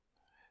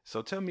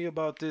So tell me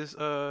about this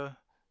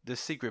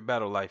secret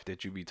battle life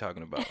that you be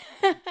talking about.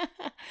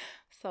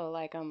 So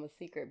like I'm a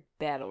secret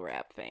battle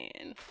rap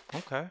fan.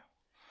 Okay.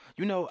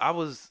 You know, I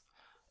was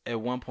at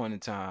one point in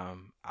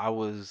time, I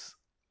was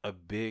a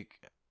big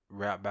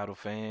rap battle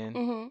fan,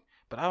 Mhm.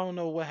 but I don't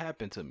know what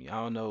happened to me. I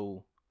don't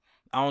know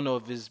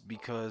if it's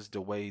because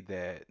the way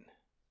that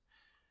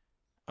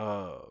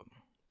uh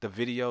the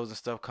videos and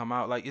stuff come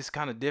out, like it's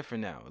kind of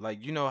different now.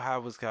 Like you know how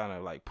it was kind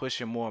of like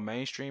pushing more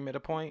mainstream at a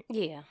point,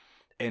 Yeah.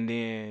 and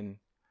then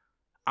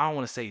I don't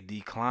want to say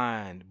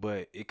declined,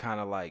 but it kind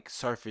of like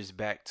surfaced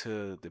back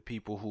to the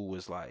people who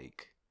was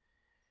like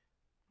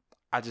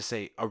I just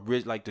say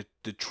like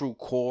the true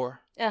core.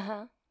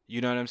 Uh-huh.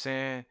 You know what I'm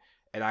saying?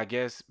 And I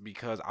guess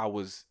because I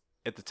was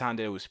at the time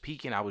that it was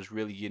peaking, I was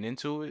really getting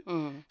into it.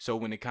 Mhm. So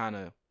when it kind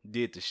of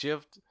did the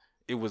shift,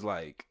 it was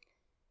like,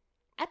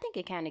 I think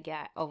it kind of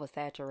got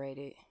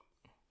oversaturated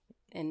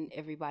and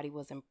everybody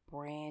wasn't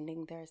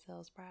branding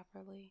themselves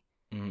properly.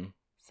 mhm.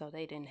 So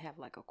they didn't have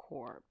like a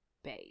core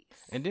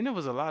base. And then there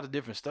was a lot of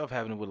different stuff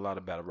happening with a lot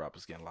of battle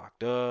rappers getting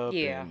locked up,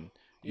 Yeah. and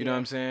you know what Yeah.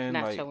 I'm saying?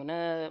 Not Like, showing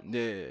up.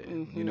 yeah,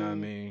 you know what I Mhm.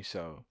 mean.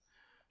 So,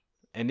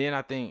 and then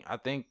I think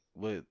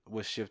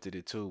what shifted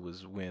it too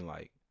was when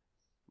like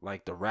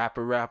the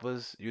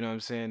rappers, you know what I'm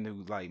saying,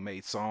 who like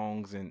made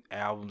songs and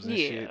albums and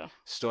shit, Yeah.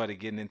 started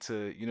getting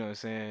into, you know what I'm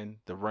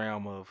saying, the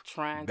realm of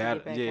Trying to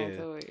battle, get back yeah,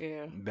 into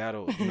it,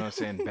 battle, you know yeah. what I'm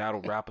saying,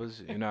 battle rappers,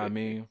 you know what I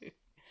mean?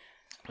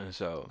 And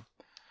so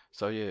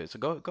yeah, so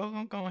go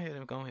ahead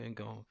and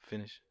go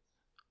finish.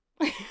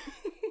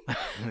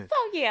 So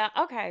yeah,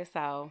 okay.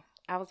 So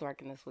I was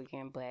working this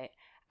weekend, but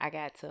I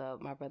got to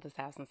my brother's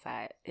house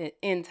inside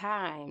in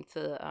time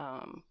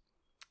to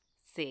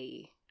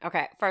see.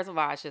 Okay, first of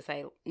all, I should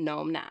say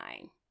Gnome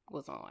Nine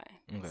was on.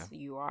 Okay. It's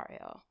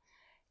URL,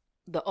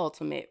 the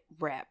Ultimate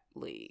Rap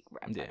League,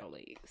 Rap Yeah. Battle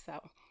League. So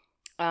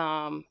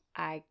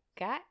I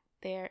got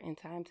there in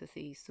time to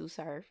see Sue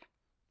Surf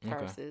Okay.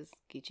 versus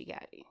Geechee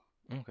Gotti.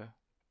 Okay.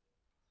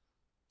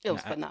 It And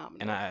was I and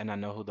phenomenal. I and I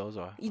know who those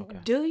are. Okay.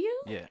 Do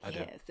you? Yeah, I do.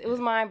 Yes, it was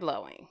Yeah. mind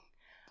blowing.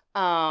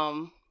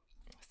 Um,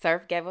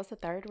 Surf gave us a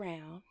third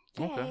round.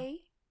 Okay. Yay!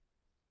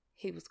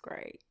 He was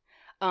great.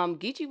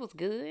 Geechee was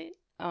good.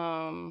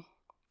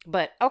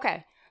 But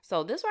okay.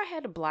 So this where I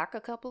had to block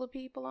a couple of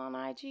people on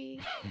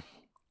IG.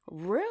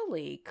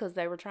 Really, because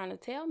they were trying to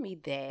tell me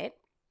that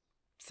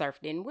Surf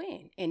didn't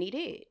win, and he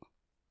did.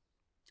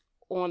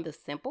 On the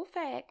simple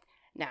fact,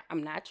 now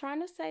I'm not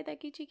trying to say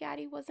that Geechee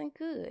Gotti wasn't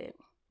good.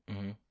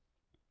 hmm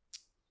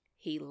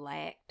He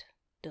lacked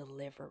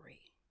delivery.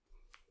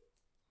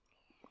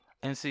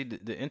 And see,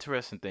 the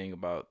interesting thing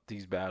about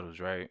these battles,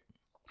 right,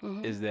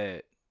 Hmm. is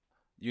that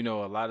a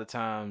lot of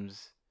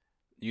times,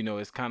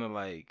 it's kind of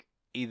like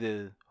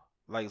either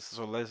like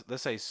so let's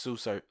say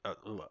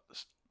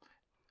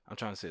I'm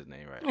trying to say his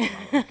name right.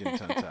 I'm getting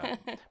tongue tied.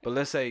 But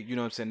let's say, you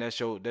know what I'm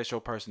saying, that's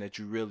your person that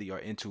you really are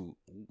into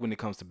when it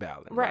comes to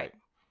battling, Right. right?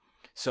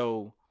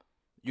 So,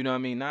 you know what I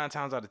mean, 9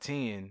 times out of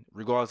 10,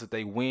 regardless if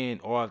they win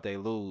or if they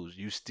lose,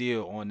 you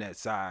still on that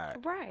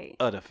side Right.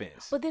 of the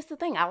fence. But this the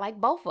thing. I like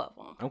both of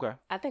them. Okay.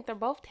 I think they're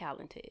both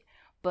talented.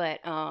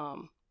 But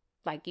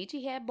like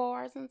Geechee had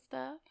bars and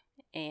stuff,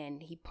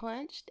 and he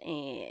punched,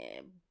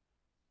 and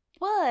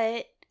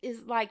but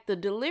it's like the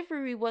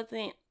delivery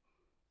wasn't.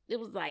 It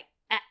was like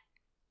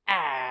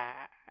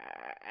ah.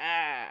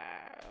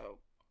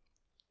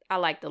 I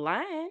like the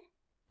line,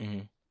 hmm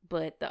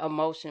but the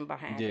emotion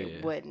behind it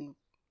Yeah. wasn't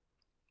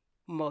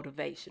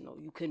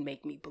motivational. You couldn't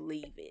make me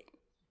believe it.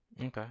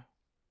 Okay.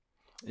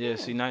 Yeah, Yeah.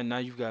 see, now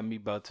you've got me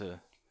about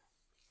to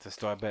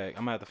start back.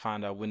 I'm gonna have to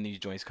find out when these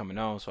joints coming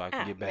on so I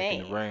can Ah get back in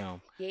the man.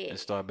 realm Yeah. and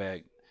start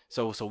back.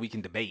 So we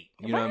can debate.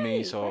 You know what I mean? Right.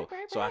 Right. So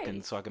Right. so I can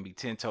Right. so I can be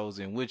 10 toes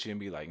in with you and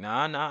be like,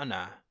 nah, nah,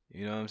 nah.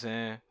 You know what I'm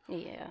saying?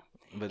 Yeah.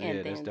 But And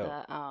yeah, that's then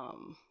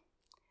dope.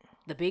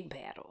 the big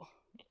battle,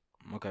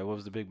 Okay, what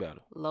was the big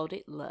battle?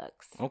 Loaded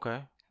Lux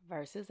Okay.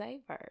 versus a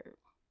Verb.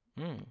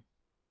 Hmm.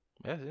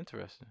 That's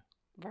interesting.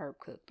 Verb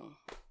cooked them.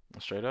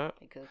 Straight up.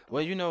 They cooked them.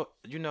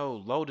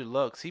 Well, Loaded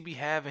Lux, he be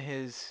having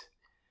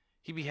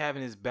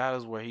his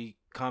battles where he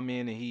come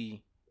in and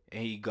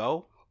he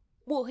go.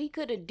 Well, he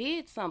could have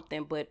did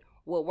something, but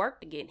what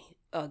worked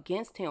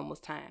against him was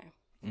time.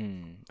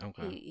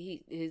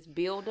 Okay. His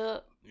build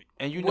up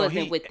And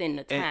wasn't he within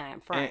the and time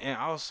and, frame. and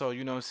also,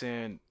 you know what I'm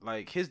saying,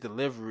 like his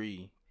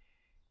delivery,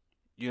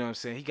 you know what I'm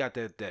saying, he got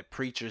that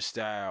preacher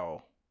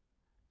style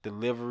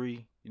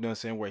delivery, you know what I'm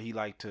saying, where he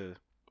like to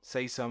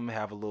say something,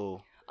 have a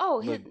little Oh,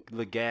 his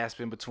little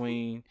gasp in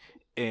between,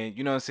 and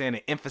you know what I'm saying,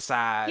 and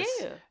emphasize,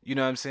 yeah. you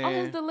know what I'm Oh,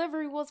 his saying?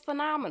 delivery was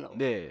phenomenal.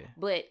 Yeah.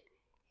 But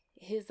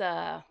his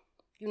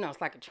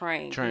it's like a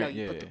train. Train,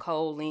 You put the yeah.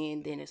 coal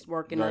in, then it's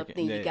working up, Like,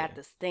 then you yeah. got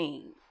the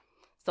steam.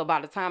 So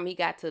by the time he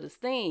got to the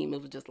steam,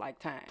 it was just like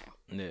time.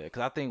 Yeah,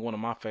 because I think one of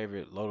my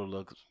favorite Loaded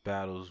Lux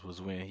battles was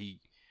when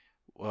he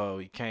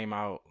came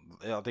out.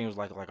 I think it was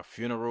like a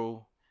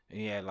funeral, and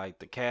he had like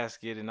the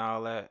casket and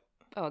all that.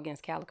 Oh,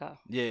 against Calico.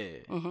 Yeah,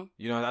 Hmm.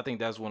 I think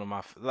that's one of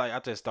my like. I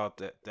just thought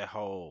that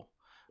whole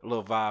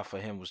little vibe for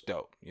him was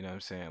dope. You know what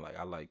I'm saying? Like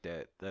I like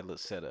that little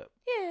setup.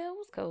 Yeah,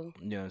 cool.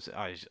 You know what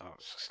I'm saying?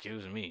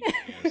 Excuse me.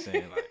 You know what I'm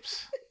saying?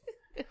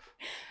 Like,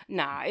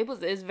 Nah,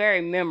 it's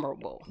very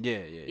memorable.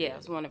 yeah. Yeah,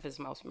 it's one of his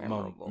most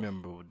memorable.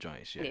 Memorable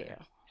joints, yeah. Yeah.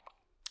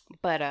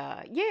 But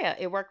yeah,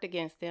 it worked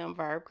against them.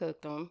 Verb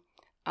cooked them.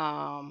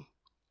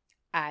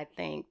 I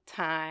think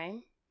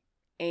time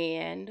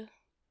and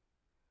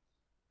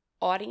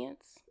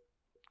audience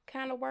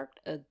kind of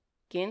worked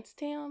against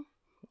him.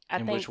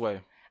 In which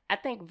way? I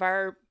think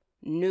Verb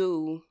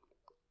knew.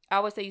 I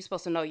always say you're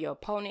supposed to know your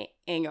opponent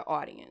and your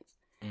audience.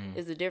 Mm.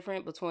 Is the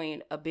difference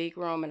between a big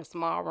room and a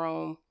small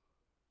room.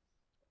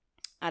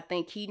 I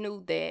think he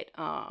knew that.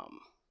 I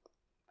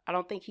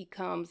don't think he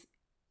comes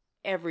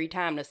every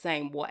time the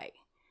same way.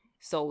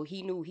 So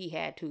he knew he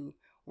had to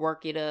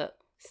work it up,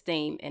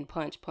 steam, and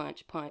punch.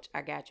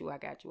 I got you. Yeah.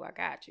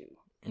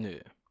 And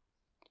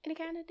he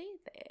kind of did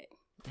that.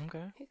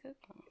 Okay.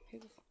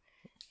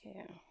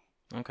 Yeah.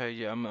 Okay,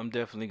 yeah, I'm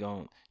definitely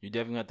going. You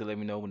definitely have to let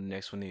me know when the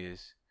next one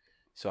is,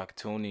 so I can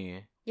tune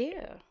in.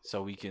 Yeah.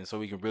 So we can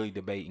really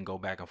debate and go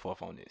back and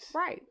forth on this.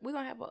 Right. We're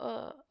gonna have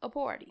a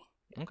party.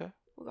 Okay.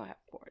 We're gonna have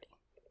a party.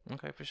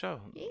 Okay, for sure.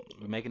 Yeah.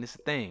 We're making this a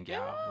thing, y'all.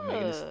 Yeah. We're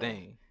making this a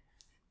thing.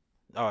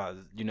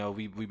 You know,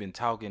 we've been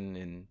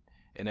talking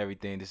and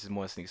everything. This is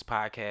More Sneaks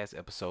Podcast,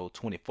 episode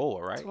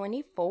 24, right?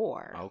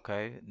 24.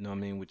 Okay. You know what I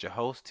mean? With your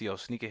host, T.O.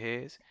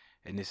 Sneakerheads.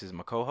 And this is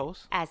my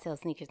co-host. I sell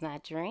sneakers,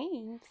 not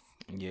dreams.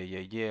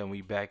 Yeah. And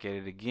we back at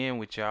it again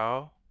with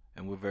y'all.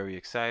 And we're very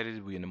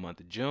excited. We in the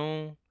month of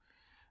June.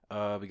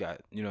 We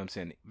got, you know what I'm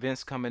saying,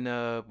 events coming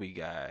up. We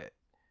got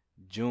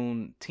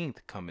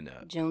Juneteenth coming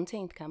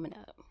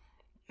up.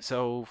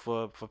 So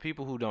for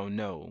people who don't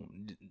know,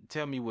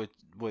 tell me what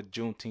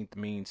Juneteenth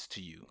means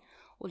to you,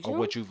 or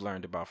what you've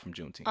learned about from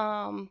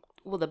Juneteenth.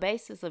 Well, the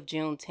basis of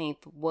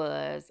Juneteenth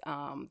was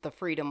the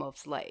freedom of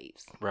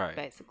slaves. Right.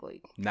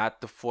 Basically.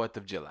 Not the 4th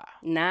of July.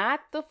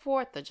 Not the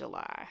 4th of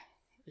July.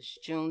 It's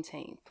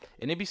Juneteenth.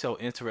 And it'd be so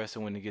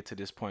interesting when they get to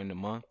this point in the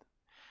month,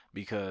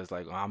 because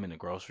like I'm in a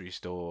grocery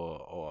store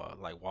or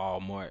like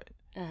Walmart.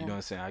 You know what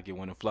I'm saying? I get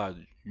one of the flyers.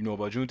 You know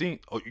about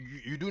Juneteenth? Oh,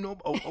 you do know?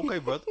 Oh, okay,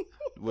 brother.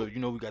 Well, you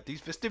know we got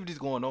these festivities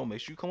going on.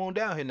 Make sure you come on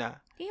down here now.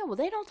 Yeah, well,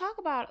 they don't talk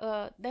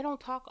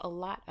a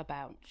lot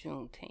about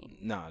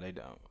Juneteenth. No, they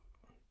don't.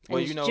 Well,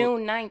 you know,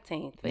 June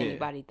 19th for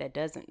anybody that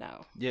doesn't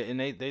know. Yeah, and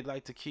they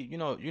like to keep, you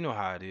know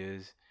how it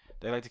is.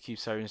 They like to keep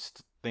certain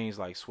things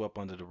like swept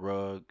under the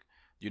rug.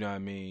 You know what I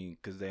mean?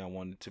 Because they don't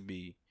want it to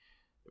be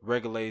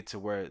regulated to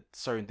where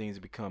certain things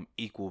become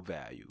equal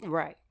value.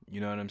 Right.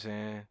 You know what I'm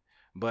saying?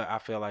 But I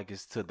feel like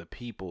it's to the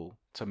people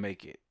to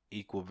make it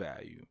equal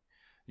value.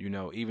 You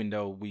know, even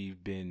though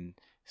we've been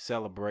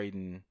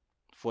celebrating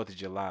 4th of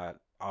July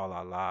all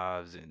our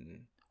lives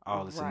and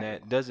all this and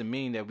that, doesn't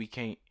mean that we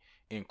can't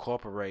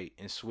incorporate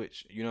and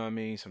switch, you know what I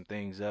mean, some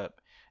things up,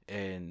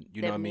 and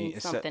you know what I mean,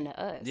 something to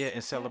us. Yeah,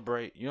 and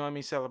celebrate, you know what I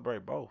mean,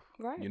 celebrate both.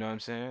 Right. You know what I'm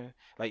saying?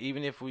 Like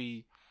even if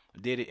we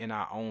did it in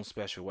our own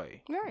special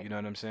way. Right. You know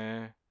what I'm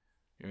saying?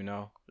 You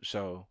know?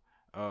 So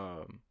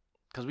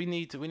because we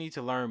need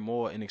to learn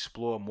more and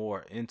explore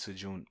more into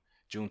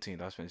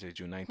Juneteenth. I was going to say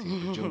June 19th,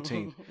 but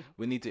Juneteenth.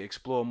 We need to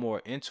explore more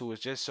into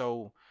it just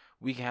so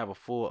we can have a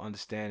full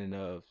understanding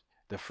of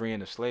the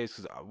freeing of slaves.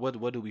 Because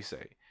what do we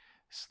say?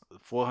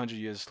 400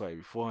 years of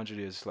slavery, 400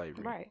 years of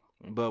slavery. Right.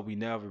 But we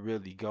never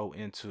really go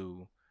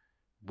into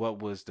what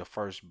was the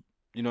first,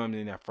 you know what I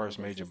mean, that first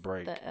major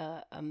break.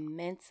 The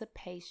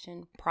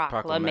Emancipation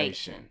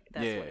Proclamation.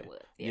 That's what it was.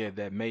 Yeah,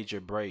 that major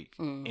break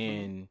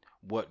in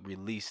what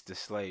released the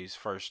slaves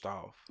first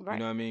off. Right. You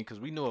know what I mean? Because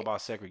we knew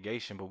about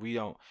segregation, but we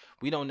don't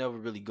never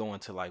really go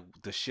into like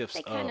the shifts.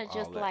 They kind of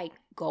just like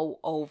go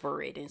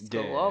over it in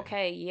school. Yeah.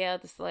 Okay, yeah,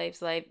 the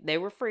slaves, they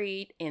were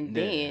freed, and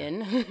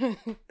then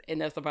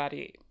and that's about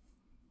it.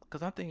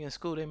 Because I think in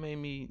school they made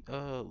me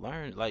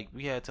learn, like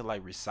we had to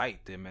like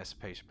recite the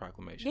Emancipation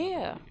Proclamation.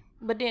 Yeah,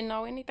 but didn't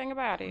know anything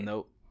about it.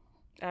 Nope.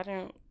 I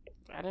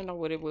didn't know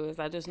what it was.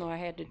 I just know I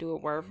had to do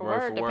it word for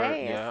word to pass.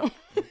 Yeah.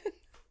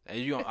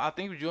 And I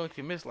think you only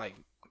can miss like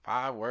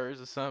 5 words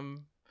or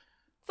something.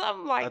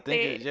 Something like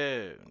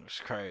that. It's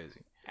crazy.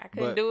 I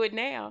couldn't do it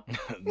now.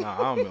 No, I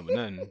don't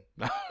remember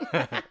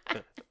nothing.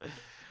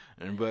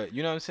 But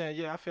you know what I'm saying?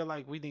 Yeah, I feel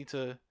like we need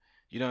to,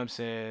 you know what I'm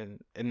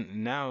saying?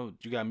 And now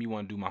you got me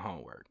want to do my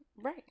homework.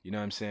 Right. You know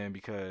what I'm saying?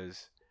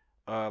 Because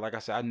like I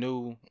said, I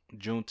knew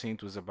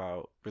Juneteenth was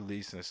about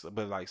releasing,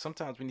 but like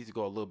sometimes we need to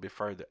go a little bit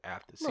further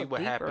after, see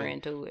what happened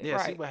into it. Yeah,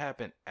 right. See what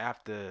happened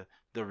after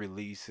the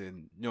release,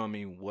 and you know what I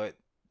mean, what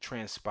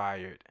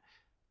transpired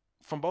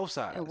from both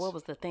sides, and what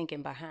was the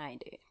thinking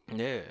behind it.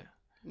 Yeah.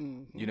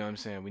 Mm-hmm. You know what I'm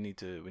saying? We need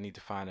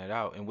to find that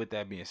out. And with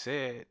that being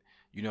said,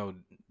 you know,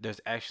 there's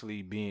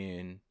actually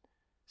been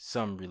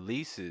some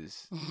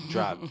releases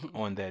dropped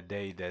on that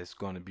day that's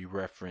going to be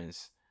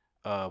referenced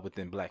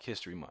within Black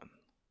History Month.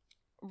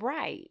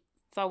 Right.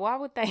 So why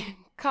would they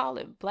call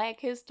it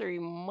Black History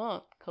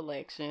Month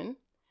collection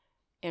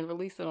and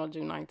release it on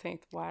June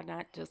 19th? Why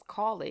not just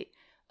call it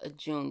a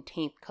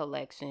Juneteenth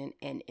collection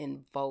and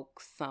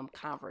invoke some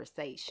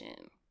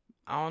conversation?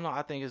 I don't know.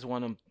 I think it's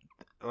one of them,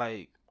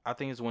 like, I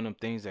think it's one of them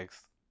things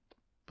that's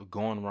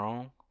going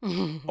wrong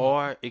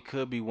or it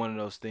could be one of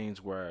those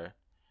things where,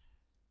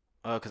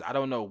 because I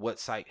don't know what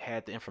site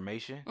had the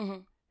information,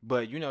 Mhm.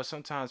 but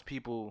sometimes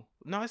people.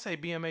 No, I say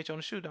BMH on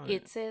the shoe, don't it?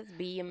 It says Oh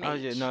yeah,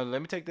 BMH no.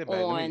 Let me take that back.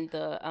 Let me. on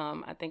the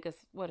I think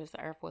it's what is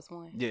the Air Force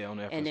One, Yeah, on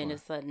the Air and Force then One.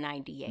 it's a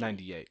 98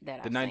 98. that The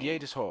I've seen.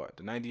 98 is hard.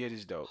 The 98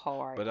 is dope.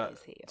 Hard But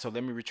as hell. so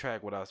let me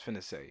retract what I was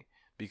finna say,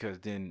 because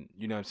then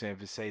you know what I'm saying.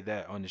 If it say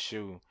that on the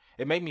shoe,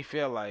 it made me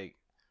feel like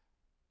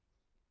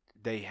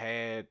they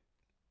had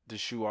the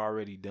shoe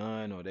already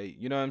done, or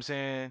you know what I'm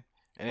saying,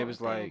 and it Or was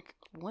they like,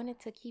 wanted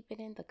to keep it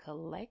in the yeah,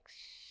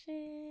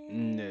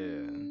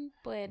 collection,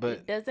 but but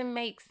it doesn't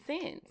make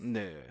sense.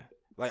 yeah.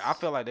 Like I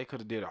feel like they could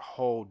have did a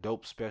whole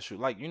dope special.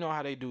 Like you know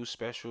how they do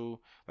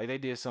special, like they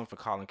did something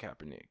for Colin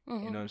Kaepernick. You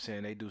know what I'm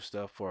saying? They do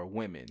stuff for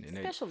women, and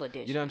they, Special you know what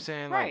I'm edition,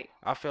 saying? Like right?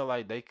 I feel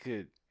like they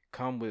could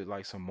come with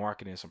like some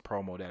marketing, some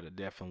promo that'll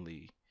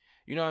definitely,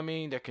 you know what I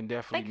mean? That can They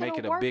definitely could make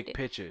have it a worked big it.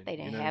 picture. They You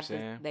didn't know what I'm have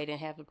saying? they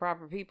didn't have the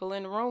proper people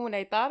in the room when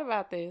they thought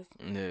about this.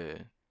 Yeah,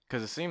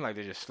 because it seemed like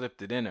they just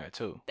slipped it in there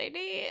too. They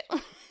did.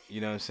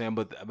 You know what I'm saying?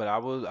 But I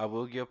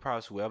will give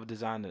props whoever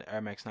designed the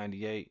Air Max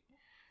 98.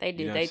 They You know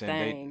did what I'm their saying?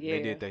 They thing, they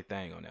yeah. did their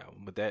thing on that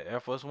one. But that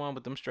Air Force One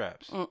with them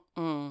straps,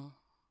 Mm-mm.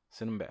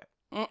 send them back.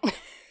 Mm.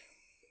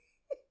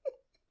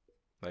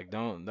 Like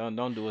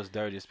don't do us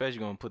dirty, especially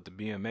gonna put the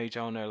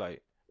BMH on there.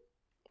 Like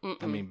I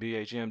Mm-mm. mean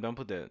BHM, don't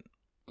put that.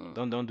 Mm.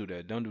 Don't do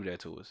that. Don't do that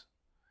to us.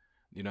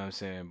 You know what I'm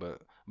saying?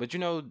 But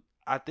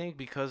I think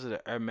because of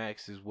the Air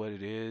Max is what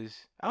it is.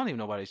 I don't even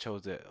know why they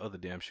chose that other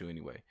damn shoe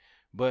anyway.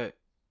 But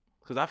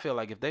because I feel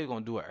like if they're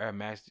gonna do an Air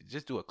Max,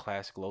 just do a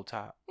classic low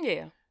top.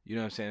 Yeah. You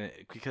know what I'm saying?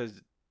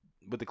 Because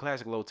with the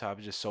classic low top,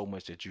 it's just so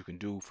much that you can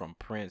do from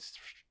prints,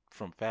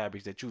 from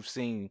fabrics that you've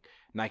seen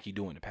Nike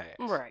do in the past.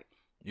 Right.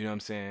 You know what I'm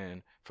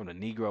saying? From the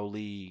Negro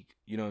League,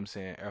 you know what I'm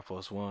saying? Air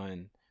Force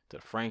One to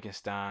the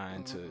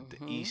Frankenstein to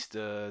the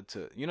Easter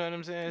to, you know what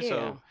I'm saying? Yeah.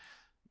 So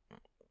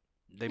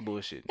they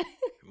bullshit.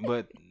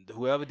 But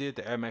whoever did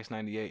the Air Max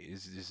 98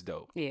 is just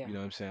dope. Yeah. You know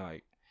what I'm saying?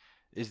 Like,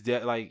 it's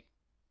that, like,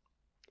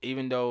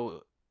 even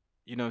though,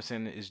 you know what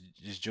I'm saying, it's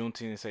just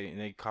Juneteenth and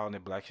they calling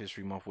it Black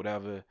History Month,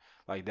 whatever,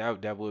 like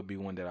that would be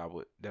one that I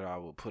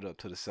would put up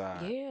to the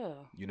side. Yeah.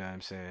 You know what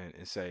I'm saying?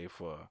 And say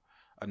for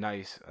a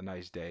nice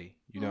day.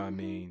 You know what I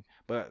mean?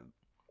 But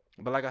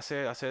like I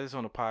said this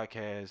on the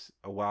podcast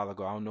a while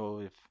ago. I don't know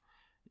if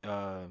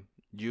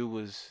you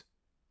was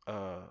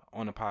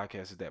on the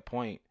podcast at that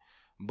point,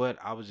 but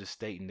I was just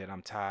stating that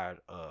I'm tired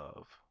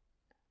of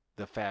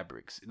the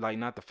fabrics, like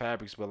not the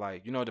fabrics, but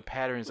like the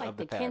patterns Like of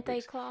the the kente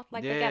fabrics. cloth,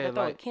 like they Yeah, gotta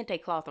throw a like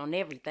kente cloth on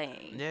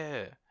everything.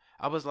 yeah.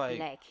 I was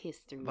Black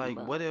History like,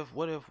 Month. what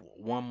if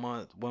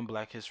one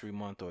Black History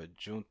Month or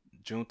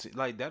Juneteenth,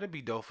 like that'd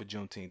be dope for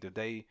Juneteenth if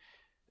they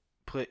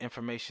put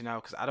information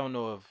out, because I don't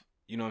know if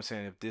you know what I'm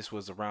saying, if this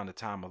was around the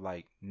time of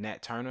like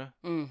Nat Turner.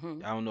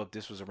 Mm-hmm. I don't know if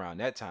this was around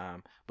that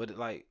time, but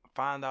like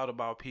find out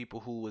about people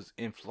who was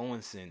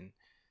influencing,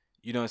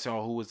 you know what I'm saying,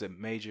 or who was a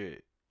major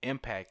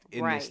impact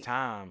in this Right.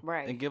 time,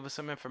 Right. and give us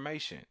some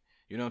information.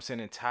 You know what I'm saying,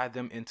 and tie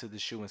them into the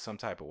shoe in some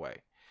type of way.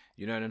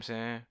 You know what I'm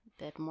saying?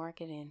 That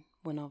marketing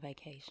went on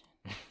vacation.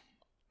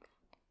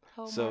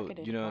 So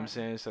you know what I'm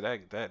saying. So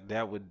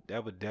that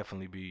would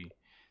definitely be,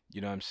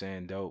 you know what I'm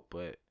saying, dope.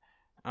 But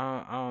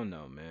I don't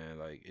know, man.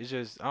 Like it's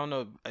just I don't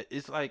know.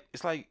 It's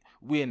like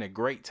we're in a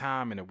great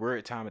time and a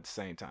weird time at the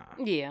same time.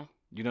 Yeah.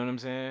 You know what I'm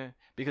saying?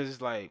 Because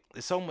it's like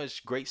there's so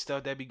much great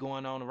stuff that be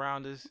going on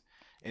around us,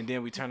 and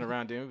then we turn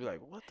around and we be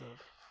like, what the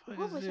fuck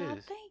What is was y'all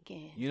this?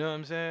 thinking? You know what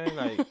I'm saying?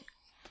 Like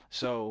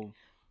so,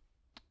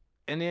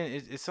 and then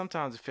it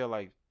sometimes it feel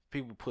like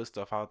people put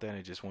stuff out there and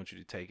they just want you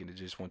to take it, and they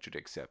just want you to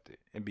accept it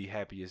and be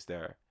happy it's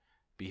there,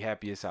 be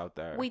happy it's out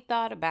there. We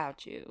thought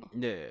about you.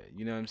 Yeah,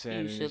 you know what I'm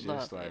saying. You And should it's love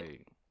just it.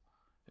 like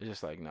it's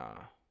just like nah,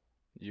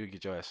 you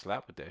get your ass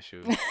slapped with that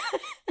shoe.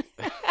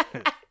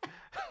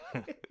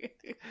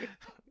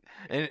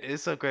 And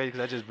it's so crazy because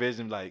I just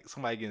vision like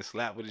somebody getting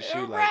slapped with a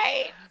shoe,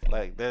 Right.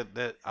 like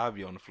that I'll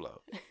be on the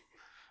floor.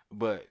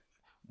 But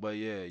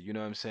yeah, you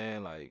know what I'm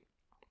saying? Like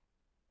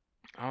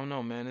I don't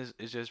know, man.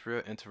 It's just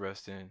real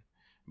interesting.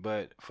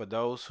 But for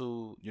those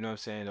who, you know what I'm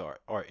saying,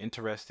 are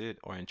interested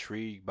or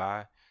intrigued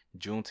by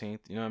Juneteenth,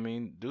 you know what I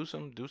mean? Do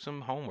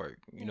some homework.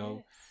 You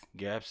know,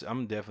 gaps.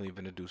 I'm definitely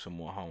gonna do some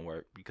more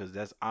homework because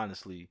that's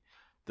honestly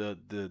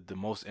the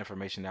most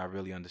information that I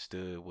really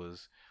understood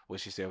was what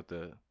she said with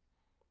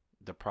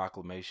the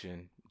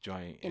proclamation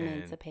joint and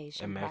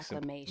Emancipation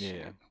Proclamation.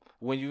 Yeah.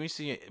 When you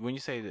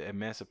say the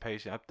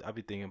emancipation, I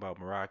be thinking about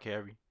Mariah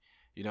Carey.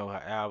 You know her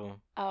album.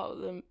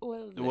 Oh, what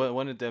was it?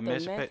 One of the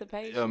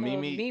Emancipation of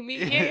Mimi. Mimi,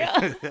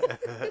 yeah.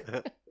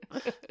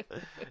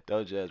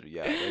 Don't judge me,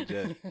 y'all. Don't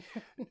judge me.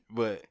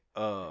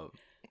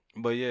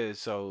 But yeah.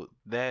 So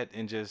that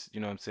and just you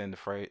know what I'm saying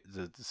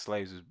the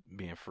slaves was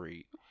being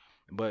freed.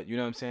 But you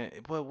know what I'm saying.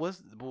 But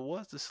was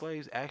the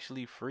slaves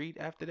actually freed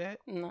after that?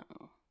 No.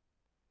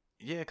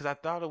 Yeah, because I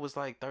thought it was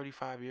like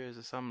 35 years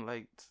or something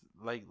like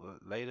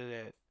later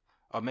that,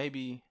 or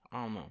maybe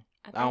I don't know.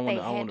 I think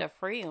they had to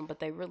free them,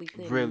 but they really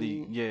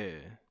couldn't. Yeah.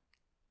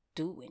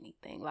 do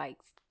anything. Like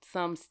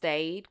some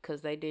stayed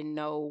because they didn't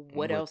know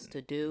what else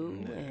to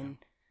do, and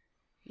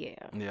yeah,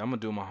 I'm gonna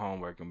do my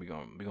homework, and we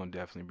gonna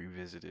definitely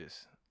revisit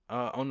this.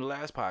 On the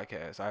last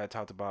podcast, I had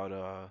talked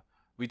about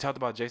we talked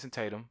about Jason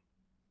Tatum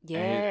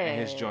and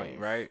his joint, yes,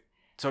 right?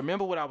 So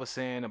remember what I was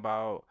saying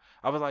about?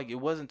 I was like, it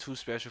wasn't too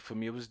special for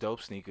me. It was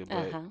dope sneaker,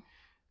 but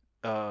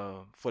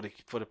for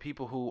the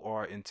people who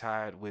are in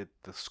tied with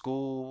the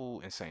school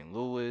in St.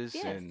 Louis,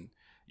 yes, and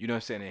you know what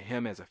I'm saying, and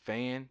him as a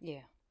fan, yeah,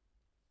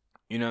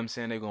 you know what I'm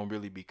saying, they're gonna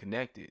really be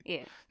connected.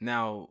 yeah.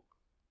 Now,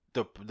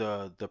 the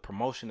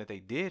promotion that they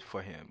did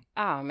for him,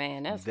 Oh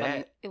man,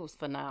 that it was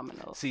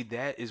phenomenal. see,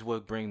 that is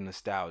what brings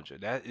nostalgia.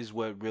 That is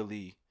what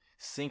really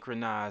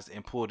synchronized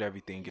and pulled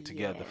everything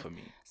together Yes. for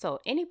me. So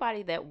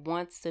anybody that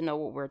wants to know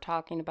what we're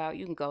talking about,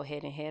 you can go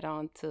ahead and head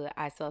on to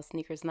I Sell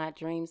Sneakers Not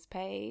Dreams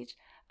page.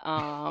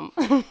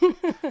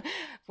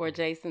 Where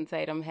Jason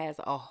Tatum has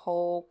a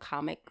whole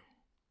comic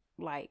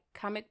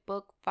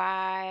book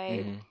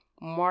vibe, Mhm.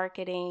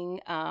 marketing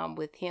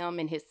with him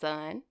and his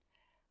son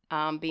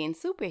being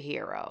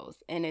superheroes,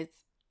 and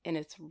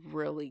it's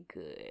really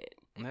good.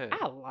 Yeah.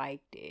 I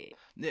liked it.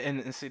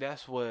 And see,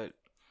 that's what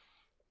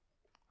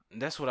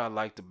I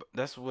liked.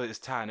 That's what is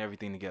tying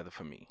everything together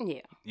for me.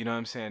 Yeah. You know what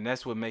I'm saying?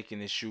 That's what making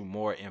this shoe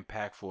more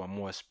impactful and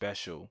more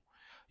special.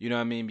 You know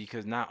what I mean?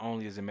 Because not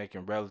only is it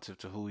making relative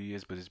to who he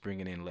is, but it's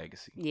bringing in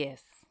legacy.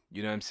 Yes.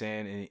 You know what I'm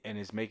saying? And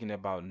it's making it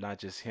about not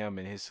just him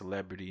and his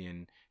celebrity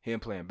and him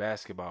playing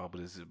basketball, but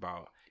it's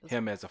about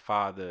him as a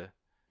father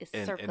It's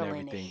and circling a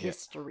everything.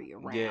 history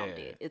around Yeah.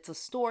 it. It's a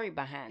story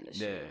behind the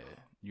shoe. Yeah,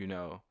 you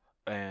know.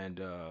 And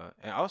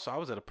also I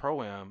was at a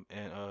pro-am,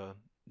 and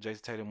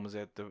Jason Tatum was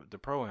at the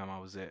pro-am I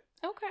was at.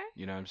 Okay.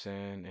 You know what I'm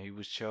saying? And he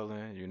was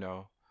chilling, you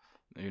know.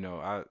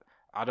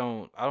 I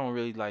don't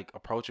really like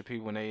approaching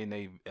people when they in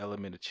they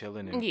element of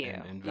chilling and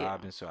Yeah, and yeah.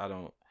 vibing. So I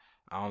don't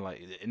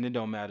like, and it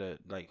don't matter,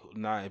 like,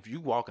 now if you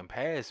walking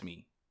past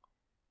me,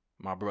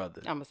 my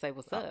brother, I'm gonna say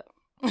what's up.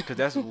 because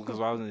that's because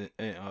I was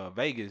in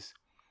Vegas,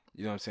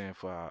 you know what I'm saying,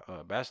 for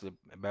our bachelor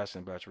and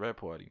bachelorette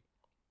party.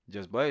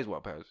 Just Blaze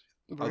walked past.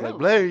 I was like,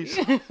 Blaze.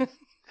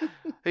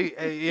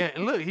 Yeah,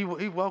 and look, he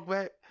walked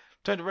back,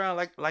 turned around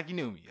like he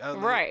knew me. I was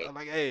Right. I'm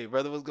like, hey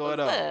brother, what's going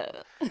What's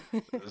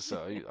on? up?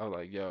 So I was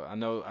like, yo, I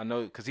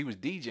know, because he was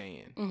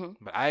DJing, Mhm.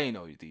 but I ain't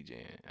know he was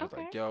DJing. I was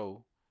Okay. like,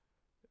 yo,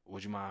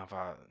 would you mind if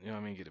I, you know what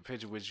I mean, get a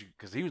picture with you?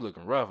 Because he was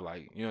looking rough,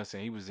 like, you know what I'm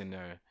saying. He was in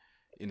there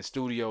in the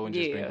studio and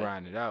just been Yeah.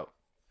 grinding it out.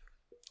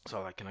 So I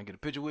was like, can I get a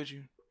picture with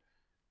you?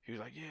 He was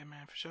like, yeah,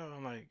 man, for sure.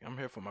 I'm like, I'm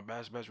here for my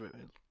bachelor.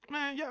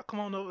 Man, y'all come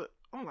on over.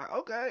 I'm like,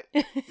 okay,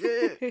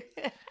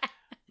 yeah.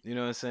 You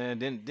know what I'm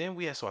saying? Then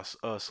we had saw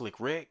Slick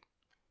Rick,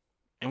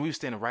 and we was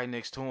standing right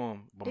next to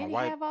him. But Did my he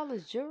wife, have all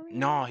his jewelry?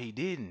 no, he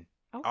didn't.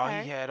 All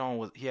Okay. he had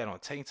on a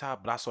tank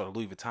top, but I saw the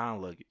Louis Vuitton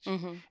luggage,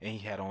 Mhm. and he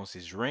had on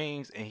his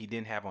rings, and he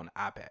didn't have on the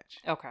eye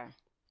patch. Okay.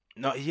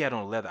 No, he had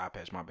on a leather eye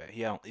patch. My bad.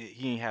 He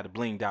ain't had a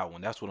blinged out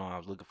one. That's what I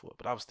was looking for.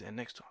 But I was standing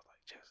next to him. I was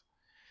like, Jess,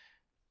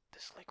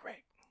 this is Slick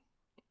Rick.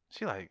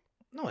 She like,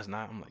 no, it's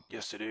not. I'm like,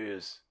 yes, it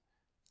is.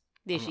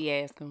 Did she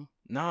ask him?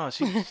 No,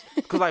 she,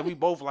 cause like we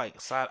both like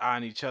side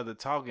eyeing each other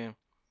talking,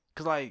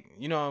 cause like,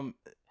 you know,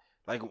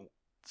 like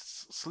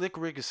Slick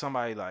Rick is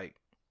somebody like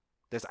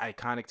that's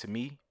iconic to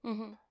me,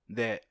 Mhm.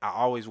 that I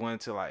always wanted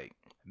to like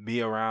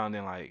be around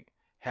and like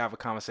have a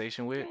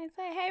conversation with. And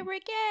say, "Hey,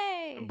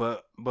 Ricky."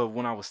 But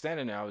when I was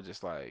standing there, I was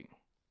just like,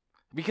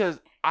 because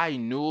I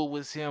knew it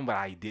was him, but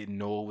I didn't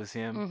know it was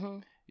him.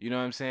 Mhm. You know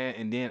what I'm saying?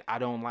 And then I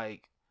don't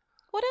like.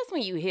 Well, that's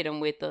when you hit him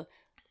with the,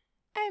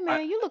 "Hey,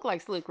 man, you look like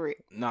Slick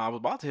Rick." No, I was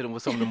about to hit him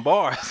with some of them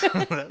bars.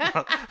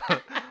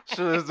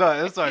 Sure,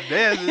 it's our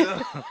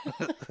dancing.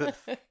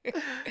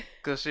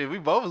 Cause shit, we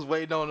both was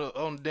waiting on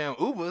the damn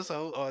Uber,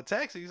 or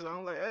taxi. So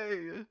I'm like, hey,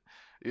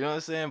 you know what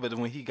I'm saying? But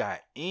when he got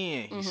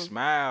in, he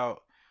smiled,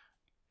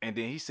 and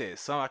then he said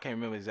something. I can't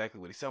remember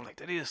exactly what he said. I'm like,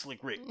 that is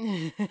Slick Rick.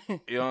 You know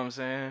what I'm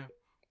saying?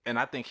 And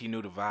I think he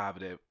knew the vibe of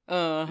that. You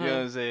know what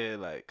I'm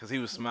saying? Like, cause he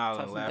was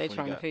smiling and laughing. They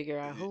trying to figure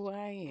out who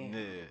I am.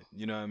 Yeah,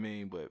 you know what I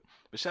mean. But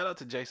shout out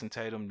to Jason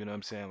Tatum. You know what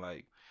I'm saying?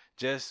 Like,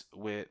 just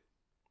with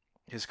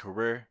his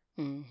career.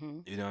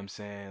 Mm-hmm. You know what I'm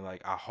saying?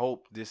 Like, I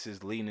hope this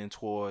is leaning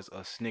towards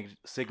a signature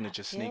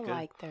I feel sneaker.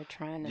 like they're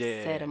trying to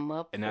set him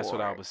up. And that's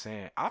what I was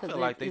saying. I feel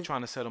like they're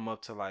trying to set him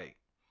up to like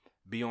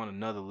be on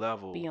another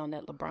level, be on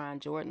that LeBron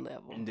Jordan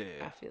level. Yeah,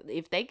 I feel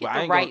if they get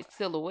the right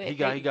silhouette, he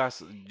got you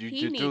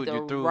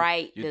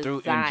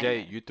threw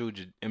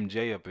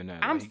MJ up in there.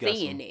 I'm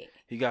seeing it.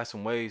 He got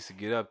some ways to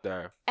get up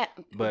there,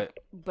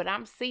 but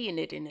I'm seeing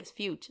it in his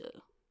future.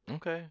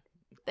 Okay,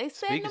 they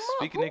setting him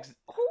up.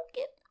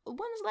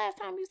 When's the last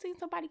time you seen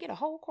somebody get a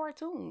whole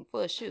cartoon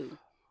for a shoe,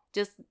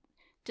 just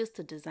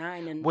to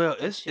design and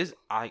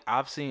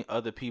I've seen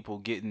other people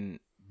getting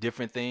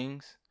different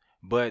things.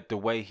 But the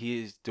way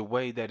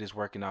that is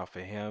working out for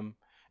him,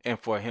 and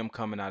for him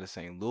coming out of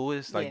St.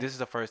 Louis, like this is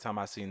the first time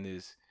I've seen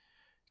this.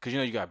 Cause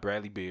you got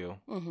Bradley Beal,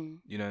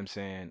 you know what I'm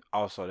saying.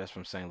 Also, that's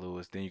from St.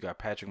 Louis. Then you got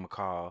Patrick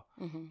McCall.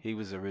 He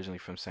was originally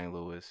from St.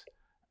 Louis.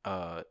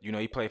 You know,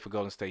 he played for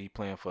Golden State. He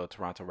playing for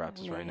Toronto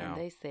Raptors right Man, now.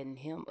 they setting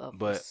him up for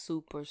But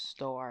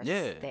superstar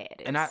yeah,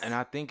 and status.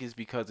 I think it's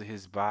because of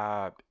his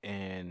vibe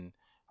and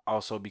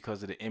also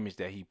because of the image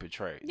that he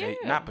portrayed. They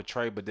Yeah, not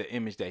portray, but the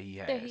image that he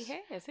that he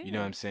has. has. You know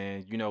what Yeah, I'm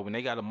saying? You know, when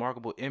they got a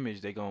marketable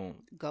image, go they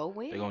gonna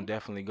win.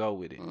 definitely go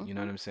with it. You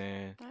know Mhm. what I'm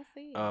saying? I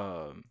see it.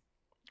 Um,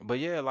 but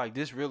yeah, like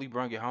this really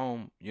brung it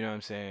home. You know what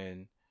I'm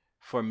saying?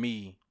 For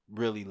me,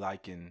 really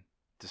liking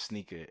the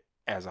sneaker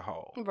as a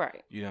whole.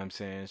 Right. You know what I'm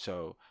saying?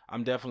 So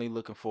I'm definitely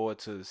looking forward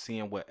to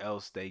seeing what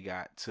else they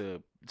got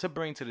to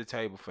bring to the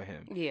table for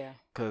him. Yeah.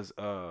 Cause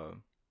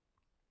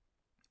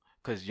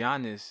cause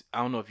Giannis, I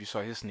don't know if you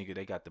saw his sneaker.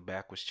 They got the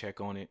backwards check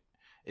on it.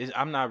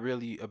 I'm not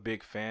really a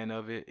big fan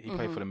of it. He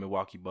played for Mhm. the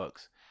Milwaukee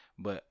Bucks,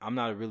 but I'm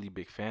not a really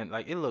big fan.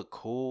 Like it looked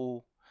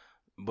cool,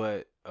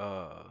 but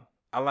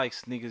I like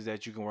sneakers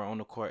that you can wear on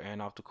the court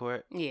and off the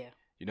court. Yeah.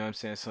 You know what I'm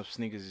saying? Some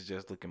sneakers is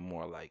just looking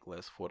more like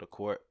less for the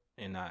court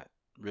and not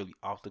really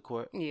off the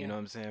court. You Yeah. know what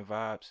I'm saying?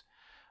 Vibes.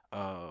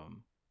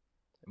 Um,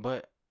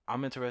 but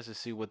I'm interested to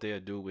see what they'll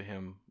do with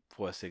him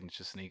for a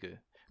signature sneaker.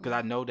 Because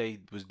I know they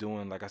was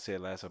doing, like I said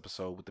last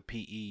episode, with the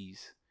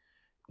PEs,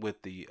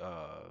 with the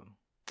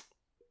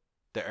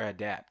Air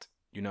Adapt.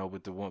 You know,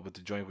 with the one with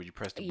the joint where you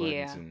press the buttons,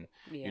 Yeah. and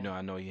you Yeah. know, I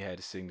know he had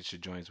his signature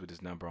joints with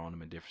his number on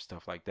them and different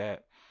stuff like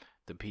that.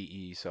 The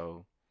PE,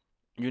 so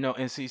you know,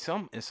 and see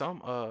in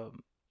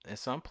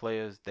some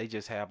players they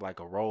just have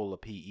like a roll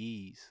of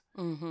PEs,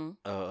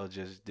 Mhm.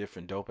 just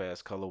different dope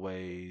ass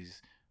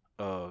colorways,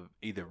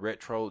 either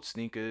retro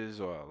sneakers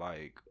or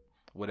like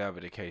whatever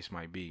the case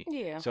might be.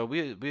 Yeah. So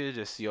we'll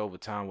just see over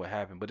time what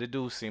happened, but it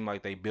do seem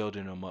like they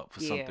building them up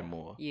for something Yeah.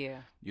 more.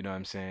 Yeah. You know what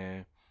I'm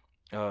saying?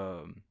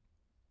 Um,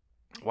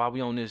 while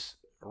we on this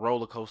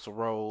roller coaster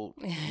road,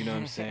 you know what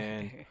I'm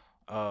saying?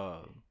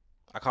 Uh,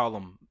 I call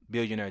him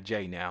Billionaire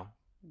J now.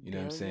 You know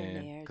what I'm saying?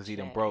 Billionaire Because J. he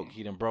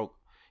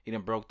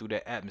done broke through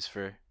that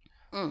atmosphere.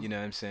 Mm. You know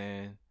what I'm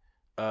saying?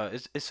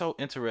 It's so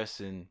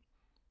interesting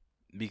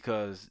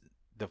because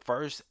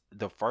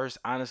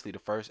honestly the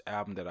first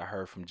album that I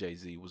heard from Jay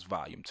Z was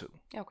Volume 2.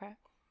 Okay.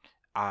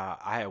 I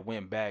had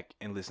went back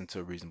and listened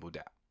to Reasonable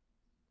Doubt.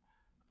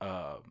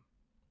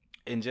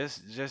 And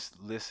just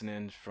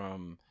listening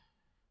from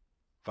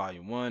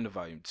Volume 1 to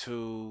Volume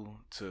 2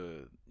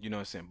 to, you know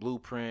what I'm saying,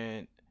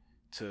 Blueprint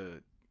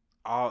to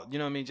all, you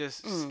know what I mean,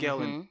 just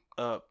scaling Mhm.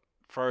 up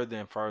further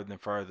and further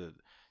and further.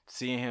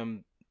 Seeing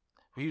him,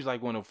 he was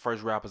like one of the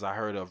first rappers I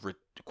heard of,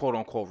 quote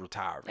unquote,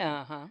 retiring.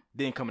 Uh-huh.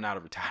 Then coming out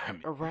of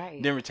retirement.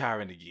 Right. Then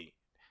retiring again.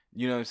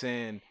 You know what I'm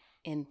saying?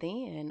 And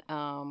then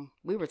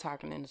we were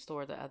talking in the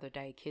store the other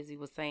day. Kizzy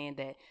was saying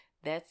that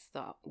that's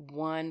the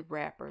one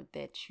rapper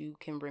that you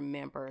can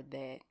remember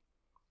that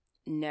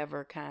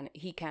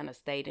he kind of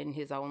stayed in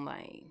his own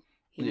lane.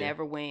 He Yeah.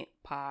 never went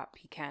pop.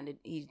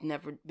 He's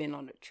never been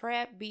on a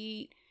trap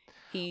beat.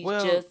 He's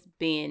Well, just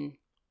been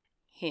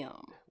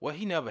him.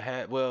 he never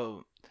had.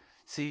 Well,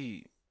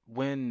 see,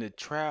 when the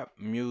trap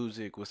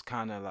music was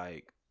kind of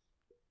like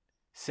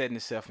setting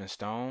itself in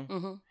stone,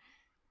 Mm-hmm.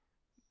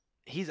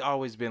 he's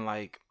always been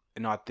like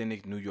an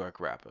authentic New York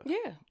rapper.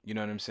 Yeah. You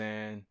know what I'm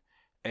saying?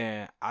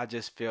 And I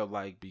just feel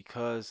like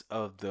because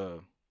of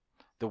the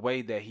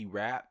way that he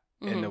rap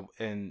and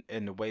Mm-hmm.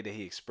 and the way that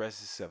he expresses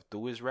himself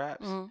through his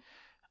raps, Mm-hmm.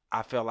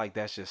 I felt like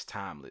that's just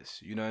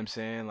timeless. You know what I'm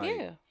saying? Like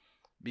Yeah.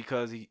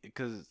 because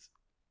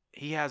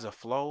he has a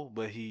flow,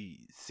 but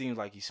he seems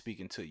like he's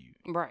speaking to you.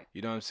 Right.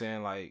 You know what I'm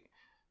saying? Like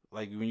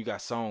when you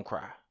got Song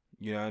Cry.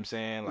 You know what I'm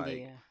saying? Like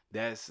Yeah.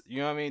 that's, you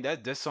know what I mean?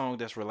 That song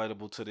that's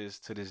relatable to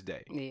this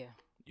day. Yeah.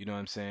 You know what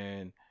I'm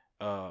saying?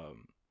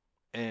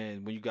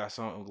 And when you got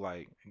something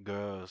like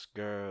girls,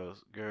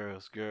 girls,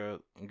 girls,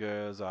 girls,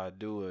 girls, I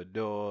do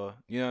adore.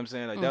 You know what I'm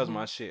saying? Like that was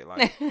my shit.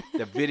 Like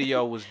the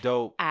video was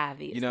dope.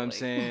 Obviously. You know what I'm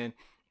saying?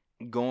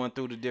 Going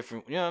through the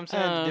different, you know what I'm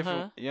saying? The different,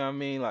 Uh-huh. you know what I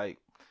mean? Like,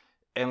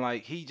 and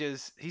like he's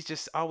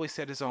just always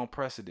set his own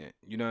precedent.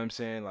 You know what I'm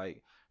saying?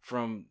 Like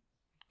from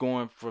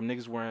going from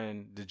niggas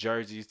wearing the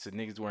jerseys to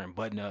niggas wearing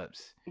button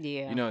ups.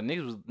 Yeah. You know,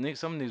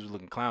 some niggas was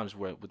looking clownish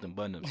with them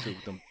button ups too,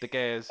 with them thick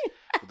ass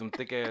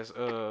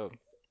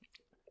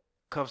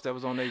cuffs that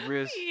was on their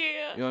wrists.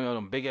 Yeah. You know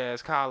them big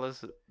ass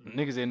collars.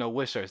 Niggas didn't know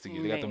what shirts to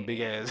get. They got them big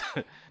Man.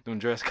 ass them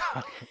dress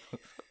collars.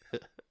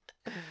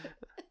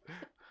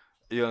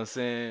 You know what I'm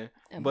saying?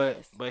 A But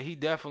mess. he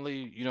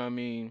definitely, you know what I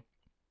mean,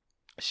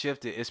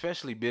 shifted,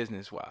 especially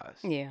business wise.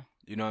 Yeah.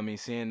 You know what I mean?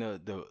 Seeing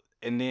the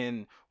and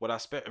then what I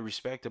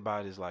respect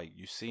about it is like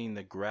you seen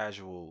the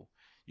gradual,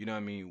 you know what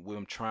I mean, with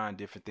him trying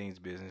different things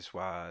business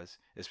wise,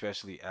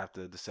 especially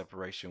after the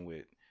separation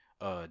with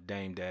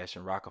Dame Dash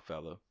and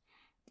Rockefeller.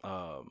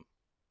 Um,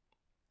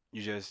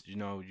 you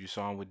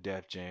saw him with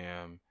Def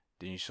Jam,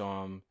 then you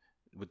saw him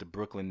with the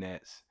Brooklyn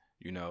Nets.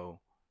 You know,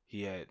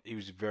 he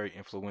was very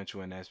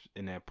influential in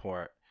that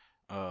part.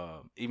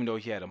 Even though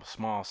he had a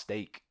small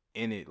stake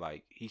in it,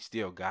 like he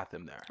still got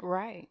them there.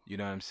 Right. You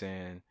know what I'm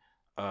saying?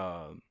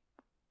 Um,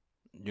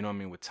 you know what I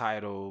mean, with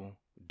Title,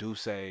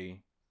 Duce, you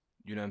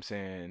know what I'm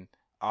saying?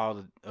 All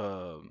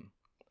the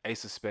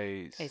Ace of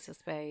Spades. Ace of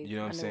Spades. You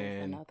know what I I'm knew it was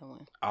saying? another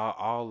one.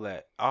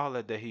 All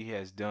that he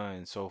has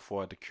done so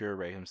far to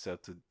curate himself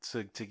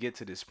to get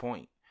to this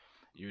point,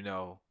 you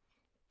know,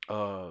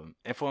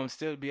 and for him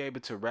still to be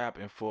able to rap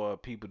and for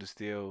people to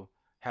still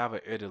have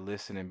an ear to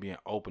listen and being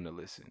open to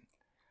listen.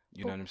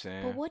 You know But what I'm but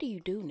saying? what do you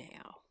do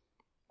now?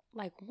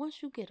 Like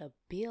once you get $1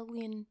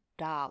 billion.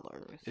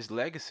 It's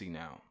legacy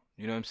now.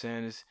 You know what I'm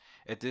saying? It's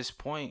at this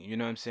point, you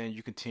know what I'm saying,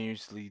 you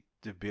continuously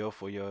to build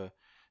for your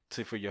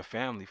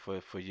family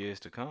for years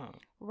to come.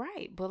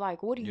 Right, but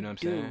like what do You you know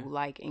what I'm do saying?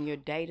 like in your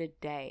day to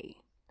day?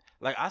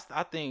 Like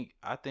I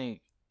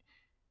think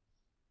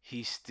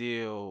he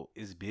still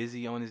is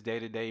busy on his day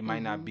to day.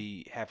 Might not Mhm.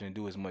 be having to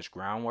do as much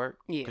groundwork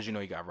Yeah. because you know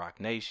he got Rock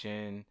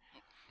Nation,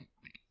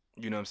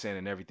 you know what I'm saying,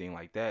 and everything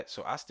like that.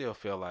 So I still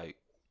feel like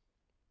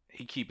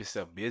he keep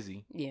himself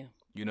busy. Yeah.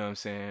 You know what I'm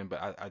saying?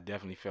 But I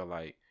definitely feel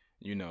like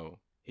you know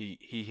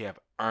he have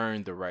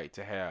earned the right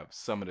to have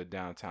some of the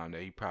downtime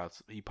that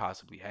he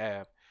possibly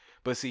have.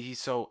 But see, he's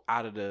so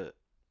out of the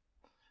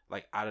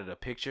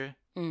picture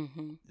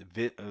Mhm.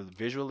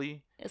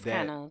 visually It's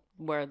kind that of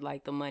where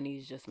like the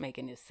money's just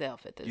making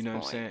itself at you this know what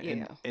I'm point. saying,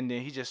 Yeah. and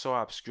then he just so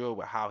obscure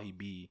with how he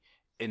be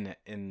in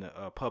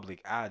the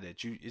public eye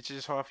that you it's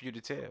just hard for you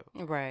to tell.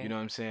 You Right. know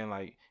what I'm saying?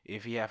 Like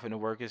if he having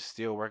to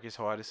still work as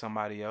hard as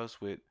somebody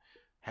else with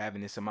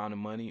having this amount of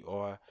money,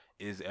 or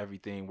is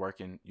everything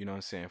working? You know what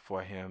I'm saying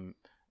for him?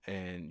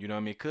 And you know what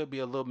I mean? It could be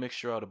a little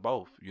mixture of the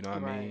both. You know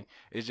what I mean? Right.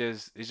 It's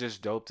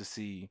just dope to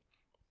see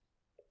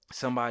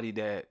somebody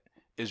that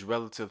is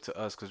relative to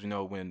us because you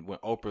know when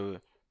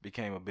Oprah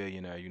became a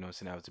billionaire, you know what I'm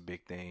saying, that was a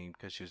big thing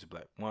because she was a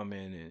black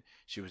woman and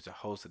she was the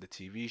host of the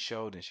TV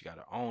show. Then she got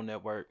her own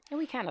network. And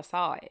we kind of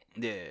saw it.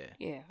 Yeah,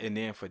 Yeah. and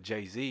then for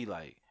Jay-Z,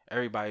 like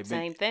everybody been,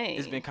 Same it's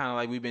been thing. kind of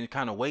like we've been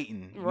kind of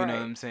waiting. You know what Right.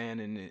 I'm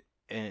saying,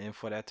 and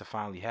for that to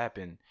finally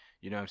happen,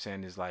 you know what I'm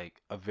saying, is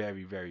like a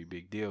very very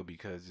big deal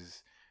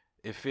because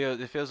it feels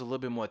a little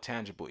bit more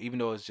tangible, even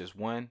though it's just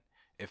one.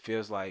 It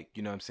feels like,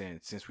 you know what I'm saying,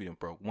 since we done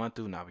broke one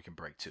through, now we can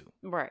break two.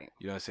 Right.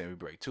 You know what I'm saying? We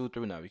break two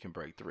through, now we can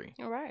break three.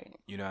 Right.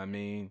 You know what I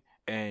mean?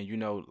 And you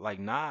know, like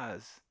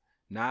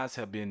Nas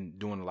have been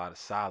doing a lot of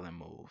silent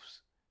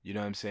moves. You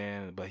know what I'm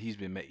saying? But he's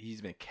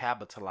been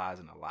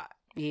capitalizing a lot.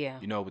 Yeah.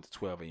 You know, with the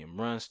 12 a.m.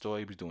 run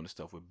story, he was doing the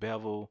stuff with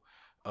Bevel.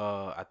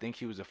 I think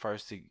he was the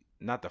first to,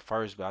 not the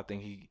first, but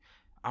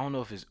I don't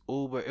know if it's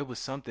Uber. It was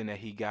something that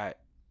he got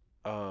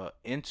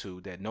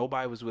into that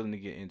nobody was willing to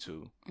get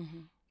into.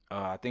 Mhm.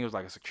 I think it was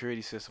like a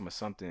security system or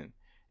something,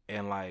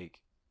 and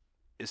like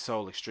it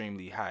sold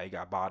extremely high. It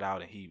got bought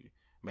out and he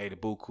made a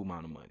buku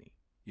amount of money.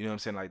 You know what I'm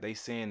saying? Like they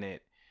saying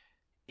that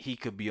he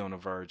could be on the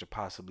verge of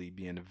possibly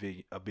being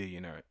a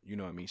billionaire, you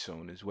know what I mean,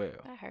 soon as well.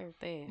 I heard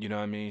that. You know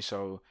what I mean?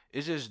 So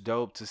it's just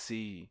dope to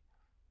see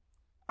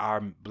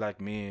our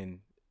black men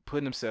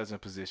putting themselves in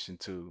position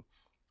to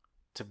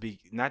be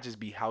not just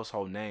be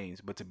household names,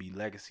 but to be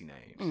legacy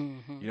names.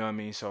 Mhm. You know what I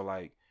mean? So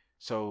like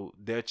so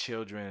their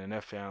children and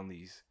their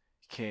families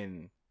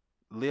can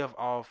live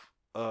off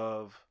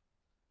of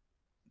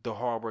the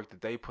hard work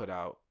that they put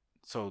out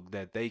so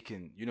that they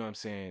can, you know what I'm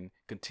saying,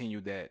 continue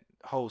that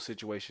whole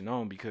situation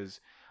on because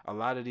a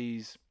lot of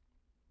these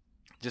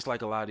just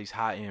like a lot of these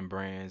high end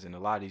brands and a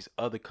lot of these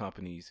other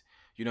companies,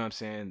 you know what I'm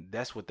saying,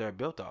 that's what they're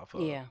built off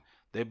of. Yeah.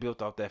 They're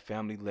built off that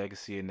family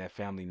legacy and that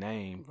family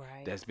name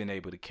Right. that's been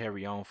able to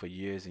carry on for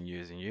years and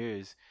years and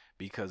years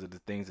because of the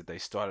things that they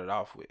started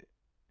off with.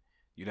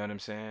 You know what I'm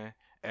saying?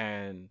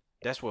 And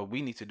that's what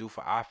we need to do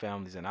for our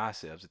families and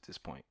ourselves at this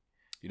point.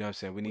 You know what I'm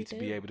saying? We We need to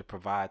be do. able to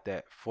provide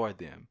that for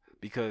them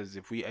because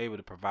if we able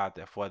to provide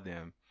that for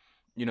them,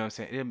 you know what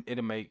I'm saying,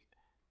 it'll make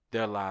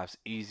their lives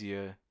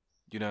easier,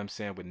 you know what I'm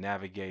saying, with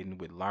navigating,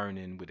 with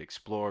learning, with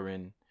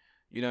exploring,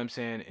 you know what I'm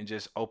saying, and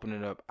just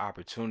opening up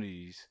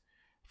opportunities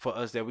for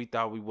us that we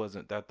thought we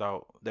wasn't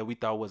that we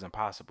thought wasn't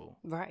possible.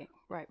 Right.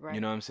 Right. You Right.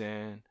 know what I'm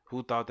saying?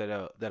 Who thought that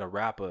a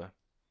rapper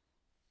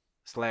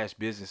slash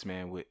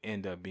businessman would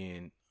end up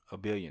being a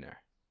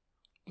billionaire?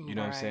 You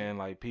know what I'm Right. saying?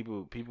 Like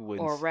people wouldn't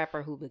Or a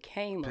rapper who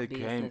became a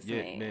became yeah,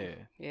 businessman. yeah.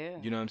 Yeah.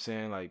 You know what I'm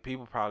saying? Like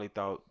people probably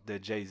thought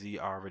that Jay-Z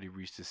already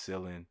reached the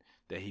ceiling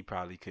that he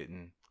probably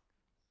couldn't.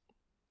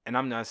 And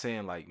I'm not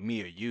saying like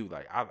me or you,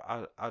 like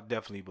I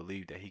definitely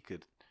believe that he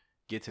could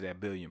get to that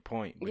billion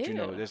point. But you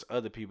know, Yeah. there's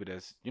other people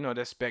there's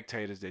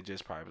spectators that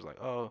just probably was like,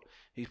 oh,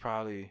 he's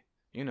probably,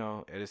 at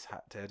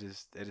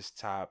his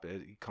top,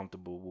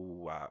 comfortable, woo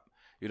woo wop.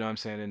 You know what I'm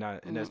saying? And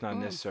that's not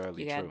Mm-mm.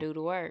 necessarily You gotta true. do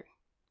the work.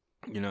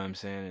 You know what I'm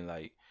saying? And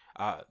like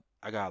I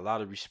I got a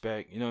lot of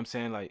respect. You know what I'm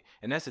saying? Like,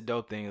 and that's the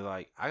dope thing.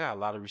 Like, I got a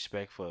lot of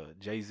respect for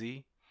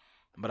Jay-Z,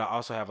 but I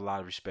also have a lot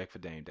of respect for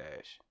Dame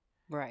Dash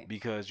Right.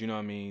 because you know what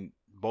I mean.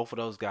 Both of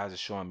those guys are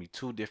showing me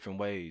two different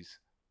ways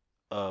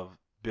of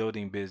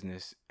building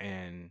business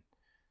and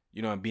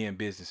and being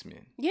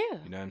businessmen. Yeah.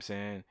 You know what I'm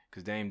saying?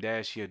 Because Dame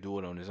Dash, he'll do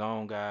it on his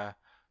own guy,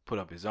 put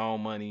up his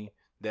own money.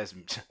 That's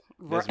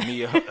that's Right.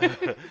 me.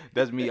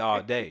 That's me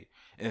all day.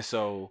 And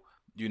so,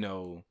 you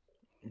know,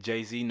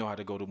 Jay Z know how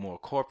to go the more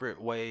corporate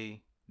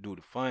way. do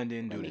the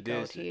funding, Let do me the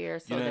go this. here You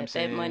so know what I'm that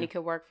that money saying?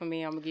 could work for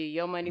me. I'm gonna give you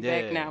your money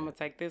back. Now I'm Yeah, gonna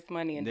take this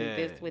money and do yeah.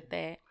 this with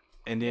that.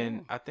 And then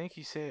Yeah. I think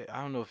he said,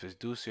 I don't know if it's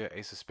Deuce or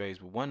Ace of Spades,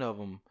 but one of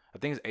them, I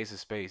think it's Ace of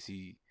Spades.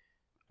 He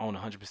owned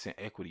 100%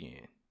 equity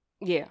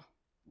in. Yeah.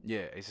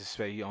 Yeah, Ace of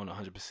Spades. He owned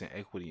 100%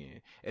 equity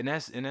in, and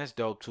that's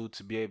dope too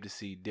to be able to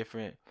see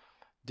different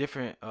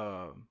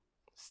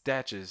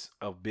statures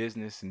of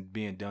business and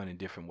being done in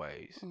different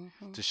ways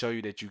Hmm. to show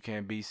you that you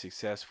can be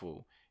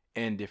successful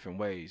in different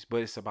ways.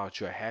 But it's about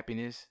your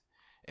happiness,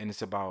 and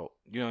it's about,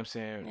 you know what I'm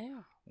saying,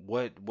 Yeah.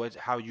 what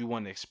how you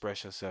want to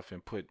express yourself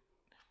and put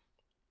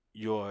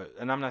your,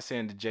 and I'm not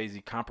saying that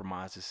Jay-Z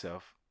compromised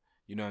himself,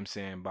 you know what I'm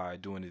saying, by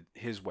doing it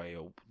his way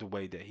or the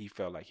way that he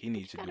felt like he But you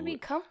needs to gotta do be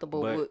it.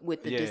 comfortable But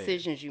with the yeah,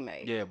 decisions you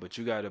make. yeah, but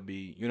you gotta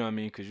be, you know what I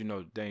mean, because you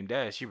know Dame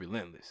Dash, she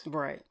relentless.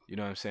 Right. You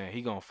know what I'm saying?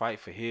 He gonna fight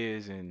for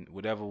his and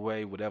whatever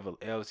way, whatever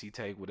else he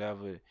take,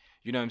 whatever.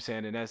 You know what I'm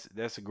saying? And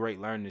that's a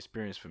great learning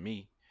experience for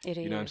me. It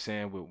You know what I'm is.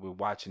 saying? With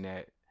watching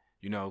that,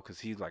 you know, because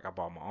he's like, I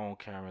bought my own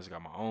cameras, I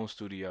got my own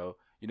studio.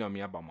 You know what I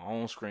mean? I bought my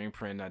own screen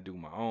print. I do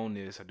my own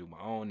this. I do my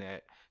own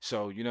that.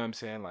 So you know what I'm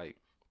saying? Like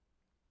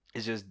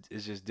it's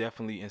just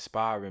definitely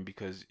inspiring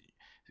because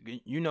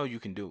you know you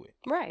can do it.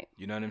 Right.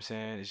 You know what I'm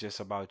saying? It's just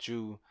about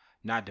you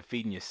not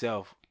defeating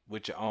yourself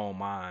with your own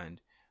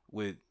mind,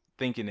 with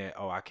thinking that,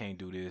 oh, I can't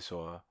do this,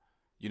 or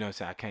you know what I'm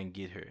saying, I can't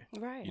get here.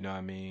 You Right. know what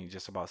I mean?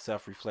 Just about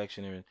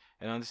self-reflection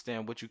and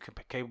understand what you're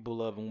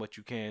capable of and what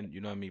you can, you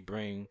know what I mean,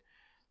 bring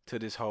to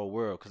this whole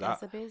world. Cause I,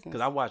 As a cause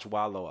business. I watch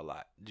Wallow a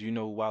lot. Do you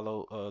know who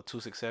Wallow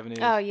 267 is?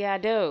 Oh yeah, I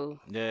do.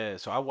 Yeah,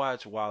 so I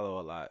watch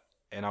Wallow a lot,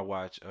 and I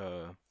watch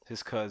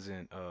his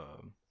cousin.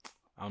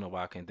 I don't know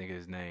why I can't think of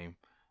his name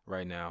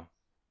right now.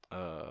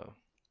 Uh,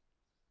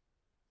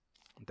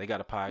 they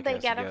got a They podcast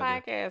got a together.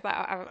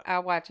 podcast. I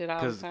watch it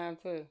all the Cause, time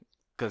too.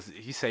 cause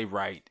he say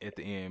right at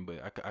the end, but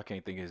I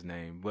can't think of his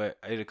name. But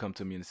it'll come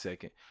to me in a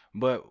second.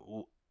 But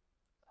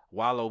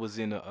Wallow was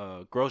in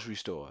a grocery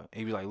store. And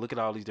he was like, look at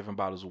all these different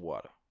bottles of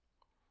water.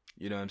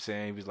 You know what I'm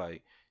saying? He was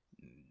like,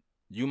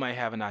 you might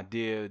have an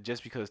idea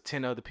just because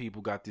 10 other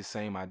people got this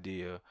same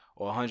idea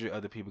or 100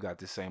 other people got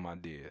this same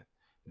idea.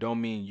 Don't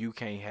mean you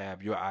can't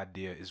have your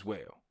idea as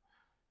well.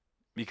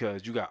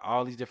 Because you got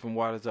all these different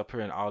waters up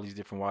here and all these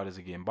different waters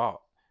are getting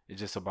bought. It's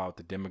just about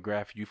the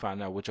demographic. You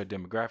find out what your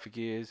demographic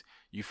is.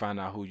 You find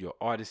out who your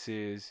artist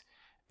is.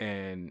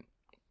 And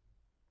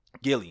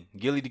Gilly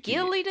the Kid.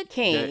 Gilly the That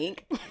King.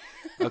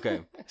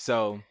 okay.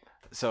 So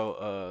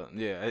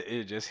yeah,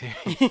 it just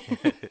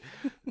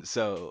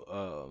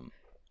so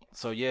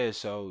so yeah,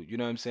 so you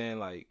know what I'm saying?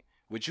 Like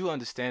with you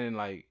understanding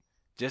like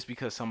just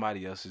because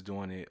somebody else is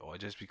doing it or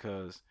just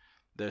because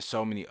there's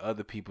so many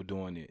other people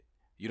doing it,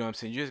 you know what I'm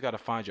saying? You just gotta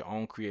find your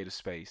own creative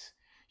space,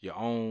 your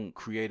own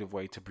creative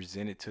way to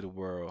present it to the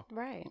world,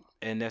 Right.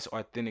 and that's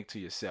authentic to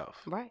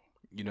yourself. Right.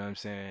 You know what I'm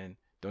saying?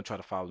 Don't try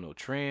to follow no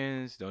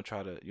trends. Don't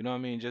try to, you know what I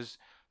mean? Just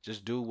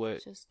do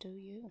what, Just do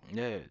you.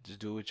 yeah, just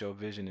do what your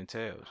vision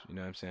entails. You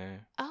know what I'm saying?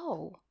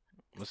 Oh,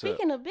 What's up?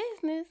 speaking of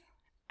business,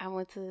 I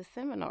went to a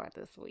seminar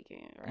this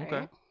weekend, right?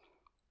 Okay.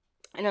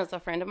 And it was a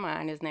friend of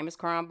mine. His name is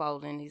Karan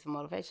Bolden. He's a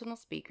motivational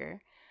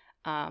speaker.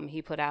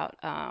 He put out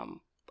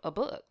a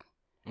book.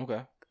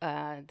 Okay.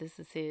 This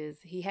is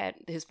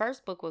his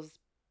first book was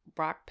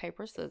Rock,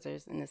 Paper,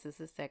 Scissors, and this is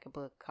his second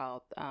book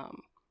called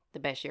The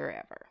Best Year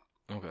Ever.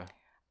 Okay.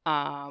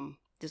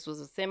 This was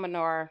a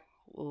seminar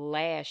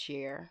last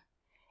year,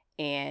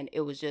 and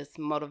it was just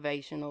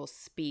motivational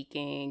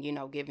speaking,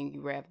 giving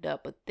you revved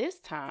up. But this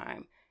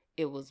time,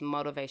 it was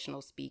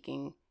motivational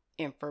speaking,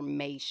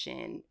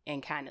 information,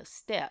 and kind of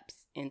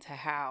steps into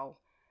how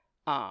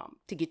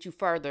to get you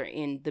further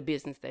in the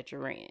business that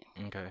you're in.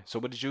 Okay. So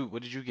what did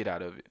you get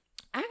out of it?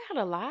 I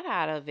got a lot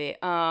out of it.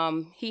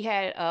 He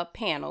had a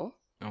panel.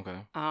 Okay.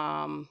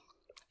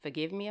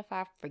 Forgive me if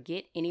I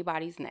forget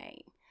anybody's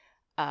name.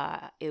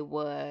 It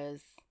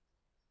was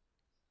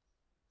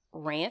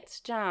Rance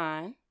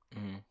John.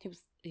 Mm-hmm.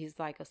 He's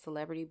like a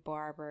celebrity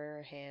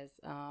barber, has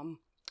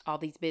all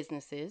these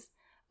businesses.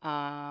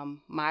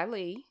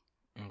 Miley,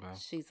 Okay.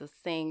 she's a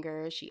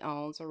singer. She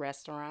owns a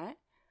restaurant.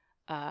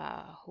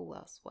 Who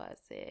else was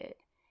it?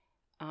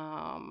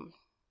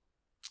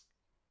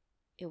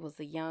 It was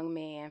a young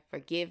man.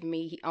 Forgive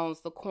me. He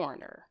owns the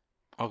corner.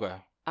 Okay.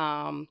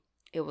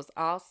 It was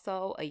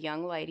also a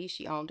young lady.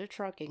 She owned a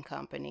trucking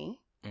company.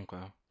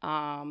 Okay.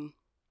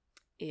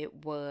 It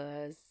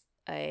was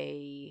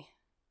a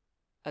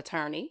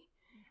attorney,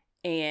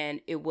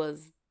 and it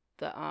was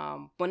the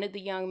one of the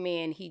young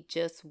men. He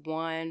just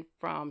won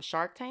from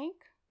Shark Tank.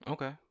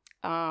 Okay.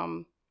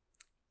 Do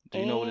Do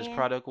you know what his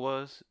product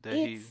was that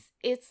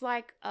it's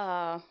like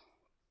a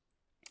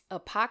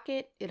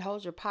pocket. It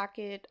holds your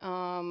pocket.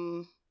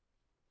 What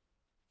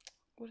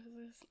is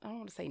this? I don't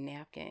want to say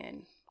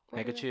napkin.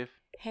 handkerchief?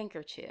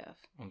 Handkerchief.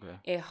 Okay.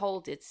 It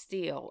holds it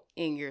still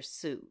in your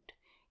suit.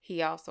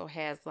 He also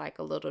has like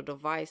a little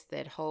device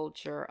that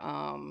holds your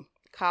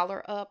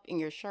collar up in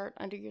your shirt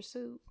under your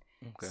suit.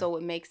 Okay. So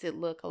it makes it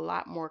look a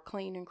lot more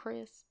clean and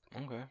crisp.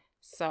 Okay.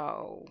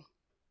 So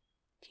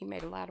he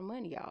made a lot of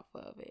money off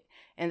of it.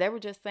 And they were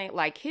just saying,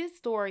 like, his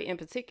story in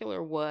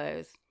particular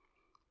was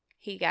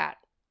he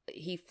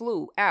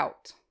flew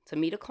out to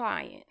meet a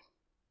client,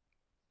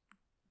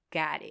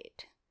 got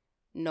it,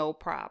 no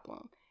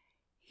problem.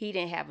 He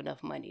didn't have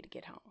enough money to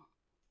get home.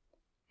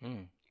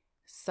 Mm.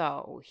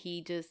 So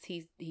he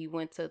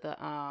went to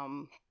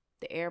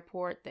the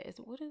airport.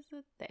 What is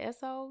it? The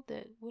SO?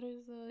 What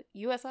is it?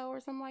 USO or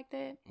something like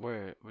that?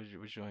 Where?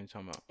 Which one are you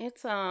talking about?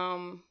 It's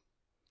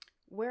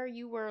where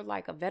you were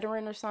like a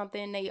veteran or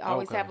something. They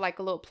always Okay. have like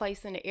a little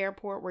place in the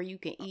airport where you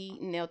can eat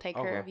and they'll take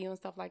care of you and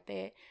stuff like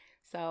that.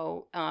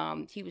 So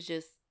he was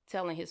just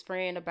telling his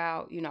friend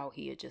about,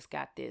 he had just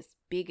got this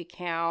big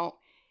account.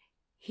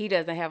 He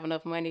doesn't have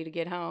enough money to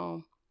get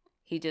home.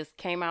 He just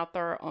came out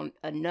there on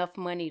enough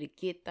money to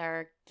get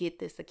there, get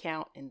this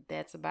account, and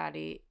that's about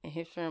it. And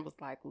his friend was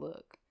like,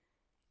 look,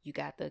 you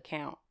got the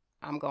account.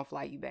 I'm going to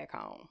fly you back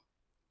home.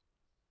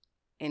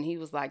 And he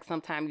was like,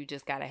 sometimes you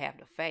just got to have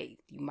the faith.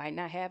 You might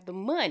not have the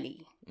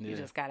money. You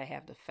just got to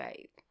have the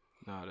faith.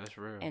 No, that's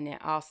real. And then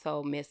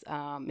also Miss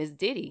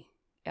Diddy,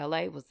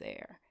 LA was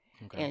there.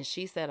 Okay. And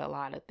she said a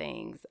lot of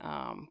things.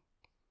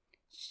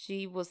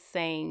 She was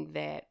saying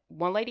that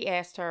one lady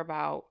asked her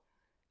about,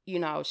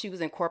 she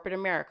was in corporate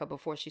America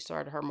before she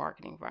started her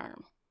marketing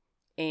firm.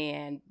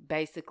 And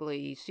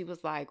basically she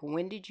was like,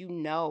 when did you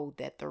know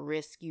that the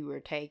risk you were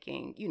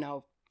taking,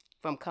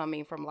 from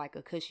coming from like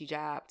a cushy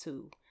job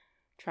to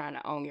trying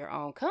to own your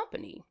own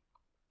company?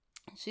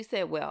 She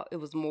said, well, it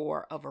was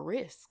more of a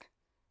risk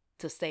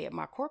to stay at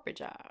my corporate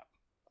job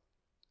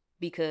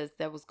because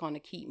that was going to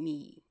keep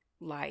me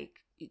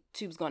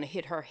she was going to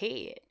hit her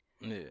head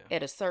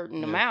at a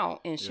certain amount.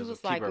 And she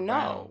was like,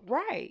 no,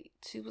 right.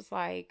 She was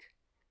like,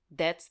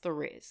 that's the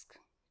risk.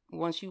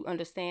 Once you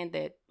understand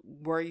that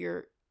where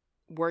you're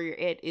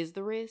at is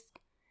the risk,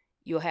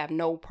 you'll have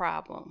no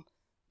problem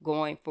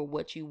going for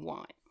what you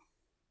want.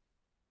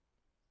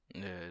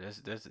 Yeah,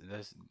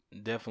 that's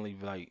definitely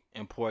like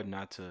important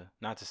not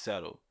to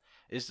settle.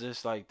 It's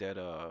just like that.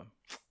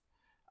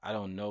 I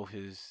don't know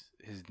his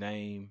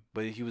name,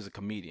 but he was a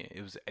comedian.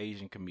 It was an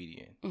Asian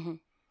comedian. Mm-hmm.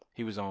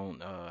 He was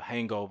on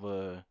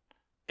Hangover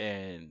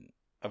and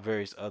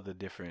various other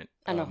different.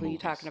 I know who movies.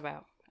 you're talking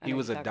about. He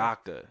was a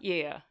doctor.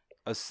 Yeah.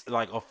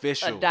 Like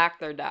official. A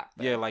doctor.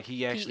 Yeah, like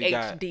he actually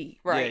PhD,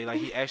 right? Yeah, like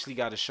he actually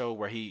got a show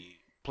where he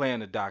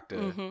playing a doctor.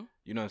 Mm-hmm.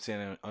 You know what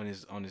I'm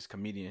saying, on his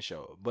comedian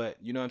show. But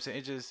you know what I'm saying,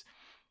 it's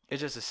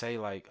just to say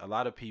like a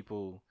lot of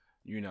people,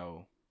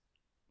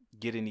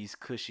 get in these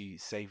cushy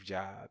safe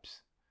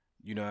jobs.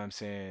 You know what I'm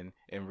saying,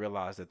 and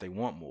realize that they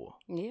want more.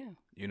 Yeah.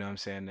 You know what I'm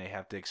saying, they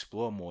have to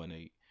explore more, and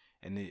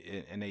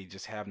they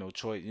just have no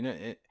choice.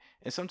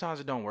 And sometimes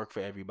it don't work for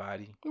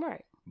everybody.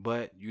 Right.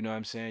 But you know what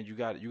I'm saying, you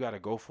got to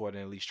go for it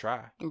and at least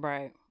try.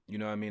 Right. You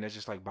know what I mean? That's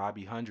just like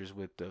Bobby Hundreds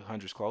with the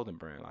Hundreds clothing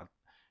brand.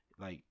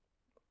 Like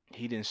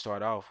he didn't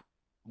start off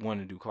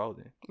wanting to do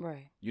clothing.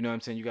 Right. You know what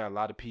I'm saying? You got a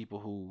lot of people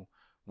who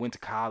went to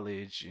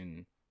college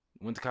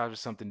for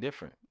something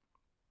different.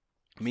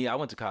 Me, I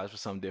went to college for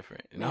something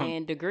different.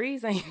 And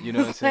degrees ain't. You know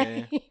what I'm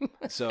saying?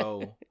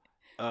 So,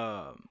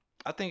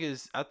 I think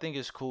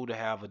it's cool to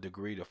have a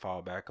degree to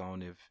fall back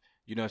on if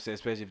you know what I'm saying,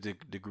 especially if the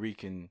degree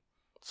can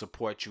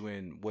support you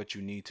in what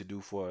you need to do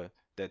for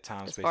that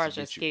time as space far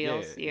to as your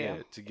get skills,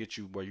 you, to get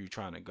you where you're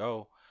trying to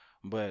go.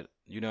 But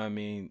you know what I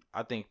mean?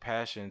 I think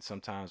passion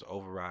sometimes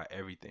override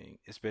everything,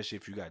 especially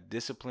if you got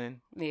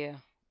discipline. Yeah.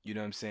 You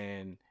know what I'm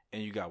saying?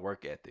 And you got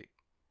work ethic.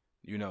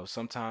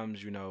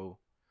 Sometimes,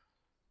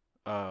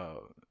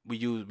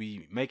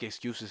 we make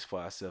excuses for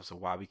ourselves of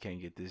why we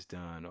can't get this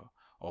done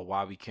or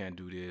why we can't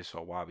do this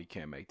or why we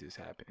can't make this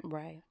happen.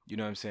 Right. You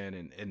know what I'm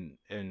saying?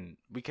 And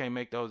we can't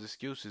make those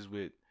excuses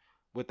with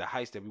the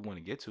heights that we want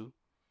to get to.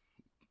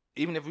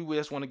 Even if we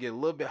just want to get a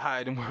little bit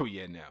higher than where we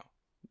at now.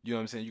 You know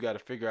what I'm saying? You got to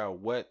figure out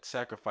what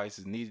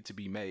sacrifices needed to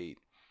be made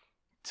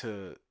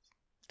to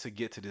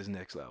get to this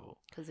next level.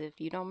 Because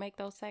if you don't make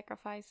those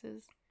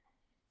sacrifices,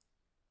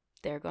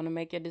 they're gonna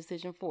make your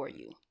decision for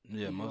you.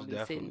 Yeah, You're most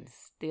definitely.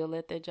 Still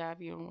at that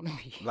job you don't want to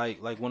be.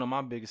 Like one of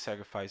my biggest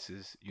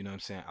sacrifices, you know what I'm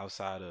saying,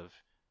 outside of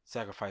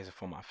sacrificing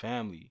for my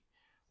family,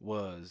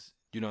 was,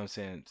 you know what I'm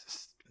saying,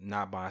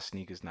 not buying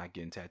sneakers, not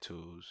getting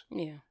tattoos.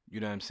 Yeah.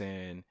 You know what I'm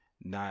saying,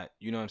 not,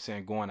 you know what I'm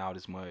saying, going out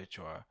as much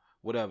or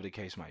whatever the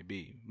case might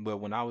be. But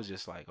when I was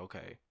just like,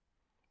 okay,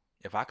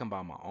 if I can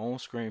buy my own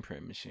screen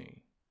print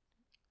machine,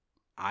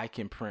 I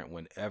can print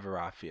whenever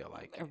I feel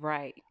like it.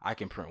 Right. I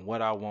can print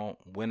what I want,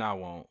 when I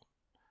want,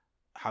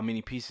 how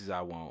many pieces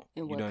I want.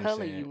 And you what know what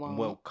color I'm saying? you want.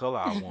 What color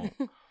I want.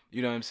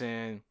 You know what I'm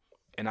saying?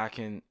 And I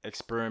can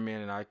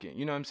experiment and I can,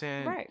 you know what I'm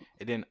saying? Right.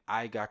 And then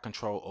I got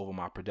control over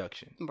my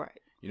production. Right.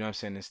 You know what I'm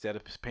saying? Instead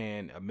of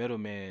paying a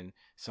middleman,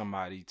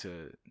 somebody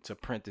to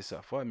print this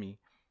up for me,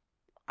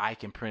 I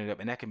can print it up.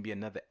 And that can be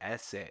another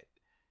asset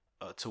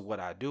to what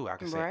I do. I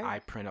can say I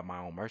print up my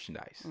own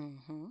merchandise.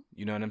 Mm-hmm.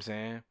 You know what I'm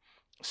saying?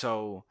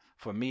 So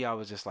for me, I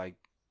was just like,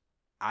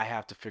 I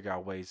have to figure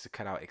out ways to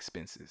cut out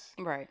expenses.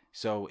 Right.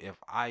 So if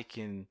I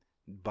can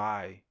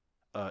buy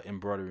a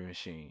embroidery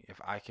machine,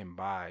 if I can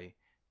buy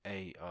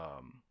a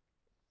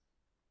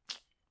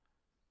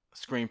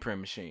screen print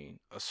machine,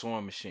 a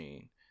sewing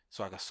machine,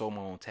 so I can sew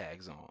my own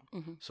tags on,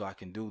 Mhm. so I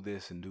can do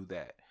this and do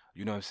that.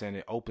 You know what I'm saying?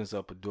 It opens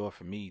up a door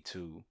for me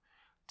to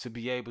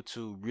be able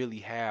to really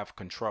have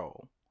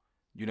control.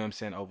 You know what I'm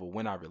saying? Over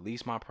when I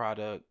release my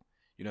product,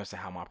 you know what I'm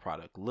saying, how my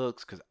product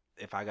looks. Because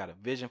if I got a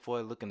vision for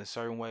it looking a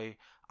certain way,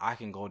 I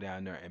can go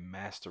down there and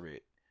master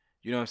it.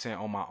 You know what I'm saying?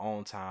 On my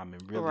own time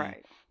and really,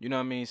 Right. you know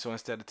what I mean? So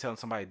instead of telling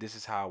somebody this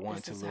is how I want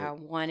it This to is how I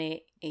look, want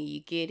it, and you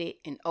get it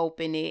and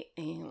open it,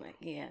 and you're like,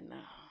 yeah, no.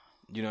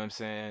 you know what I'm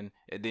saying?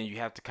 And then you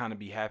have to kind of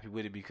be happy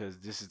with it because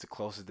this is the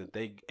closest that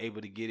they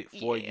able to get it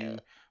for Yeah. you.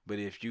 But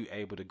if you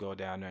able to go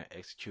down there and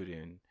execute it,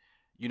 and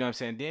you know what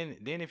I'm saying,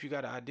 then if you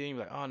got an idea, and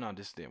you're like, oh no,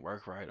 this didn't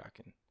work right. I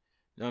can, you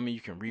know what I mean?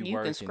 You can You can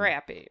rework and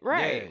scrap it. yeah,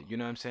 Right. you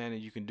know what I'm saying,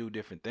 and you can do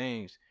different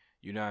things.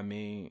 You know what I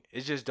mean?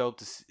 It's just dope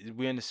to see,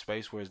 we're in the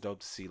space where it's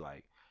dope to see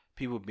like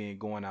people being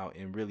going out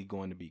and really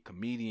going to be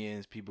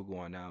comedians, people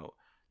going out,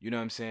 you know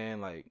what I'm saying,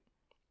 like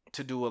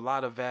to do a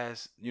lot of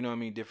vast, you know what I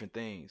mean, different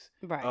things.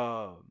 Right.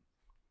 Uh,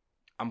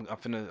 I'm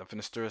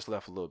finna stir us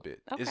left a little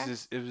bit. Okay. It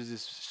was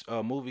this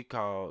movie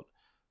called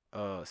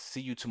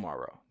See You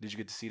Tomorrow. Did you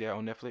get to see that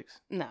on Netflix?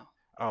 No.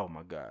 Oh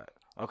my God.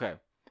 Okay.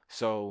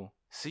 So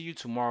See You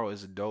Tomorrow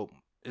is a dope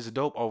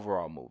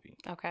overall movie.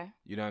 Okay.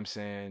 You know what I'm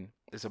saying?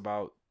 It's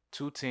about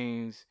two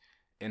teens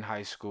in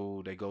high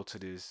school. They go to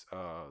this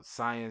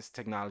science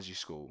technology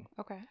school.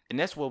 Okay. And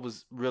that's what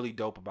was really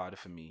dope about it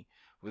for me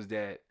was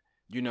that,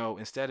 you know,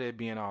 instead of it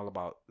being all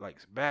about like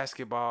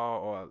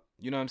basketball or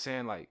you know what I'm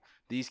saying, like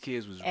these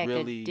kids was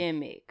really,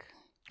 Academic.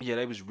 yeah,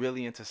 they was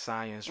really into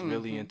science,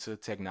 really Mm-hmm. into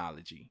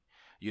technology.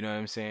 You know what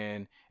I'm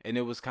saying? And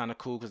it was kind of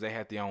cool because they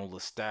had their own little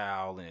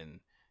style and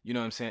you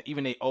know what I'm saying?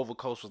 Even their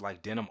overcoats was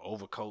like denim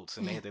overcoats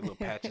and they had their little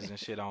patches and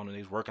shit on and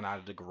they was working out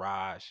of the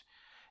garage.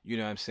 You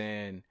know what I'm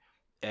saying?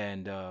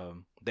 And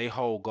their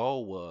whole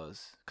goal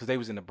was, because they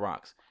was in the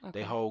Bronx, their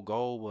Okay. whole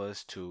goal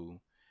was to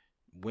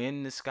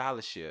win the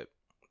scholarship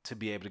to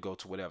be able to go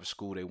to whatever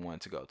school they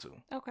wanted to go to.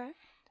 Okay.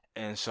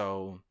 And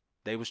so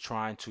they was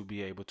trying to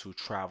be able to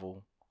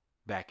travel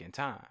back in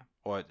time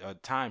or a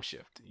time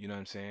shift, you know what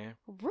I'm saying?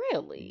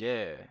 Really?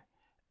 Yeah.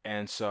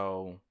 And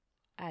so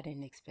I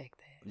didn't expect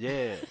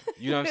yeah,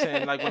 you know what I'm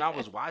saying? Like when I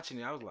was watching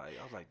it, I was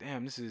like,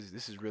 damn, this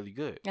is really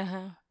good. that.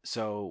 Uh-huh.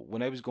 So when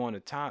they was going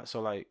to time,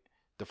 so like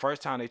the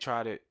first time they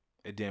tried it,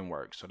 it didn't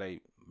work. So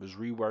they was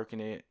reworking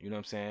it, you know what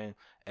I'm saying?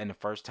 And the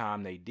first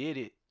time they did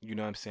it, you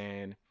know what I'm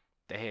saying,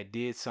 they had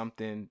did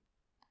something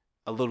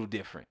a little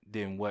different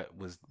than what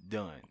was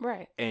done.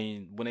 Right.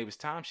 And when they was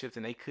time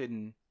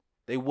shifting,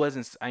 they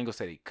wasn't, I ain't gonna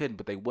say they couldn't,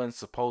 but they wasn't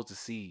supposed to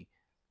see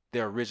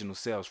their original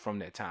selves from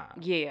that time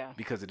Yeah.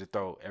 because it'd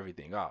throw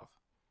everything off.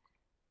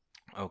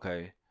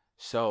 Okay.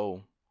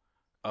 So,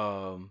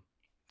 um,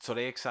 so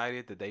they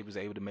excited that they was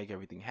able to make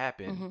everything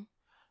happen.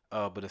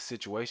 Mm-hmm. But a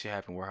situation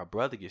happened where her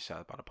brother gets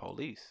shot by the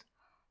police.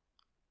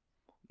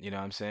 You know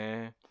what I'm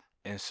saying?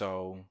 And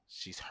so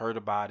she's heard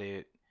about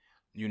it.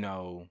 You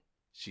know,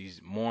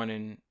 she's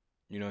mourning.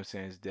 You know what I'm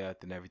saying? His death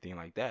and everything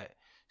like that.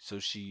 So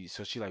she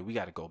like, we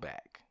got to go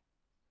back.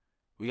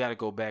 We got to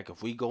go back.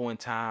 If we go in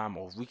time,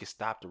 or if we could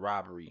stop the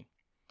robbery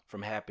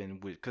from happening,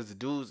 with because the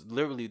dudes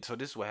literally. So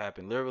this is what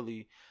happened.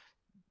 Literally,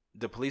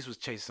 the police was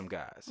chasing some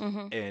guys,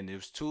 Mm-hmm. and there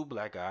was two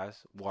black guys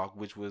walk,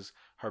 which was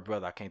her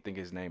brother. I can't think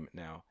of his name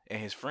now, and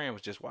his friend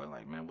was just walking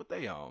like, man, what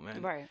they on,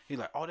 man? Right. He's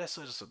like, oh, that's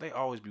so they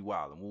always be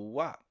wilding,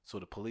 wop. So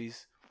the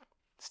police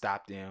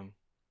stopped them.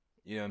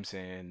 You know what I'm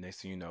saying?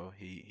 Next thing you know,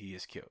 he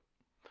is killed,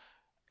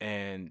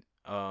 and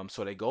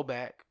so they go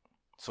back.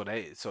 So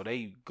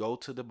they go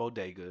to the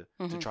bodega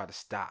to Mm-hmm. try to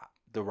stop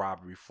the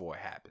robbery before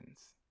it happens.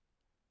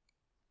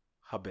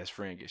 Her best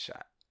friend gets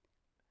shot.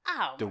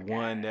 Oh The my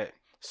one God. that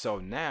so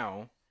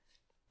now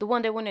The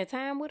one that went in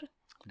time with her?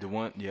 the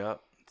one, yep.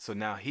 So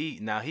now he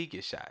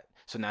gets shot.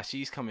 So now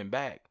she's coming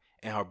back,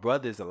 and her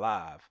brother's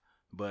alive,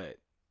 but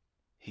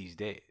he's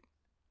dead.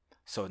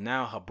 So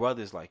now her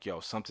brother's like,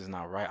 yo, something's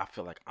not right. I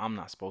feel like I'm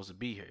not supposed to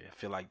be here. I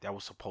feel like that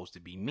was supposed to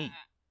be me.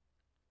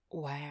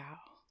 Wow.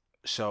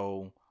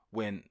 So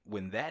when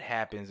that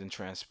happens and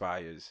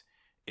transpires,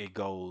 it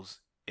goes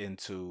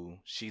into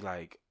she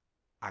like,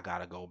 I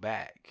gotta go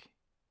back.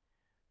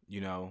 You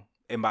know?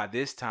 And by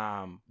this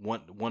time,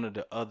 one of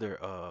the other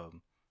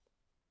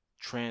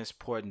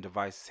transporting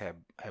devices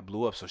had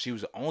blew up, so she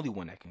was the only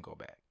one that can go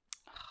back.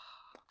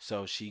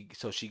 So she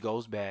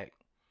goes back,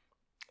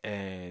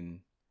 and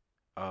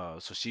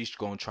so she's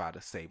gonna try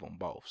to save them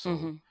both. So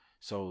Mm-hmm.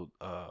 so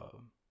uh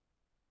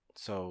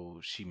so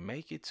she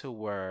make it to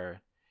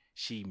where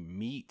she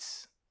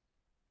meets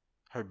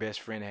her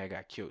best friend that had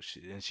got killed,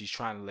 and she's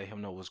trying to let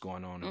him know what's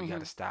going on, and we Mm-hmm.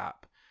 gotta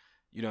stop.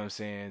 You know what I'm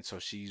saying? So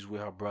she's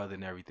with her brother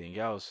and everything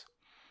else,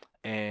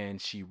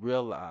 and she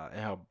realized,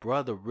 and her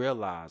brother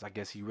realized, I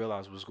guess he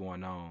realized what's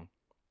going on,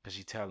 because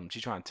she trying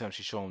to tell him,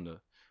 she showed him the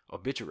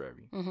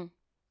obituary, Mm-hmm.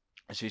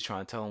 and she's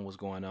trying to tell him what's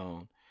going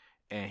on,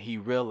 and he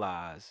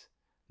realized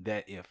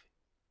that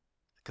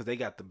because they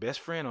got the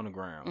best friend on the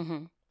ground,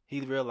 Mm-hmm.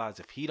 he realized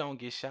if he don't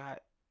get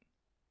shot,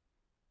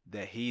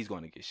 that he's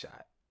going to get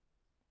shot.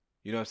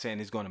 You know what I'm saying?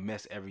 It's going to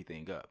mess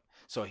everything up.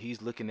 So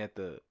he's looking at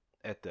the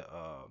at the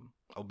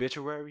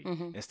obituary,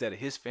 Mm-hmm. instead of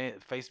his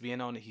face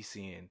being on it, he's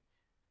seeing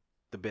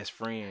the best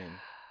friend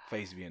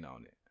face being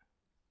on it.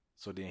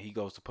 So then he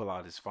goes to pull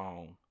out his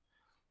phone,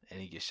 and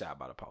he gets shot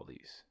by the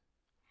police.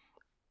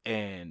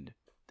 And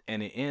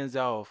it ends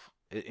off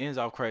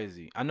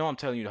crazy. I know I'm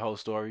telling you the whole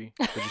story,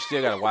 but you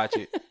still gotta watch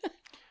it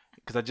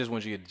because I just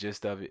want you to get the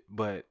gist of it.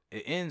 But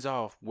it ends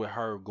off with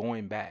her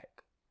going back,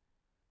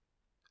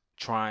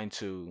 trying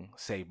to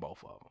save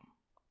both of them.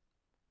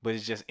 But it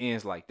just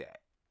ends like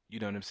that. You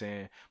know what I'm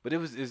saying? But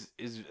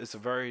it's a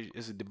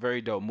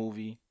very dope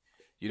movie.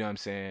 You know what I'm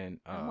saying?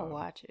 I'm gonna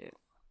watch it.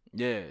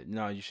 Yeah,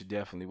 no, you should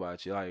definitely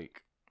watch it.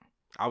 Like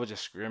I was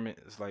just skimming,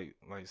 it's like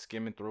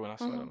skimming through, and I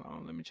said, Mm-hmm.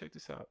 "Oh, let me check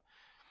this out."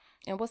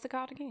 And what's it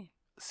called again?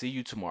 See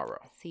you tomorrow.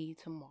 See you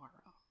tomorrow.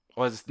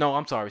 Or no,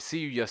 I'm sorry. See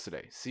you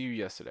yesterday. See you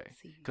yesterday.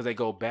 See you. Because they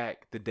go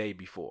back the day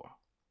before.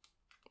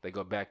 They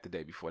go back the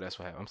day before. That's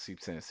what happened. I'm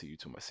saying see you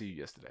tomorrow. See you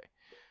yesterday.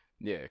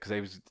 Yeah, because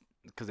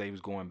they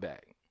was going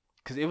back.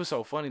 Because it was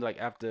so funny. Like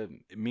after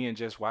me and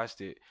Jess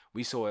watched it,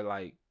 we saw it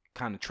like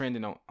kind of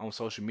trending on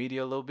social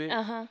media a little bit.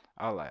 Uh-huh.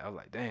 I was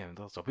like, damn.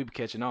 So people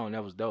catching on.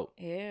 That was dope.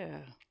 Yeah.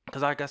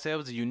 Because like I said, it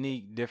was a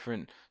unique,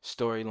 different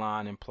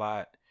storyline and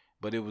plot.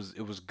 But it was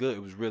good.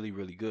 It was really,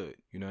 really good.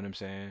 You know what I'm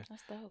saying?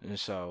 That's dope. And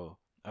so,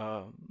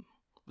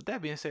 with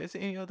that being said, is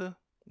there any other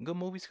good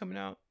movies coming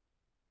out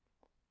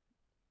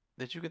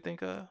that you can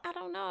think of? I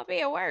don't know. I'll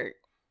be at work.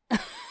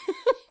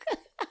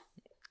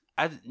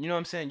 You know what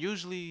I'm saying?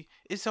 Usually,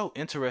 it's so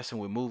interesting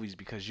with movies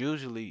because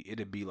usually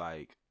it'd be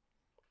like,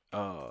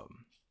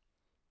 um,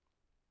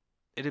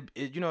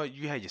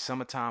 you had your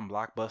summertime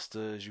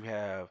blockbusters, you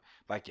have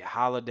like your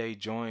holiday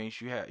joints,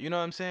 you have, you know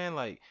what I'm saying?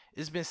 Like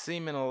it's been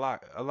seeming a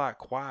lot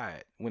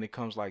quiet when it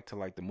comes like to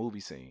like the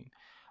movie scene.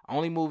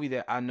 Only movie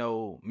that I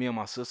know me and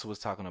my sister was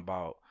talking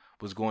about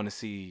was going to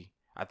see.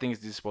 I think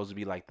this is supposed to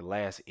be like the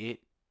last It.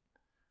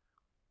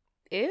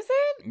 Is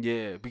it?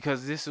 Yeah,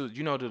 because this was,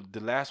 the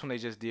last one they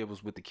just did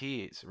was with the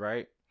kids,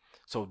 right?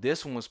 So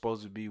this one was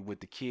supposed to be with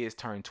the kids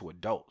turned to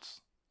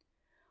adults.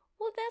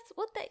 Well, that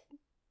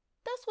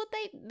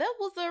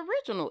was the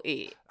original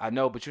It. I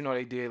know, but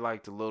they did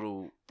like the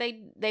little.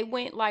 They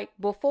went like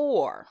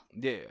before.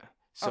 Yeah.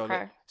 So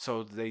Okay.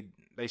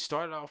 they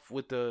started off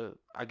with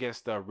I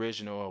guess the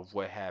original of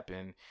what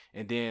happened,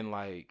 and then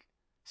like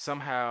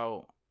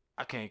somehow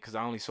I can't because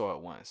I only saw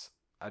it once.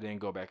 I didn't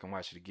go back and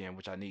watch it again,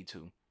 which I need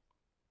to.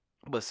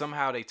 But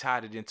somehow they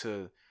tied it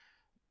into,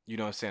 what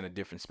I'm saying, a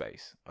different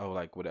space or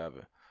like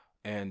whatever.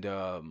 And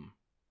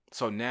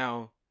so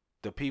now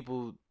the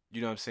people,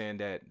 what I'm saying,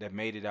 that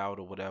made it out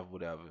or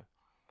whatever,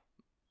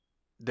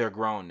 they're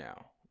grown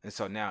now. And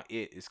so now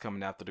it is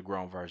coming after the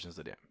grown versions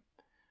of them.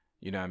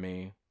 You know what I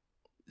mean?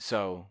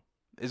 So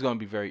it's gonna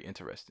be very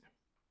interesting.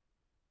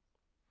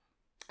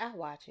 I'll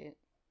watch it.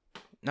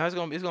 Now it's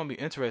gonna be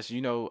interesting.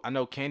 I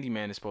know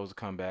Candyman is supposed to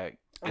come back,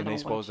 and they're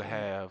supposed to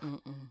have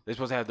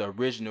the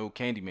original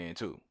Candyman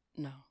too.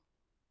 No.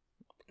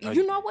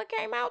 You know what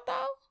came out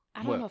though?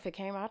 I don't know if it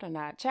came out or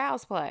not.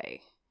 Child's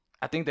Play.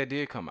 I think that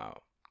did come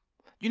out.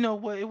 You know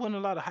what? It wasn't a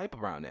lot of hype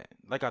around that,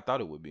 like I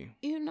thought it would be.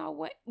 You know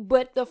what?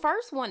 But the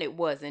first one, it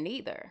wasn't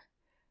either.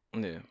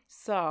 Yeah.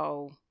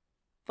 So,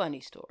 funny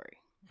story.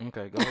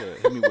 Okay, go ahead.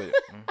 Hit me with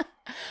it.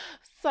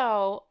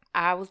 So,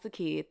 I was the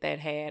kid that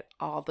had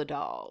all the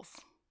dolls.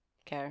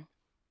 Okay.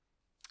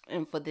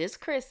 And for this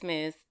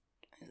Christmas,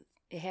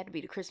 it had to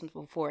be the Christmas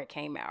before it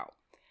came out.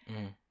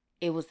 Mm.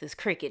 It was this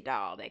Cricket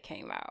doll that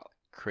came out.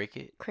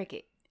 Cricket?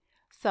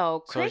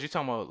 So is you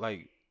talking about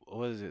like,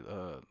 what is it?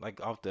 Like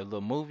off the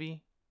little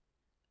movie?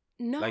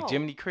 No. Like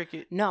Jiminy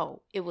Cricket?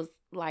 No. It was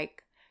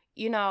like,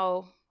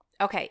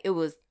 okay, it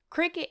was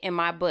Cricket and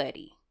My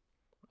Buddy.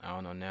 I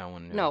don't know now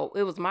one. No,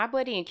 it was My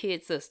Buddy and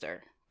Kid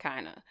Sister,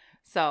 kind of.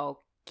 So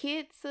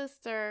Kid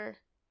Sister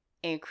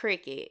and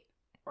Cricket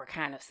were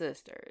kind of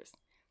sisters.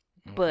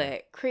 Okay.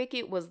 But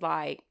Cricket was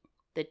like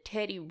the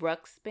Teddy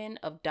Ruxpin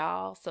of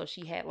dolls. So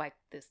she had like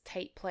this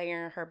tape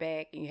player in her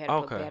back and you had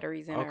to put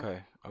batteries in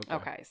her.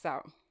 Okay.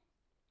 So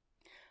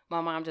my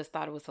mom just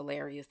thought it was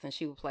hilarious and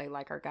she would play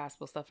like her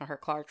gospel stuff and her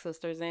Clark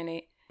sisters in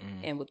it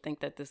and would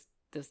think that this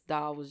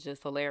doll was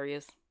just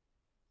hilarious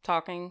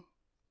talking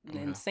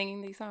and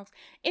singing these songs.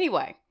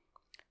 Anyway,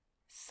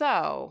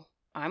 so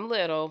I'm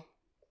little,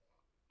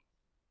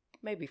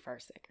 maybe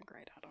first, second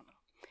grade, I don't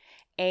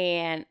know.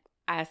 And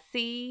I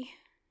see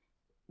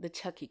the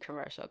Chucky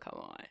commercial come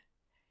on.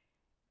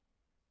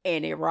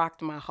 And it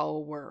rocked my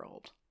whole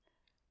world.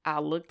 I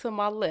looked to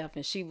my left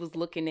and she was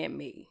looking at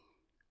me.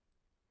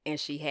 And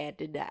she had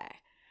to die.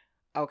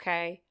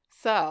 Okay?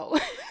 So.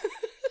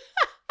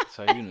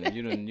 So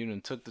you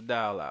done took the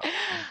doll out.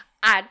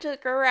 I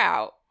took her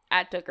out.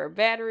 I took her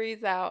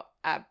batteries out.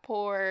 I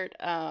poured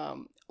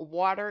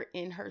water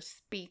in her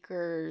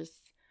speakers.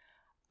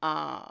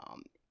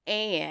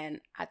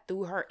 And I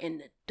threw her in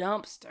the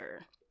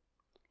dumpster.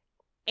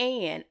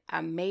 And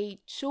I made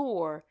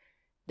sure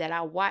that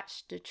I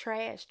watched the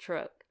trash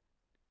truck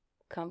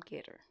come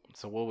get her.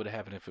 So what would have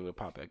happened if it would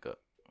pop back up?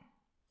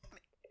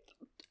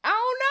 I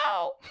don't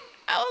know.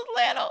 I was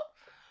little.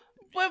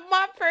 But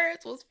my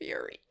parents was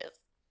furious.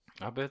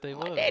 I bet they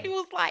My was. daddy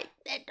was like,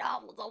 that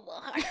dog was over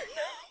 100.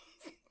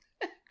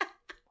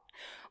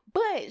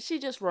 But she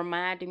just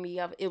reminded me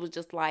of it. Was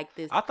just like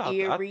this I thought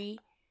eerie.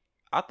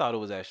 I thought it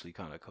was actually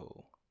kind of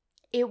cool.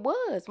 It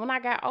was when I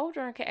got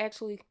older and could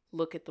actually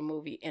look at the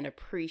movie and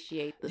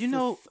appreciate the You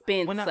know,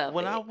 suspense when of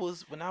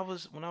it.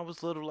 I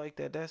was little like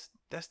that,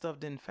 that stuff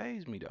didn't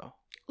phase me though.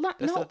 Look,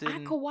 That no, stuff I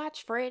didn't. could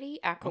watch Freddy.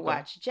 I could Okay.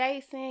 watch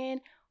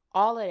Jason.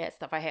 All of that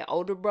stuff. I had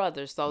older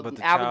brothers, so But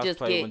the I would Child's just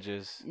Play get. one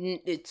just.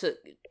 It took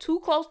too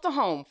close to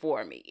home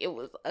for me. It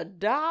was a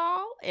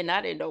doll, and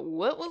I didn't know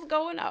what was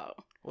going on.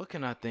 What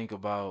can I think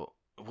about?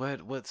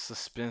 What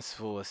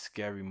suspenseful or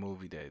scary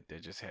movie that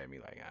just had me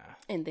like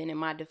And then in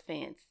my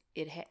defense,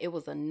 it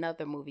was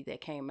another movie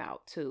that came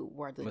out too,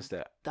 where the What's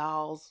that?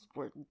 dolls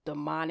were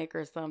demonic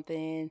or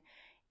something,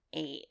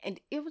 and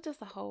it was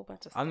just a whole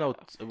bunch of stuff. I know.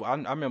 I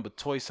remember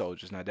Toy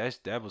Soldiers. Now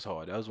that was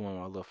hard. That was one of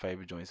my little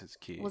favorite joints as a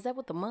kid. Was that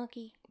with the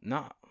monkey?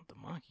 Nah, the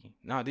monkey.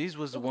 Nah, these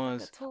was the It was like a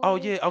ones. toy Oh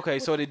yeah, okay.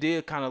 with- So they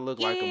did kind of look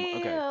like them.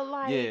 Okay, Yeah,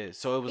 like, yeah.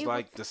 So it was it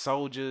like was- the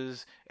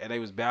soldiers, and they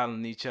was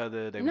battling each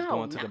other. They was No,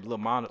 going to the not- little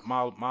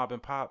mob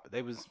and pop.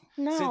 They was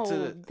sent No,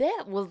 to.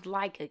 that was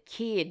like a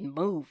kid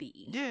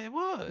movie. Yeah, it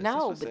was. That's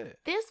No, what I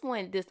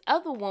but this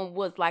other one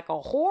was like a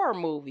horror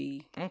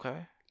movie. said.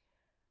 Okay.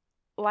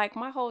 Like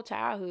my whole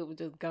childhood was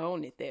just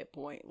gone at that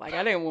point. Like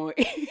I didn't want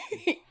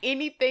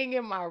anything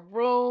in my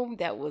room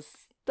that was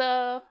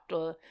stuffed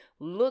or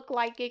looked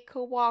like it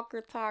could walk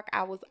or talk.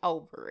 I was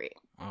over it.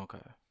 Okay.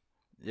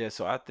 Yeah.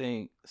 So I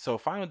think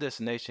Final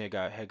Destination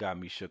had got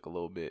me shook a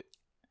little bit.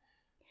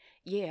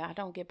 Yeah, I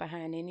don't get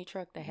behind any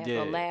truck that has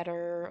Yeah, a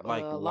ladder,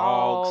 like a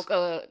logs.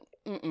 log.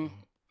 You know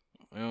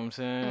what I'm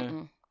saying?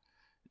 Mm-mm.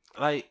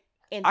 Like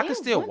And I then can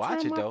still one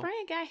watch time it, though. My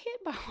friend got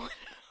hit by one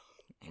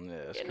yeah,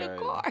 that's in crazy. the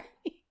car.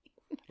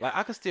 Like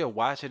I could still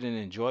watch it and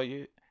enjoy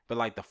it, but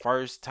like the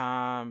first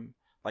time,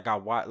 like I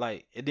watch,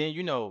 like and then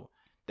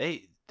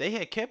they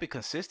had kept it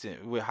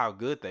consistent with how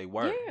good they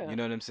were. Yeah. You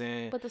know what I'm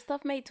saying? But the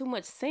stuff made too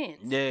much sense.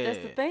 Yeah, That's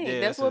the thing. yeah,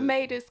 that's that's what a-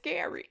 made it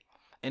scary.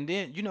 And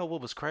then you know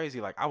what was crazy?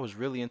 Like I was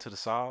really into the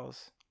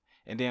Saws,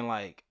 and then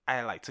like I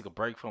had, like took a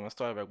break from. It. I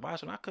started like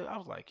watching. I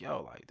was like,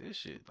 yo, like this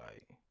shit,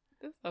 like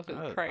This stuff is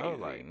I was, crazy. I was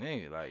like,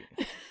 nigga, like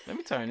let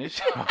me turn this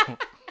shit on.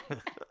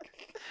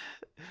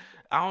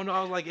 I don't know.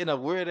 I was like in a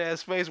weird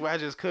ass space where I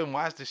just couldn't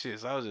watch the shit.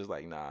 So I was just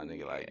like, nah,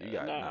 nigga, like you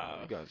got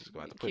you gotta just go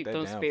have to put Keep that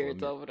those down spirits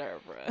for a minute. over there,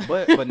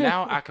 bro. But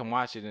now I can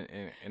watch it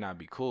and I'd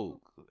be cool.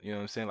 You know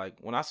what I'm saying? Like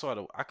when I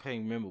saw I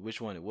can't remember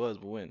which one it was,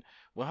 but when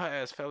her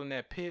ass fell in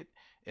that pit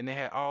and they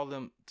had all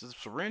them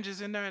syringes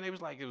in there and it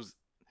was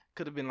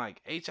could have been like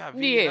HIV.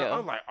 Yeah. I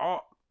was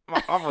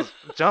like, I was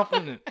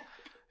jumping and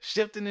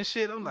shifting and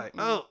shit. I'm like,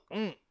 oh,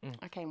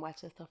 I can't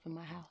watch that stuff in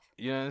my house.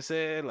 you know what I'm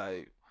saying?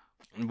 Like,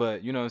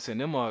 but you know what I'm saying?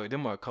 Them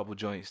are a couple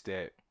joints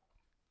that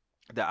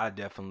I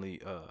definitely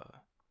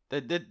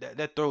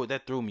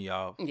that threw me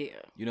off. Yeah.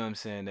 You know what I'm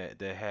saying?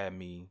 That had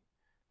me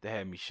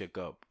shook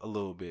up a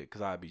little bit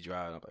because I'd be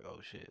driving. I'm like, oh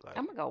shit! Like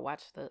I'm gonna go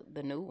watch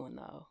the new one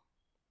though,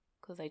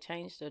 cause they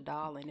changed the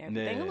doll and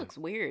everything. Yeah. It looks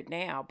weird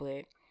now,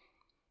 but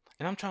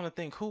and I'm trying to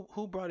think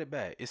who brought it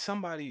back. It's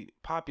somebody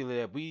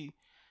popular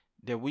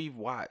that we've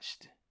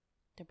watched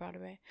they brought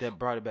it back. that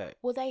brought it back.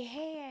 Well,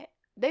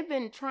 they've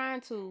been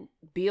trying to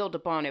build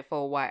upon it for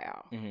a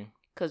while. Mm-hmm.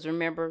 Cause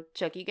remember,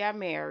 Chucky got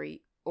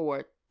married,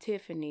 or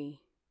Tiffany,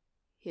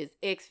 his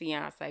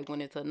ex-fiance,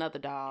 went into another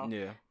doll.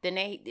 Yeah. Then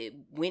it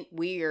went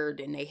weird,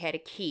 and they had a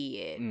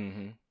kid.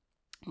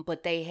 Mm-hmm.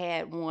 But they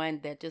had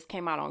one that just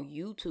came out on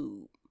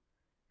YouTube.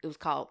 It was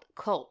called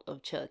Cult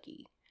of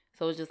Chucky.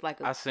 So it's just like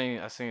a I seen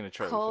the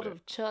trailer. Cult For that.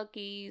 of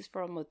Chucky's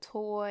from a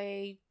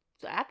toy.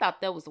 So I thought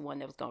that was the one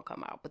that was gonna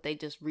come out, but they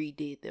just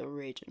redid the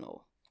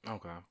original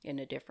Okay. in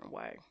a different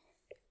way.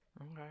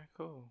 Okay.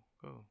 Cool.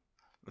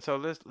 So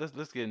let's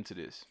get into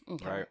this.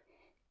 Okay. Right.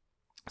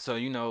 So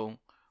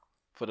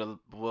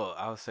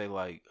I'll say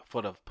like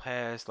for the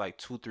past like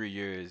 2-3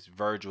 years,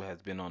 Virgil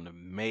has been on the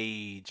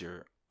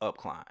major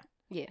upcline.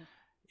 Yeah.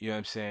 You know what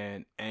I'm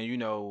saying?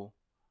 And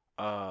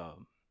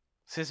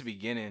since the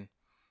beginning,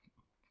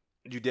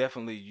 you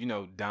definitely,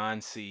 Don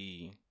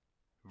C,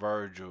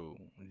 Virgil,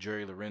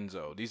 Jerry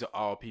Lorenzo, these are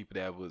all people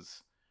that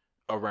was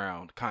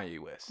around Kanye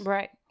West.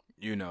 Right.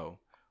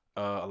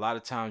 A lot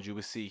of times you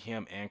would see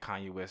him and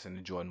Kanye West in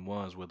the Jordan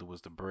 1s, whether it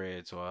was the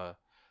Breads or,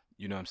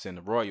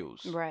 the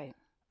Royals. Right.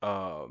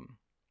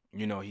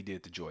 He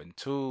did the Jordan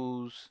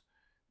 2s.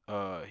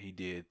 He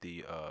did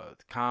the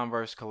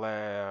Converse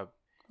collab.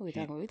 Who we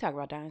talking about? We talking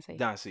about Don C.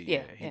 Don C,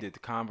 Yeah, He yeah. did the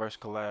Converse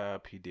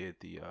collab. He did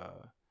the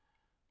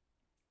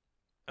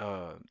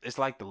it's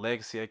like the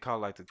Legacy. They call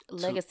it like the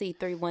Legacy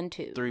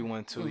 312.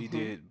 312. He Mhm.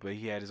 did, but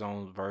he had his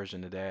own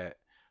version of that.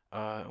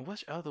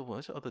 Which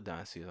other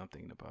Don C I'm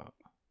thinking about?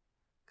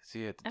 Cause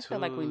he had the I feel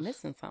like we're 2s.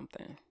 missing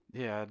something.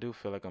 Yeah, I do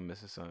feel like I'm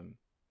missing something.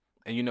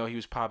 And he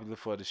was popular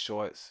for the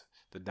shorts,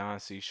 the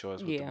Don C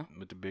shorts with, Yeah.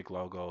 with the big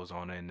logos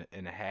on it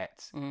and the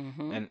hats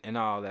Mm-hmm. and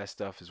all that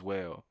stuff as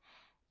well.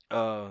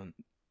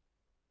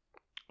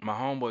 My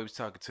homeboy was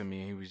talking to me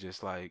and he was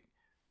just like,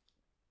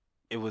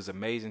 it was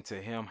amazing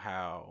to him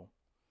how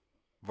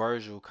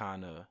Virgil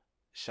kind of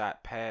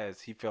shot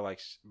past. He felt like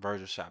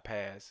Virgil shot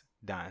past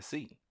Don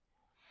C.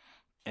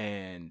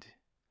 And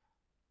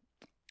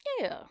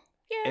Yeah.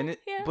 and Yeah.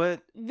 it, Yeah. but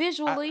I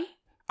Visually.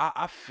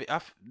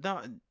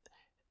 no,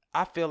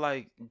 I feel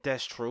like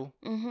that's true.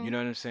 Mm-hmm. You know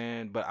what I'm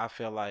saying? But I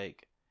feel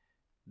like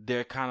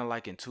they're kind of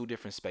like in two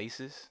different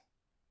spaces.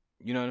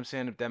 You know what I'm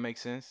saying? If that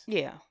makes sense.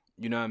 Yeah.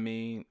 You know what I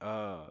mean?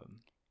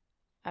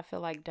 I feel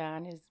like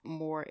Don is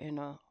more in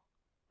a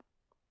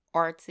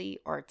artsy,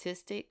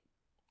 artistic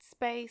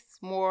space,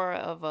 more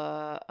of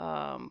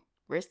a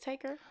risk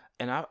taker.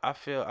 And I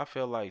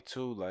feel like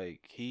too,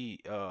 like he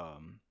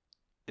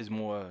is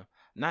more,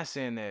 not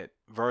saying that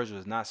Virgil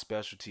is not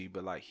specialty,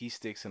 but like he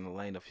sticks in the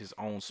lane of his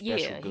own special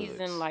Yeah, he's in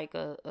goods. like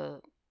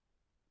a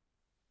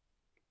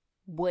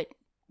what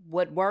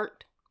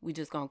worked, we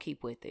just gonna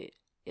keep with it.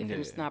 If Yeah,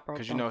 it's not broke,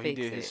 because you don't know he fix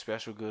did his it.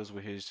 special goods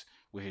with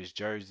his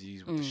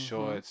jerseys, with the Mm-hmm.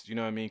 shorts. You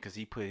know what I mean? Because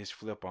he put his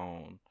flip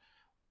on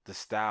the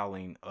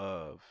styling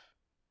of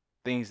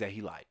things that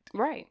he liked.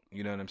 Right.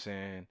 You know what I'm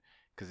saying?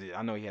 Because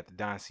I know he had the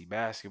Don C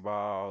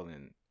basketball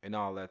and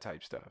all that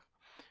type stuff.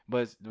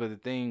 But the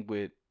thing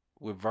with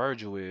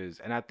Virgil is,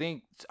 and I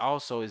think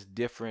also it's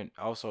different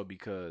also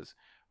because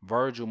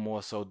Virgil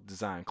more so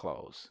designed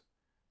clothes.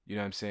 You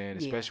know what I'm saying?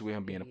 Yeah. Especially with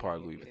him Yeah. being a Yeah. part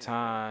of Yeah. Louis Yeah. Yeah.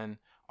 Vuitton,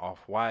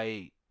 Off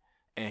White,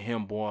 and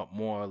him more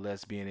or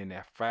less being in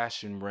that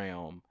fashion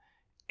realm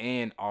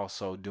and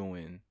also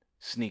doing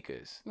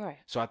sneakers. Right.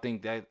 So I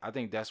think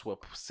that's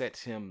what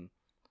sets him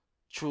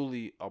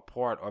truly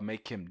apart or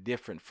make him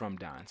different from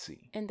Don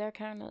C. And they're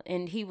kind of,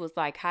 and he was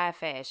like high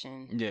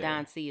fashion. Yeah,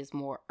 Don C is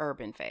more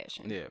urban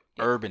fashion. yeah,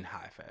 Yeah. urban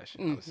high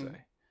fashion, I would Mm-hmm.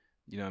 say.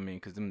 You know what I mean?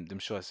 Because them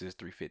shorts is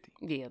 350.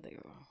 Yeah, they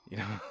were. You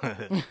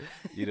know,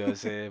 you know what I'm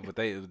saying. But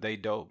they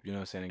dope. You know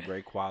what I'm saying? And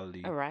great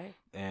quality All right.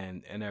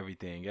 and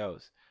everything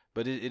else.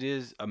 But it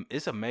is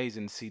it's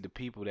amazing to see the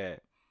people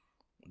that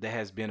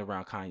has been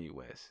around Kanye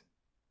West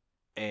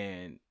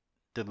and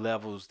the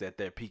levels that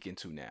they're peaking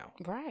to now.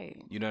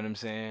 Right. You know what I'm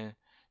saying?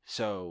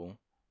 So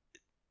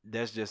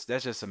that's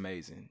just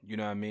amazing. You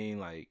know what I mean?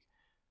 Like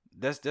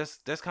that's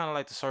kind of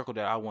like the circle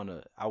that I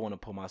wanna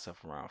put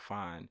myself around.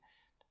 Find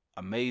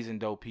amazing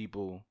dope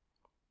people.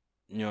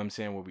 You know what I'm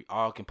saying? Where we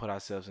all can put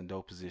ourselves in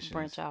dope Branch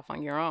positions. off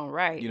on your own.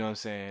 Right. You know what I'm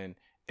saying?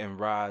 And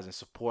rise and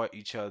support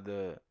each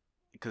other.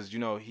 Because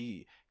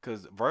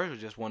because Virgil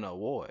just won an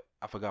award.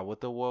 I forgot what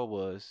the award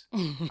was.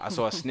 I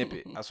saw a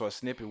snippet. I saw a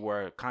snippet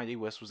where Kanye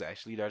West was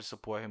actually there to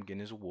support him getting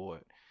his award.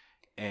 Was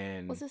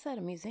And this at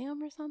a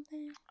museum or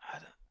something?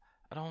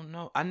 I don't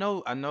know. I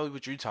know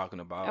what you're talking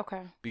about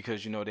Okay.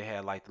 because they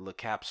had like the little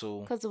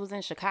capsule. Because it was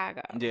in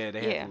Chicago. Yeah, they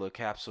had the Yeah. little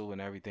capsule and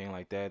everything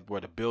like that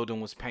where the building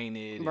was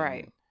painted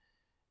Right. and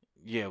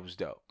yeah, it was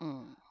dope.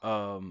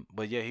 Mm.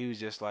 But yeah, he was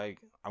just like,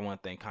 I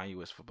want to thank Kanye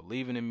West for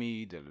believing in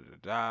me. Da da da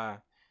da.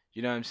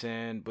 You know what I'm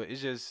saying? But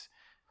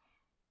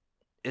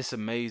it's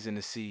amazing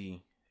to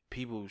see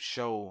people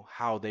show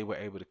how they were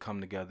able to come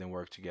together and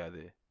work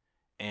together.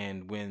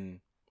 And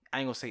when I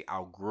ain't gonna say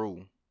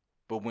outgrew,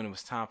 but when it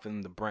was time for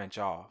them to branch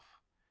off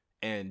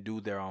and do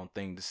their own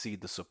thing, to see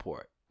the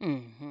support.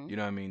 Mm-hmm. You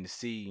know what I mean? To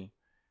see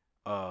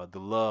the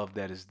love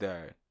that is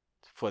there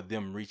for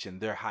them reaching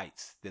their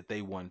heights that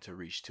they wanted to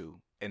reach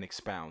to and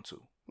expound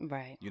to.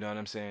 Right. You know what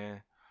I'm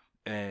saying?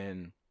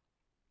 And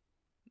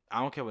I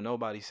don't care what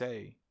nobody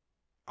say.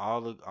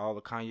 All the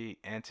Kanye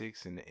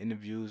antics and the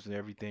interviews and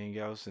everything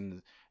else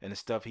and the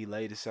stuff he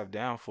laid himself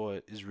down for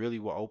is really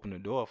what opened the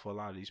door for a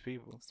lot of these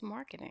people. It's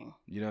marketing.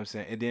 You know what I'm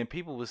saying? And then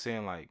people were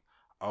saying like,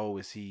 "Oh,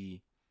 is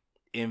he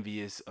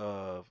envious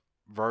of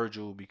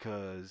Virgil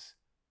because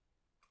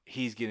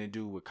he's getting to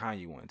do what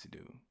Kanye wanted to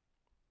do?"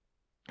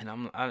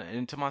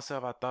 And to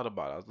myself, I thought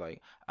about it. I was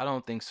like, I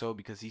don't think so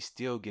because he's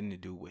still getting to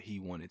do what he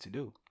wanted to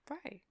do.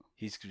 Right.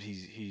 He's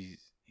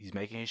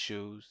making his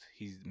shoes.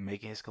 He's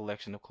making his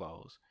collection of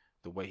clothes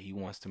the way he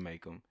wants to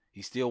make them.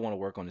 He still want to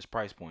work on his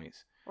price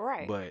points,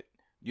 Right. but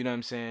you know what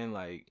I'm saying?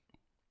 Like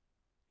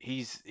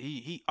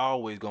he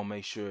always gonna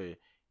make sure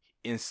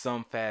in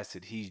some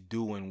facet he's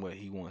doing what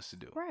he wants to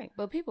do. Right.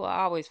 But people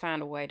always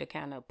find a way to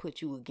kind of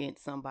put you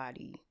against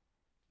somebody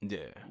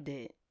Yeah.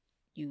 that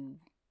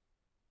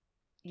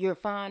you're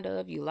fond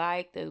of, you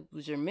like, that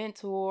was your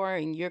mentor,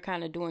 and you're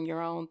kind of doing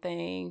your own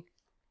thing.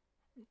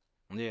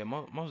 Yeah,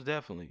 most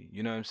definitely.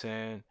 You know what I'm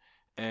saying?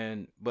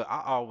 But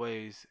I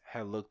always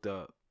had looked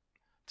up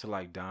to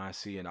like Don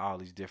C and all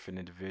these different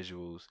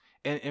individuals.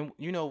 And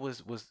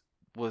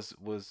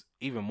was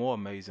even more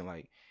amazing.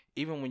 Like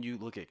even when you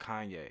look at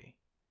Kanye,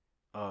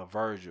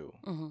 Virgil,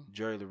 Mm-hmm.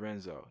 Jerry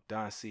Lorenzo,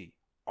 Don C,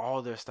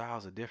 all their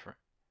styles are different.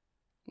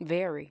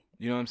 Very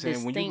You know what I'm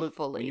saying? When you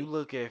distinctfully.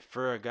 look at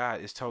Fear of God,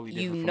 it's totally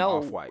You different from know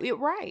Off White. it,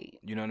 right.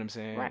 You know what I'm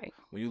saying? Right.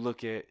 When you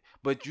look at,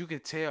 but you can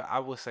tell. I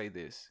will say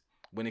this: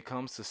 when it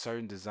comes to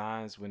certain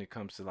designs, when it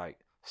comes to like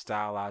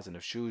stylizing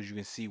of shoes, you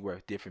can see where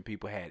different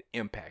people had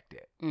impact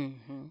at.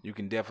 Mm-hmm. You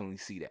can definitely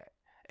see that,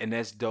 and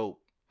that's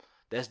dope.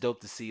 That's dope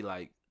to see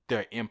like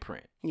their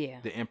imprint, Yeah.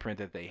 the imprint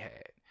that they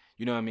had.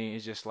 You know what I mean?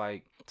 It's just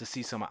like to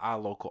see some of our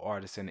local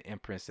artists and the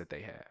imprints that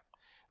they have.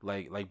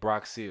 like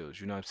Brock Seals,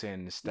 you know what I'm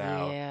saying, the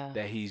style Yeah.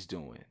 that he's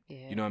doing.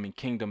 Yeah. You know what I mean?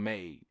 Kingdom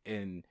Made.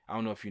 And I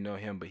don't know if you know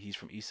him, but he's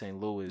from East St.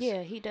 Louis.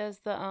 Yeah, he does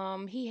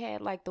the he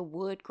had like the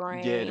wood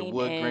Yeah, the grain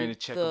wood grain and and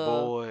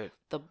checkerboard.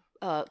 the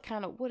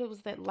kind of what it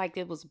was that like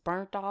it was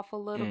burnt off a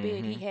little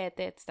bit. He Mm-hmm. had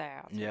that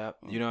style. Too. Yeah.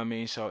 You know what I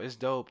mean? So it's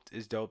dope.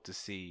 It's dope to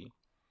see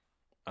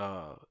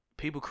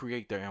people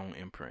create their own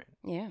imprint.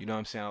 Yeah. You know what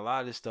I'm saying? A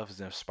lot of this stuff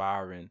is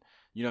inspiring.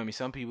 You know what I mean?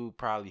 Some people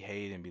probably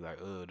hate it and be like,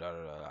 oh, da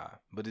da da da.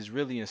 But it's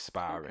really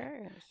inspiring.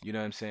 Okay. You know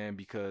what I'm saying?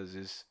 Because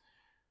it's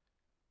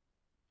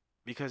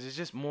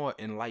just more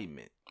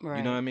enlightenment. Right.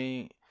 You know what I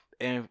mean?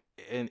 And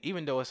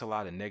even though it's a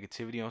lot of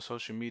negativity on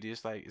social media,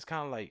 it's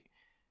kind of like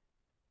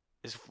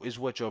it's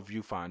what your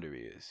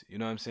viewfinder is. You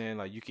know what I'm saying?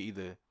 Like you can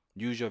either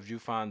use your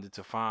viewfinder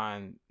to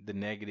find the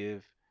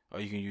negative, or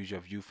you can use your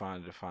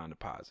viewfinder to find the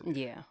positive.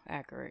 Yeah,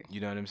 accurate.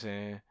 You know what I'm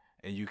saying?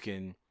 And you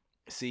can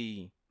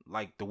see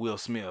like the Will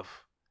Smith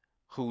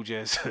who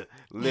just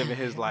living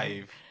his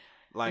life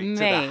like Man,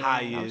 to the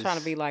highest. I'm trying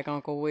to be like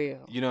Uncle Will.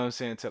 You know what I'm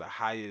saying? To the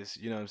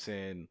highest, you know what I'm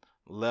saying,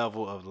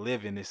 level of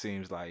living, it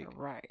seems like.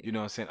 Right. You know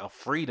what I'm saying? Of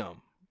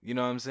freedom. You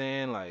know what I'm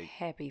saying? Like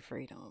happy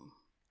freedom.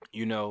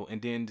 You know,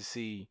 and then to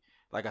see,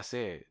 like I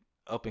said,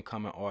 up and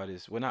coming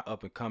artists, well not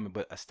up and coming,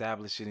 but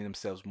establishing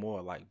themselves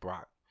more like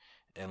Brock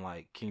and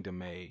like Kingdom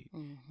Made.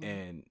 Mm-hmm.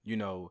 And, you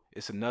know,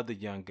 it's another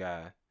young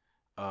guy.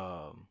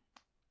 I'm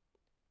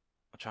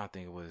trying to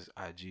think of what his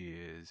IG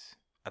is.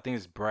 I think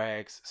it's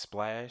Bragg's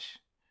Splash.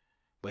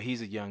 But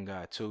he's a young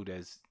guy too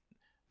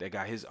that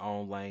got his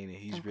own lane and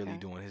he's really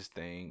doing his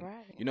thing. Right.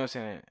 You know what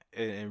I'm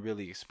saying? And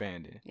really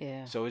expanding.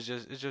 Yeah. So it's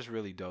just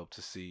really dope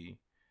to see,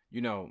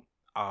 you know,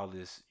 all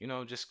this, you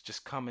know,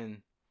 just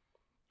coming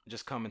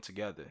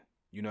together.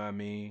 You know what I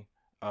mean?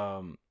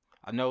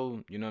 I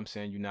know, you know what I'm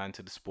saying, you're not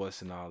into the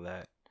sports and all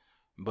that.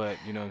 But,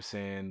 you know what I'm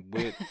saying,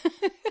 with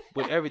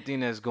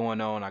everything that's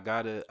going on, I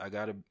gotta,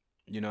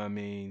 you know what I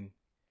mean,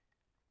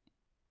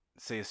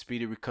 say a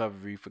speedy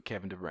recovery for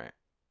Kevin Durant.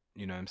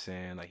 You know what I'm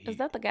saying? Like is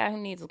that the guy who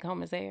needs to comb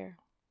his hair?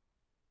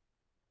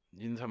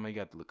 You know how he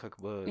got the cook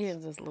buzz? Yeah,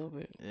 just a little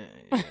bit.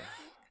 Yeah.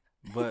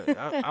 But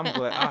I'm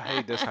glad. I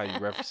hate that's how you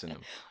referencing him.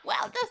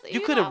 Well,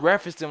 you could have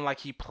referenced him like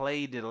he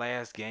played the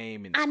last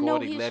game and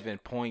scored 11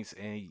 points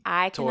and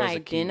I can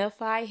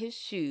identify his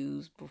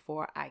shoes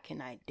before I can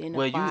identify.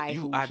 Well,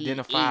 you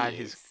identify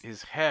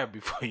his hair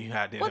before you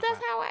identify. Well, that's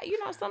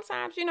how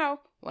sometimes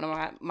one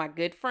of my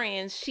good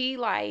friends, she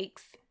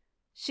likes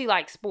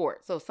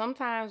sports. So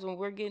sometimes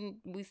when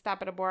we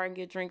stop at a bar and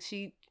get drinks,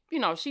 she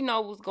knows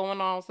what's going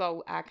on.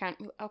 So I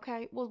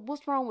okay, well,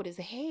 what's wrong with his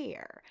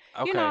hair?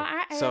 Okay.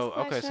 I ask so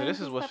questions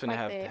this is what's gonna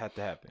have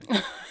to happen.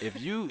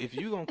 if you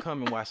gonna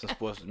come and watch some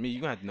sports with me,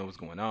 you gonna have to know what's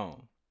going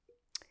on.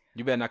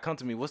 You better not come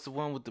to me. What's the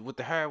one with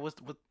the hair?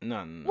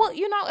 No. Well,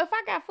 if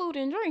I got food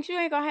and drinks, you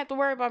ain't gonna have to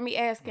worry about me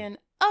asking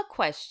a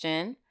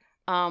question,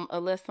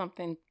 unless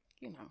something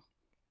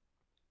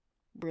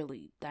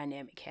really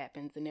dynamic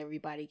happens and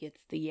everybody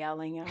gets to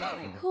yelling. I'm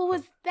like, who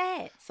is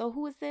that? So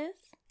who is this?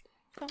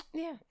 So,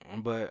 yeah.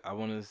 But I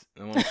want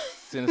to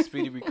send a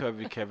speedy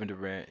recovery to Kevin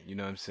Durant. You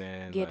know what I'm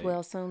saying? Get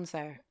well soon,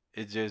 sir.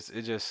 It just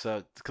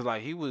sucked because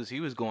like he was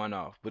going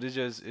off, but it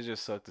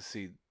just sucked to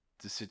see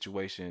the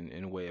situation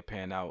in a way it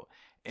panned out,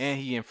 and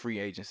he in free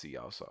agency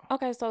also.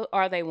 Okay, so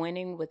are they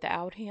winning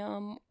without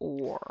him,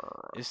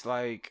 or it's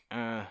like you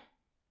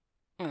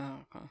know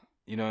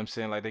what I'm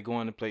saying? Like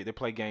they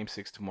play Game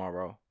 6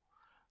 tomorrow.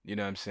 You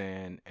know what I'm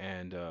saying?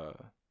 And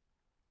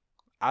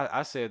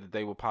I said that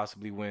they will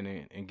possibly win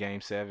in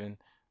Game 7.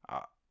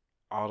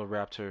 All the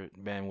Raptor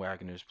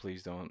bandwagoners,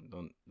 please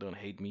don't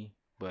hate me.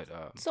 But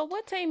so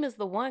what team is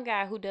the one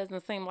guy who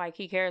doesn't seem like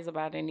he cares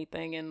about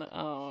anything in the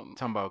talking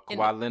about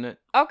Kawhi Leonard?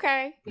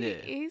 Okay.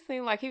 Yeah. He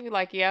seemed like he'd be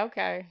like, yeah,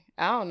 okay.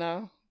 I don't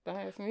know. Don't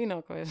ask me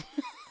no question.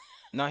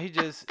 No, he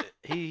just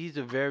he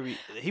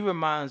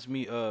reminds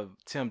me of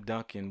Tim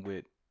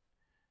Duncan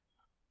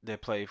that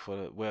played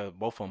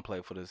both of them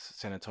played for the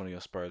San Antonio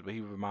Spurs, but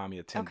he remind me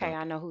of Tim Duncan. Okay,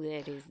 I know who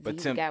that is. But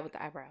He's the guy with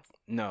the eyebrows.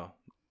 No.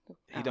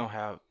 He don't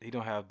have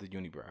the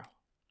unibrow.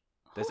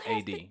 That's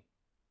AD. Okay.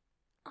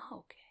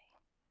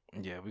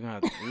 Yeah, we're gonna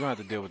have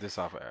to deal with this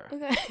off of air.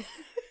 Okay.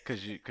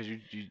 Cause you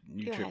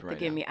tripping have to right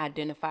give now. me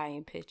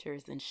identifying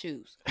pictures and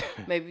shoes.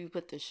 Maybe you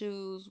put the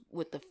shoes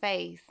with the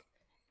face.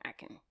 I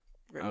can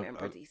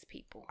remember these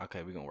people.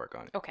 Okay, we're gonna work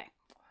on it. Okay.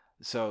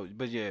 So,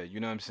 but yeah, you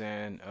know what I'm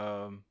saying.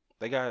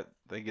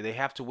 They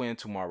have to win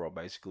tomorrow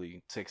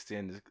basically to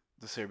extend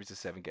the series to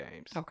 7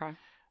 games. Okay.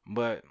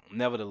 But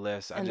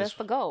nevertheless, that's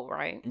the goal,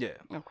 right? Yeah.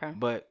 Okay.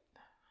 But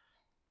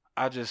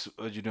I just,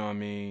 you know what I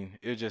mean.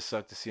 It just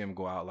sucked to see him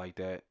go out like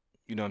that.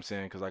 You know what I'm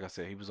saying? Because like I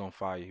said, he was on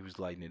fire. He was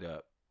lighting it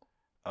up.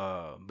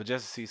 But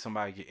just to see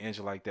somebody get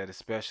injured like that,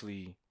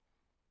 especially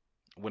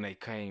when they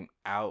came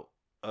out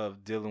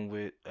of dealing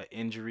with an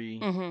injury,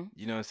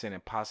 you know what I'm saying,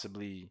 and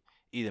possibly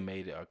either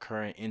made a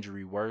current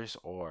injury worse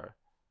or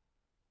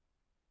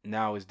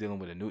now is dealing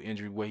with a new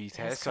injury where he's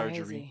had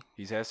surgery. Crazy.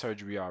 He's had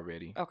surgery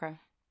already. Okay.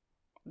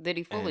 Did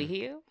he fully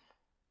heal?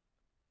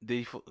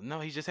 No,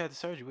 he just had the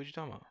surgery. What you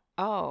talking about?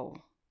 Oh.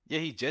 Yeah,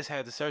 he just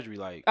had the surgery.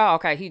 Like, Oh,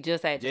 okay. He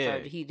just had the yeah,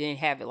 surgery. He didn't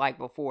have it like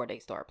before they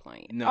start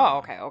playing. Oh, no,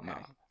 okay, okay. no.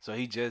 So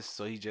he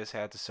just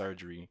had the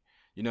surgery.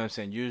 You know what I'm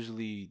saying?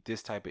 Usually,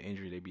 this type of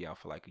injury, they be out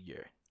for like a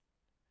year.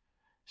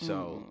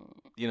 So,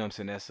 Mm, you know what I'm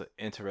saying? That's an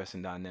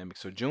interesting dynamic.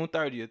 So June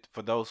 30th,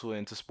 for those who are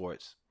into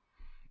sports,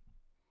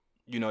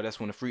 you know, that's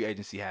when the free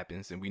agency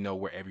happens and we know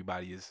where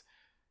everybody is.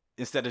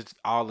 Instead of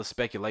all the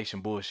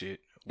speculation bullshit,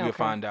 we'll okay.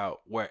 find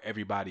out where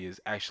everybody is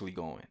actually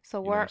going. So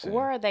You know what I'm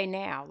where saying? are they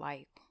now?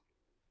 Like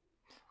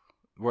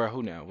Where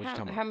who now? What you how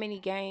talking how about? many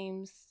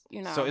games,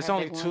 So have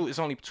they won? it's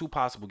only two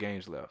possible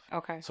games left.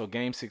 Okay. So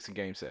game 6 and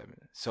game 7.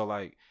 So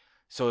like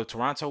so if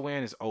Toronto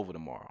win, it's over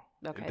tomorrow.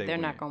 If Okay. they They're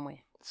not win. gonna win.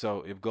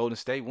 So if Golden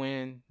State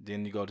win,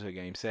 then you go to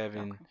game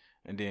 7, Okay.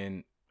 and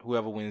then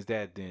whoever wins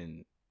that,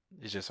 then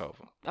it's just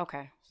over.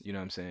 Okay. You know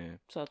what I'm saying?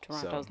 So So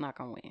Toronto's not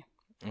gonna win.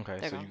 okay,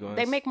 They're so you gonna going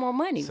they make more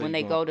money so when you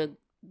they going go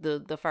to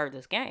the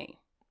furthest game.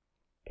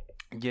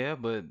 yeah,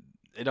 but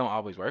it don't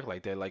always work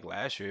like that. Like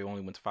last year, it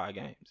only went to 5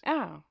 games.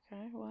 Oh,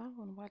 okay. Well, I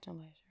wasn't watching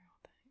last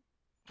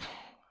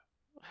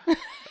year.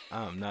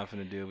 I'm not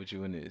gonna deal with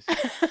you in this.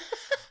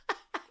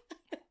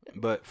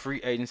 But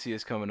free agency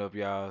is coming up,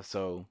 y'all.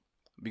 So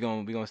we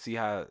gonna see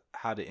how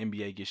the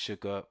NBA gets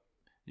shook up.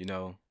 You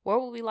know, Where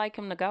would we like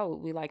him to go?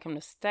 Would we like him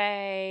to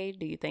stay?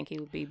 Do you think he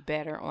would be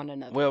better on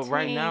another well, team?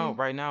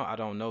 right now, I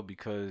don't know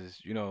because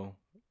you know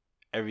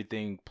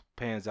everything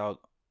pans out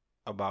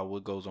about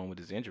what goes on with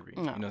his injury.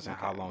 You know, No, what I'm saying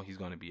how okay. long he's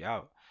gonna be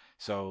out.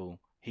 So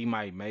he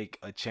might make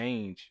a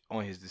change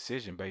on his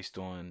decision based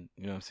on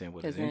you know what I'm saying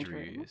what his His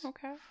injury. injury is.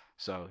 Okay.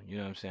 So you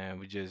know what I'm saying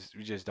we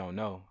just don't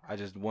know. I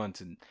just want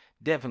to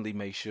definitely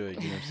make sure you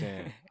know what I'm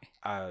saying.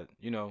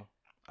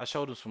 I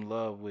showed him some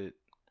love with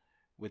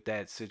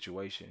that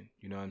situation.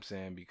 You know what I'm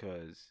saying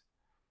because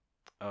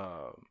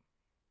um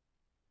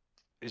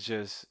it's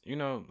just you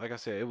know like I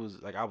said it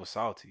was like I was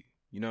salty.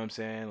 You know what I'm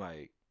saying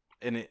like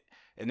and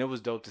it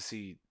was dope to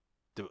see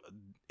the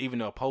even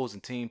the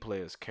opposing team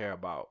players care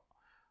about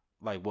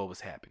like what was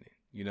happening.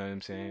 You know what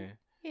I'm saying?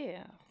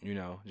 Yeah. You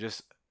know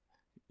just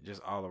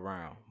all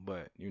around.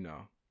 But you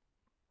know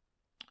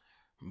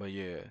but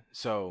yeah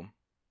so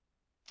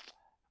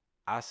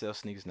I sell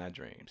sneakers, not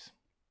dreams.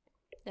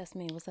 That's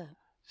me. What's up?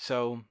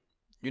 So,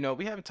 you know,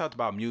 we haven't talked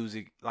about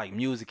music, like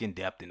music in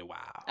depth in a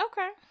while.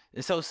 Okay.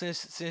 And so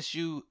since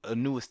you a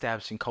new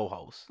establishing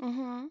co-host,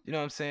 Mm-hmm. you know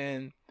what I'm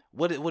saying?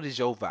 What is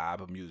your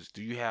vibe of music?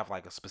 Do you have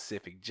like a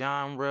specific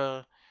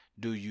genre?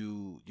 Do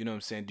you know what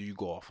I'm saying? Do you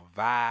go off a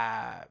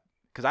vibe?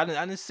 Cause I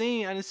didn't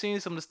seen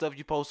some of the stuff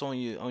you post on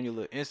your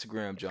little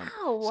Instagram jump.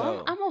 Oh,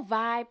 So I'm a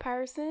vibe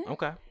person.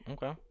 okay,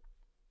 okay,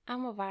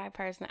 I'm a vibe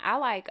person. I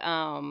like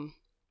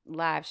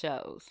live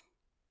shows.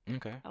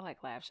 okay. I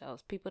like live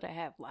shows. People that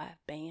have live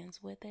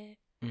bands with it.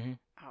 hmm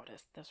Oh,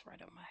 that's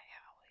right up my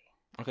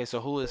alley. Okay, so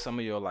who is some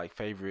of your like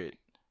favorite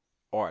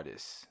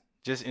artists?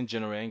 Just in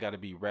general, it ain't got to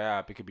be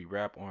rap. It could be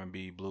rap,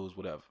 R&B, blues,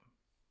 whatever.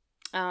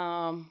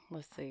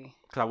 Let's see.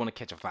 Cause I want to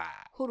catch a vibe.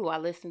 Who do I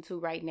listen to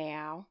right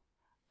now?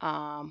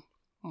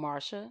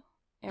 Marsha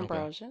Okay.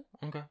 Ambrosia.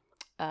 Okay.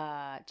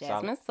 Solid.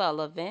 Jasmine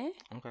Sullivan.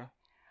 Okay.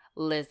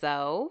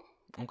 Lizzo.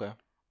 Okay.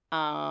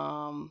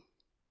 Um,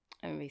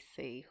 let me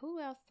see. Who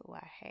else do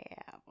I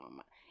have on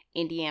my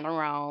Indiana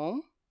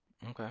Rome.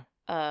 Okay.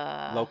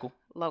 Uh Local.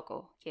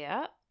 Local,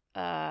 yeah.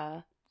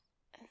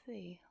 Let's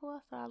see. Who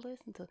else do I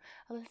listen to?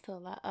 I listen to a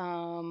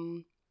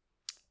lot.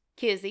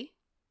 Kizzy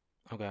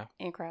Okay.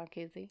 and Crowd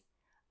Kizzy.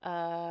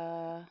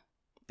 Uh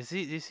Is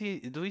he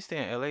do he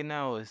stay in LA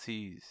now or is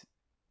he's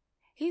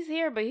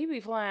here, but he be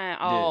flying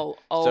yeah. all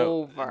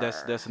So over.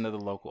 that's another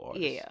local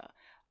artist. Yeah.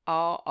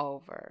 All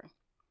over.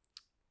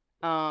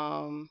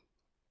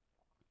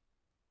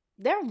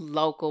 They're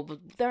local, but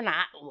they're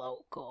not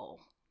local.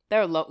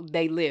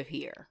 They live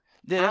here.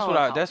 Yeah, I don't call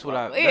them that's what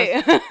I local.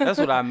 Yeah. that's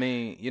what I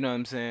mean. You know what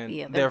I'm saying?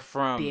 Yeah, They're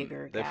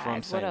bigger they're from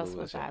guys. What St. else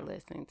Louis. was I Yeah.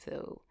 listening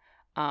to?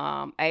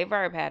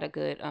 Averb had a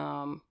good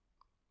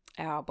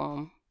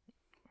album.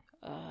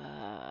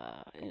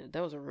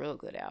 That was a real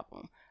good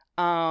album.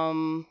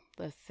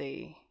 Let's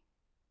see.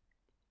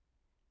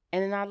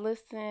 And then I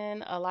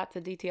listen a lot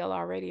to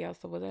DTLR radio,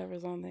 so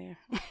whatever's on there.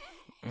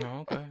 Oh,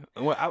 okay.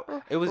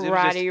 Well, it was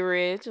Roddy just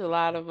Rich, a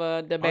lot of the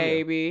oh yeah.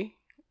 baby.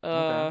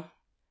 Okay.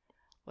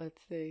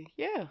 Let's see.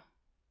 Yeah.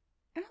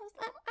 I'm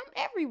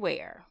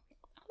everywhere.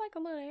 I like a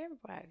little of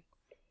everybody.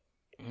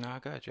 No, I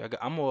got you.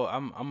 I'm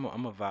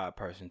a vibe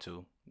person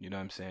too. You know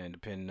what I'm saying?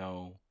 Depending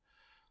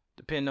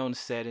on the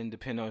setting,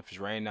 depending on if it's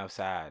raining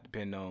outside,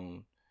 depending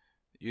on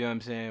you know what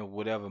I'm saying,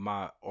 whatever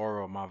my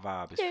aura, my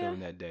vibe is Yeah. feeling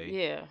that day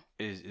Yeah.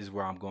 is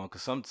where I'm going.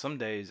 Cause some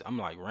days I'm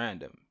like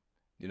random.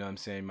 You know what I'm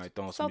saying? You might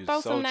throw on some So music, throw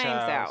some Soul names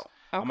Childs. out.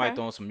 I Okay. might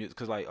throw on some music,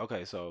 cause like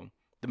okay, so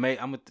I'm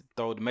gonna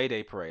throw the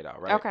Mayday parade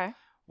out, right? Okay.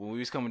 When we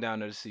was coming down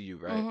there to see you,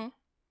 right? Mm-hmm.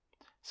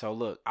 So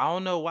look, I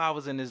don't know why I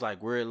was in this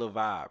like weird little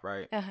vibe,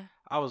 right? Uh-huh.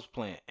 I was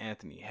playing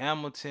Anthony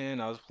Hamilton.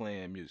 I was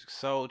playing Music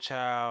Soul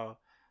Child.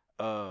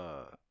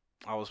 I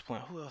was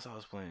playing. Who else I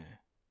was playing?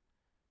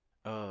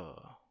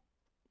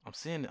 I'm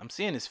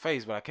seeing his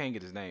face, but I can't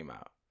get his name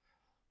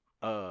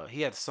out.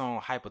 He had the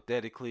song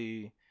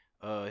Hypothetically.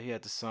 He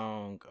had the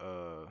song.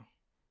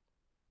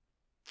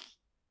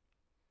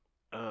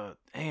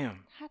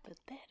 Damn.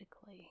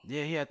 Hypothetically.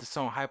 Yeah, he had the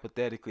song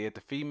hypothetically. At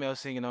the female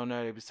singing on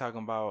there, they was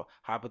talking about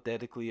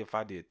hypothetically if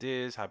I did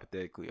this,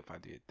 hypothetically if I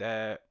did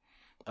that.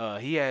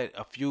 He had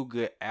a few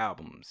good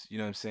albums. You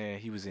know what I'm saying?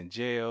 He was in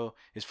jail.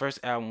 His first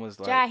album was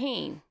like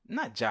Jaheim.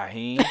 not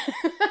Jaheim.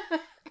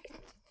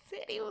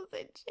 Said he was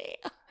in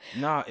jail.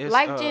 No, it's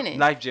Life Jennings.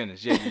 Life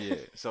Jennings. Yeah, yeah,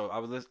 yeah. So I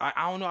was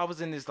I don't know. I was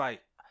in this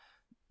like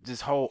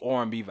this whole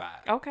R&B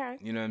vibe. Okay.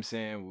 You know what I'm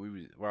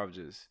saying? Where I was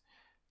just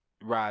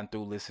riding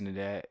through listening to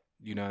that.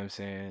 You know what I'm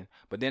saying?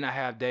 But then I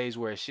have days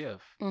where it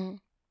shift. Mm-hmm.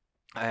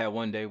 I had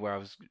one day where I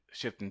was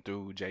shifting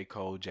through J.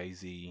 Cole,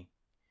 Jay-Z.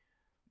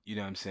 You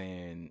know what I'm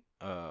saying?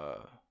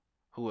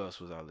 Who else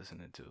was I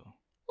listening to?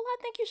 Well, I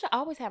think you should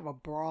always have a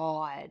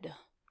broad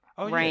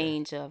Oh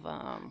range of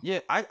yeah.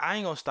 I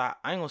ain't gonna stop.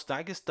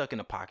 I get stuck in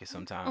the pocket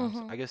sometimes.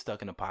 Mhm. I get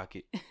stuck in the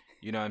pocket.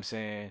 You know what I'm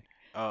saying?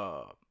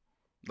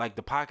 Like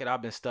the pocket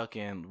I've been stuck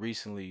in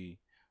recently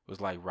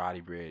was like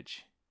Roddy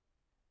Ricch,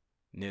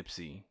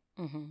 Nipsey,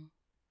 Mhm.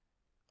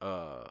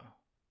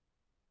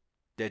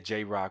 that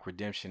J Rock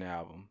Redemption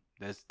album.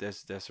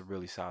 That's a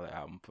really solid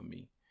album for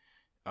me.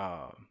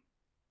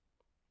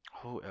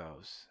 Who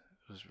else?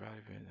 It was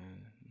Roddy Ricch.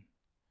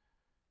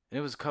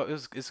 And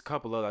it's a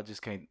couple of I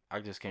just can't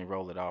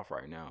roll it off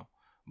right now.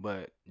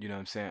 But you know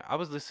what I'm saying? I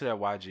was listening to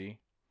that YG. You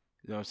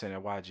know what I'm saying?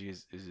 That YG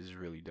is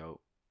really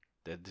dope.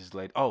 That this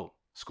late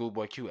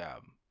Schoolboy Q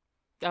album.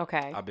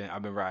 Okay. I've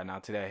been riding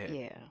out to that head.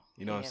 Yeah.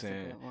 You know what I'm that's a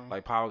saying? good one.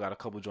 Like Power got a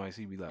couple joints,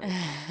 he be like,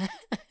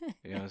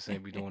 you know what I'm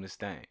saying, be doing his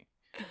thing.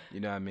 You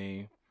know what I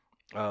mean?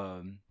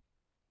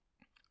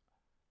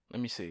 Let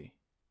me see.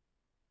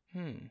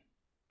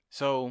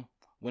 So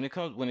when it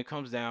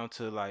comes down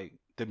to like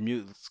the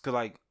music, cause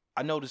like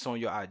I noticed on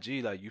your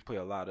IG, like you play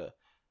a lot of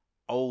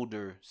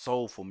older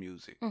soulful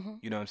music. Mhm.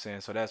 You know what I'm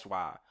saying? So that's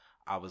why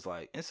I was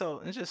like, and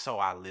just so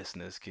our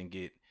listeners can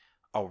get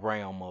a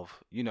realm of,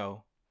 you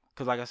know,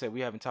 cause like I said,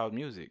 we haven't talked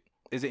music.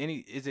 Is it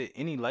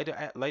any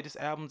latest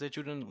albums that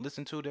you didn't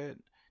listen to that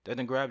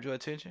done grabbed your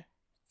attention?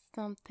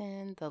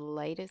 Something. The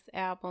latest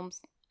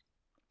albums.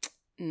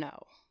 No.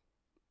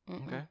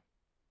 Mm-mm. Okay.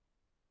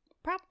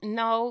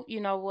 No.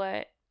 You know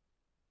what?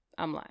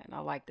 I'm lying. I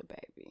like the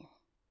baby.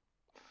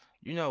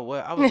 You know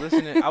what? I was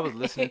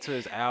listening to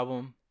his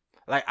album.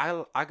 Like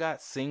I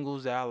got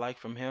singles that I like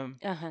from him.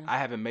 Uh-huh. I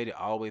haven't made it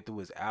all the way through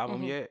his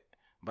album Mhm. yet,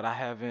 but I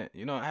haven't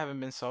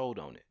been sold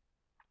on it.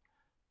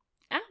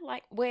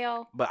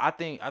 Well. But I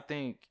think I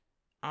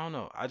don't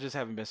know. I just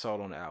haven't been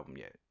sold on the album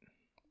yet.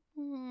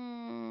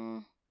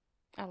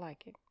 I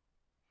like it.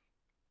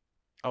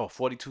 Oh,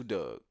 42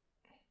 Doug.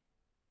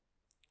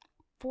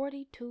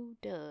 42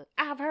 Doug.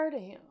 I've heard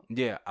of him.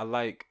 Yeah, I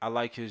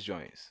like his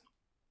joints.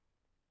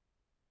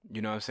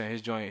 You know what I'm saying?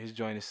 His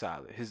joint is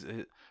solid. His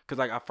cuz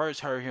like I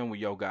first heard him with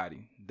Yo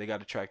Gotti. They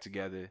got a track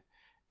together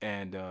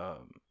and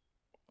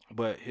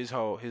but his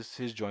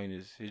joint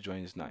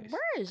is nice.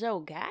 Where has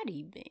Yo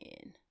Gotti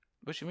been?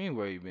 What you mean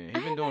where he been?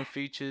 He been doing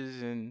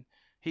features and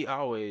he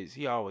always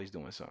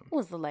doing something. What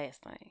was the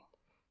last thing?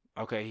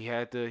 Okay, he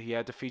had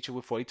the feature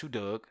with 42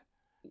 Doug,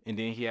 and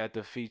then he had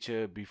the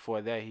feature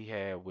before that he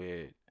had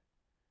with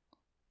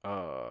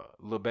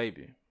Lil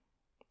Baby.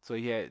 So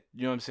he had,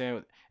 you know what I'm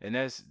saying, and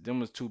them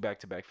was 2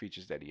 back-to-back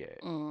features that he had.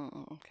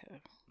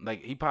 Okay.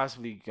 Like he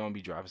possibly gonna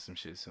be dropping some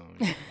shit soon.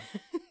 You know?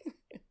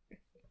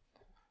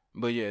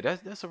 But yeah,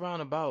 that's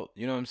around about,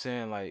 you know what I'm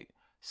saying, like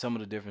some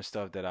of the different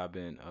stuff that I've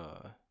been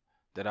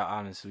that I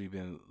honestly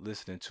been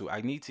listening to.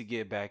 I need to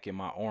get back in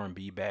my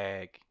R&B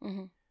bag.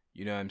 Mhm.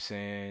 You know what I'm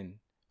saying?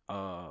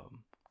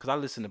 Cause I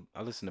listen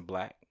to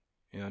Black.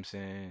 You know what I'm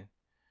saying?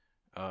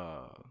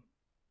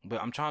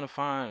 But I'm trying to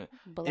find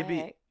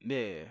Black.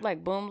 yeah.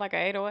 Like Boom Like a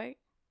 808?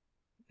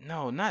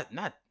 No,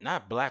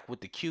 not Black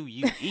with the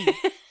QUE.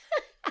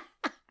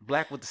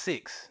 Black with the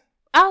 6.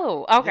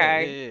 Oh,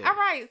 okay. Yeah. All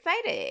right,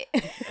 say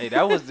that. Hey,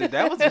 that was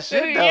the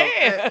shit though.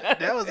 Yeah.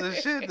 That was the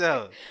shit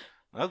though.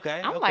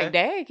 Okay. I'm like,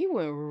 dang, he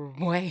went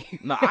way.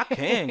 No, I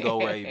can go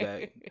way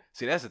back.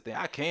 See, that's the thing.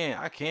 I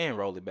can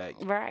roll it back.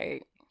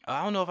 Right.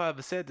 I don't know if I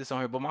ever said this on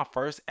here, but my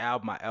first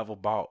album I ever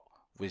bought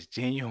was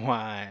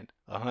Genuine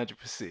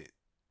 100%.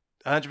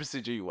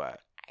 100% Genuine.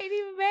 I ain't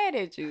even mad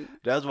at you.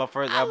 That was my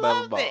first I album I ever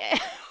love bought. that.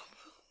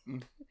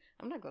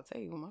 I'm not gonna tell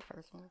you what my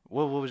first one.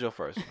 What was your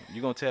first one?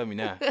 You gonna tell me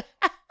now?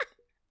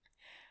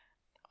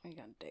 I'm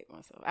gonna date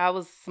myself. I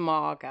was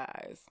Small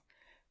Guys.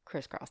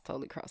 Crisscross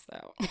totally crossed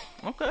out.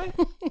 Okay.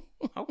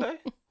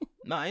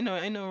 No, ain't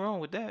nothing wrong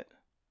with that.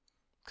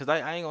 Cause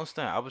I ain't gonna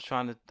stunt.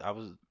 I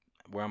was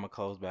wearing my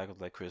clothes back. I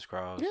was like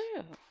crisscross.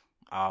 Yeah.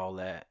 All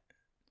that.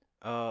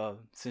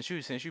 Since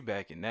you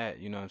back in that,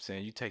 you know what I'm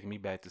saying, you taking me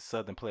back to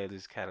Southern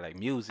Playlist Cadillac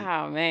music.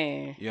 Oh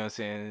man. You know what I'm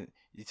saying?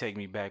 You take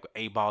me back with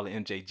A-Ball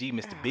and MJG,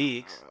 Mr.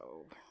 Biggs.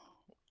 Oh,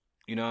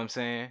 You know what I'm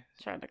saying?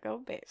 trying to go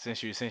back.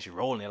 Since you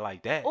rolling it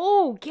like that.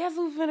 Oh, guess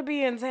who's finna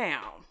be in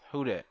town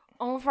Who that?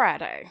 on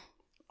Friday?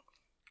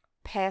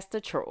 Pastor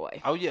Troy.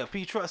 Oh yeah,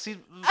 P. Troy. See,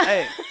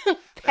 hey,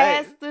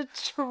 Pastor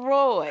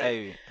Troy.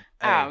 hey,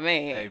 Oh Hey,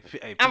 man,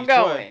 hey, I'm P. Troy.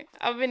 going.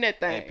 I'm in that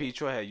Hey, thing. P.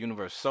 Troy had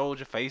Universal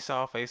Soldier, Face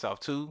Off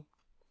 2.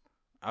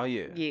 Oh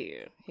yeah.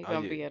 Yeah, he Oh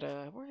gonna yeah. be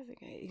at where is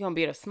he? He gonna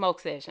be at a smoke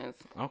sessions.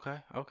 Okay.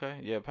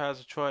 Yeah,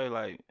 Pastor Troy,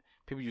 like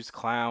people used to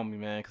clown me,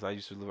 man, because I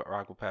used to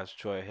rock with Pastor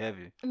Troy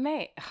heavy.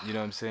 Man, You know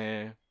what I'm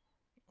saying?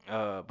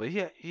 But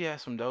he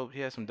had some dope. He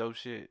had some dope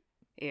shit.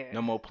 yeah.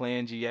 No more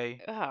playing GA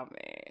Oh man,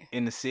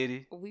 in the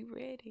city. we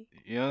ready?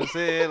 You know what I'm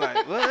saying?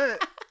 Like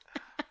what?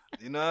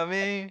 You know what I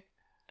mean?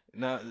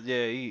 No,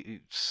 yeah. You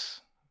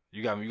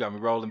got me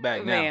rolling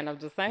back now. Man, I'm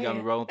just You got me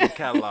saying. rolling through the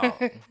catalog.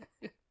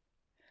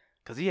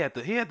 Cause he had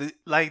to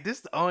like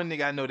this the only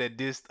nigga I know that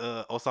dissed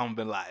Osama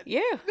bin Laden.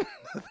 Yeah,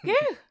 yeah.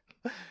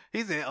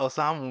 He said,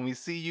 Osama, when we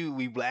see you,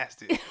 we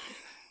blasted.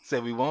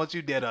 Said we want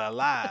you dead or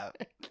alive.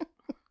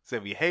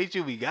 Said we hate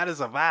you, we gotta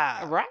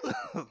survive. Right.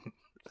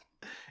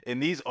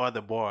 And these are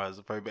the bars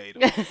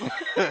verbatim.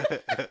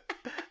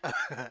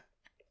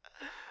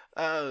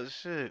 Oh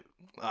shit.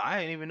 I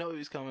didn't even know he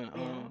was coming.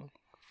 Yeah.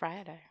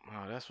 Friday.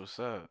 Oh, that's what's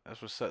up.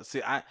 That's what's up.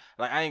 See, I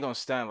ain't gonna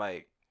stand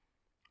like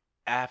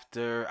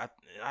after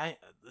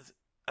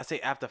I say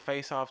after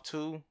Face Off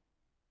 2,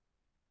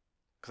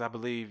 because I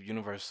believe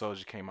Universal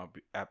Soldier came out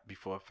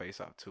before Face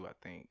Off 2, I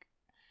think.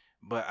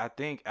 But I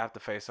think after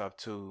Face Off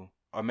 2,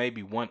 or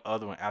maybe one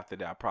other one after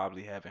that, I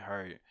probably haven't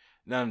heard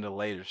none of the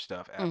later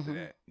stuff after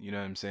that. You know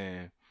what I'm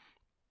saying?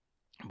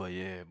 But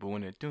yeah, but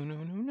when it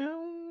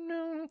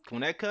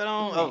when that cut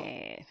on,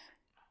 Man.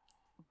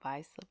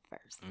 Vice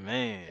versa.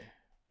 man,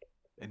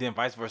 and then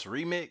Vice Versa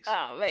remix.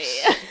 Oh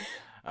man.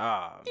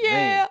 Oh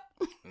Yeah.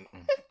 man.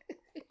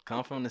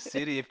 Come from the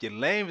city. If you're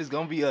lame, it's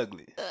gonna be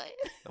ugly.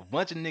 A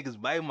bunch of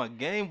niggas bite my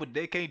game, but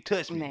they can't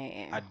touch me.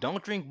 Man. I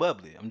don't drink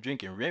bubbly. I'm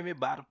drinking Remy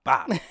by the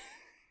bottle.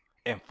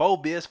 And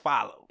 4 beers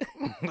follow.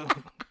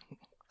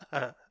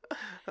 Don't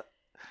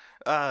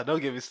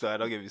get me started.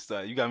 Don't get me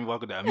started. You got me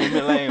walking down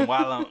memory lane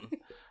while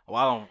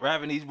I'm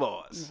rapping these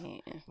bars.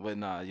 Man. But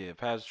nah, yeah,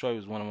 Pastor Troy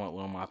was one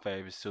of my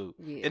favorites too.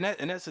 Yes.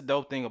 And that's the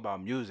dope thing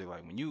about music.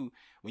 Like when you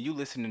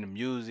listen to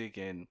music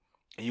and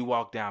you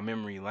walk down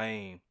memory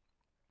lane,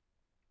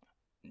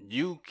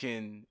 you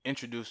can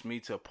introduce me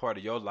to a part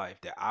of your life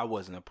that I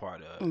wasn't a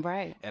part of.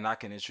 Right. And I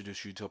can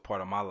introduce you to a part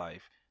of my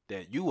life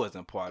that you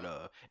wasn't a part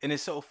of. And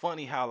it's so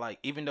funny how like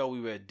even though we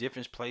were at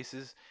different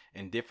places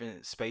and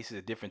different spaces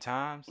at different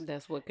times,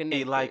 That's what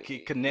connects.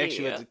 it connects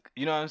you at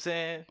you know what I'm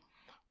saying?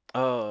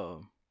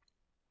 I'm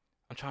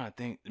trying to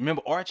think.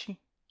 Remember Archie?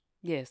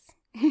 Yes.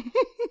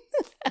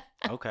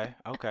 Okay.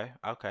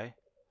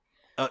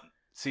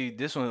 See,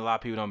 this one a lot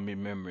of people don't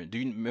remember. Do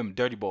you remember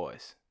Dirty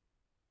Boys?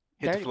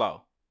 Hit the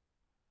flow.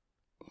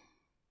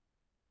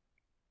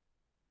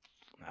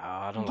 Oh,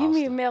 I don't. Give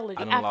me a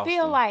melody. I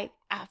feel like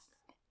I.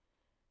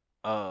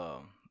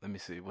 Let me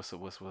see. What's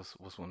one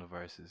of the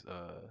verses?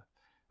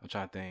 I'm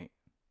trying to think.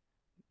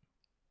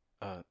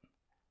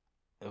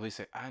 We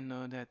say, I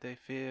know that they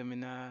feel me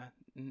now.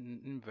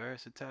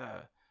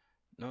 Versatile.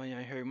 No, you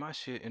ain't heard my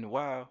shit in a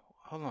while.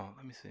 Hold on,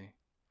 let me see.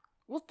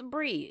 What's the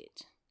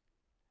bridge?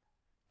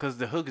 Cause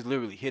the hook is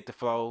literally hit the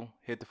flow.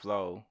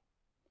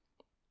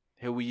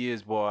 Here we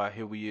is, boy.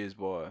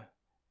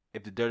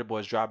 If the Dirty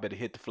Boys drop, better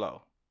hit the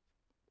flow.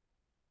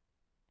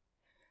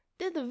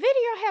 Did the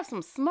video have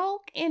some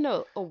smoke in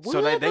a woods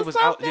so they was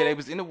something? Out. Yeah, they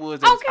was in the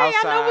woods. Okay,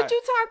 outside, I know what you're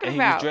talking and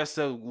about. He was dressed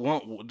up.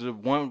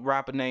 One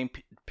rapper named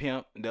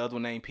Pimp, the other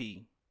one named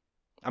T.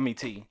 I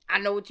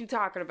know what you're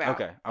talking about.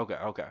 Okay.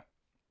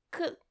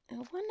 Wasn't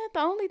that the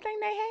only thing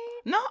they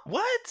had? No,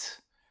 what?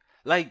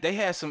 Like they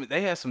had some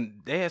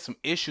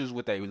issues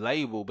with their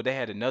label, but they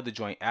had another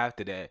joint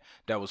after that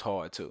was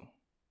hard too.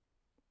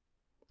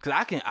 Cause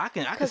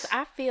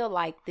I feel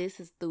like this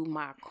is through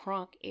my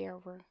crunk era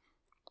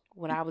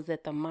when I was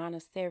at the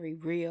monastery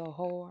real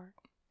hard.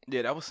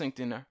 Yeah, that was synced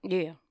in there.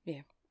 Yeah.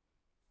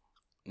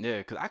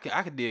 Yeah, cause I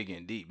could dig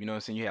in deep. You know what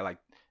I'm saying? You had like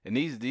and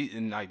these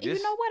and like this.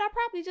 You know what? I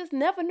probably just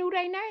never knew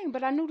their name,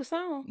 but I knew the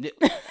song. Yeah,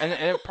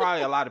 and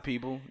probably a lot of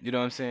people. You know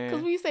what I'm saying?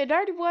 Cause when you say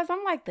Dirty Boys,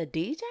 I'm like the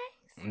DJs.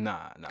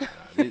 Nah.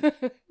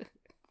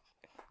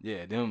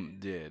 Yeah,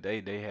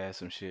 they had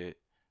some shit.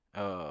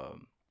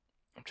 I'm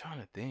trying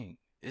to think.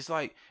 It's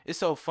like it's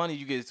so funny.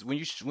 You get when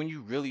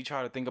you really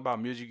try to think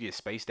about music, you get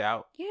spaced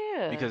out.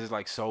 Yeah. Because it's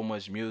like so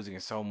much music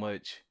and so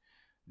much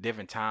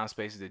different time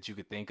spaces that you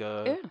could think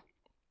of. Yeah.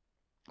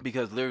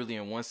 Because literally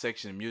in one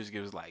section of music,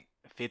 it was like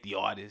 50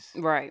 artists.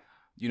 Right.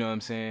 You know what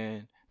I'm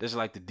saying? There's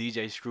like the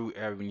DJ Screw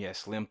era when you had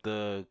Slim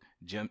Thug,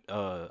 Jim.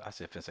 I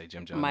said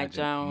Jim Jones. Mike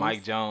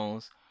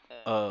Jones.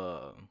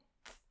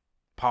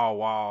 Paul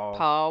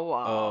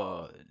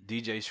Wall.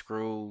 DJ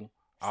Screw.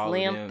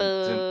 Slim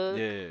Thug.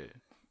 Yeah.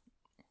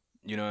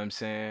 You know what I'm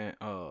saying?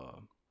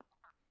 I'm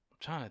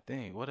trying to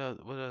think. What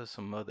are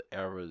some other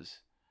eras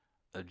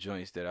of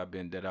joints that I've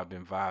been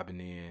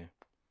vibing in?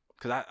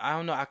 Cause I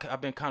don't know.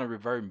 I've been kind of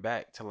reverting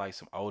back to like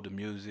some older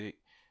music.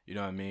 You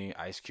know what I mean?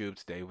 Ice Cube,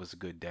 Today Was a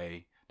Good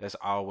Day. That's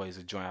always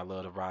a joint I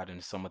love to ride in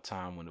the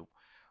summertime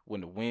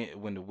when the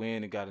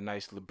wind got a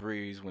nice little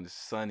breeze, when it's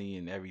sunny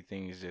and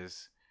everything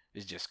is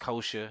just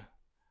kosher.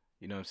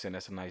 You know what I'm saying?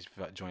 That's a nice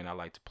joint I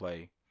like to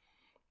play.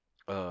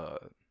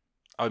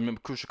 I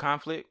remember Crucial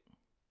Conflict.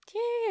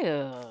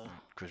 Yeah.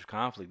 Crucial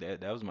Conflict.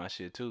 That was my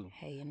shit too.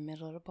 Hey, in the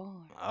middle of the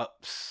barn.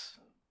 Ups.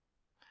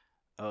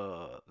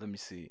 Let me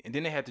see. And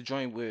then they had to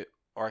join with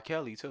R.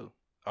 Kelly too.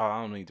 Oh,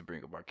 I don't need to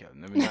bring up R. Kelly.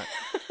 Let me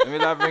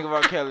not bring up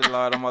R. Kelly,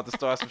 Lord. I'm about to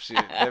start some shit.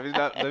 Let me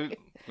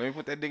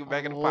put that nigga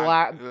back in the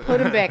pocket.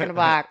 Put him back in the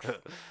box.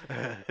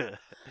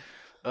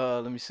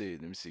 Let me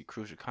see.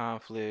 Crucial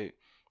Conflict.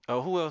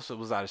 Oh, who else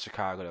was out of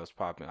Chicago that was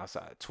popping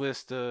outside?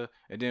 Twister,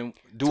 and then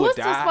Do or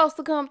Twister's Die. supposed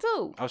to come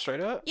too. Oh, straight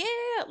up. Yeah,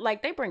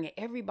 like they bringing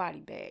everybody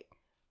back.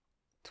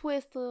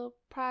 Twister,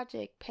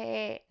 Project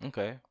Pat.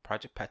 Okay,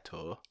 Project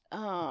Pato.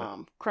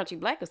 Crunchy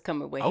Black is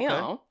coming with Okay.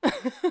 him.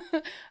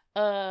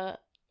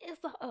 It's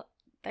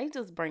they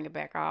just bring it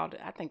back all.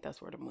 I think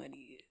that's where the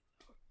money is.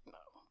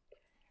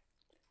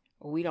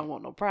 No. We don't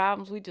want no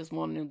problems. We just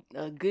want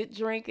a good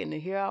drink and to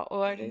hear our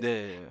orders.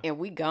 Yeah. And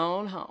we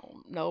gone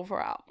home. No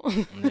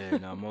problem. Yeah,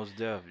 no, most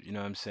definitely. You know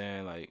what I'm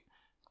saying? Like,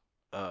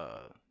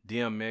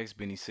 DMX,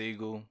 Benny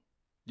Siegel.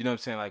 You know what I'm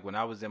saying? Like when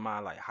I was in my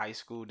like high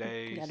school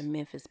days. Got a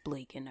Memphis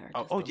Bleak in there.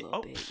 Oh, Just a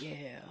little bit.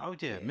 Yeah. Oh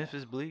yeah,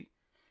 Memphis Bleak.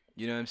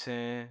 You know what I'm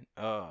saying?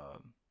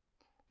 But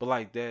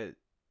like that,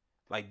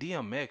 like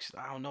DMX,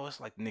 I don't know. It's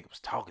like the nigga was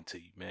talking to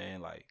you,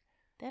 man. Like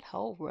that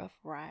whole Rough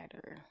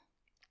Rider.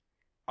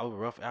 Oh,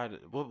 Rough Rider.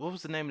 What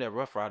was the name of that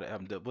Rough Rider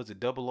album? Was it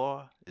Double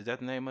R? Is that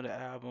the name of the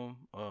album?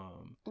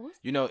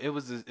 You know, it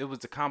was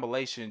the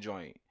compilation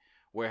joint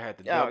where it had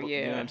the double. Yeah.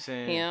 You know what I'm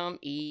saying? Him,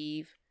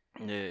 Eve.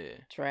 Yeah.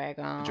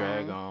 Dragon.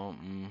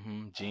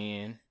 Mm-hmm.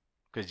 Jen.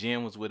 Because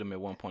Jen was with him at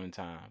one point in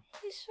time.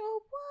 He sure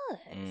was.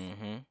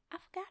 Mm-hmm. I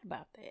forgot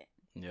about that.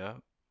 Yeah.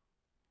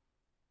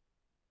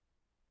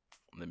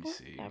 Let me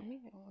see. Got me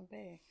going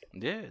back.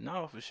 Yeah,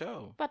 no, for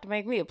sure. About to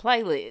make me a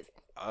playlist.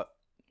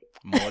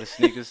 More the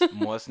sneakers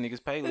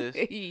playlist.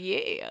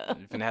 Yeah.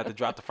 You're gonna have to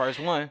drop the first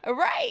one.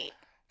 Right.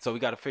 So we're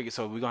gonna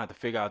have to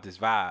figure out this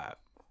vibe.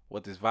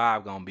 What this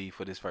vibe gonna be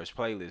for this first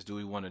playlist? Do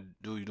we want to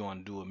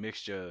do a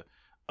mixture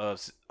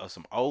of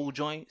some old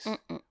joints?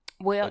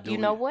 Well, you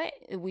know what?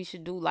 We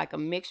should do like a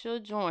mixture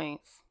of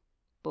joints,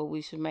 but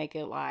we should make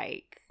it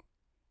like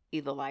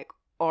either like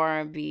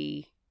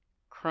R&B,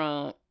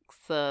 crunk,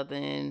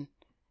 southern,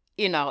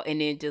 you know,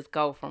 and then just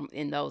go from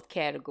in those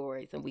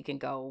categories, and we can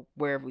go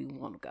wherever we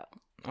want to go.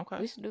 Okay.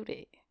 We should do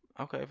that.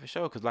 Okay, for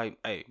sure. Cause like,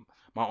 hey,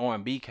 my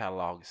R&B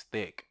catalog is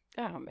thick.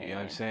 Oh man, you know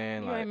what I'm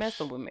saying? You like, ain't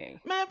messing with me,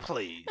 man.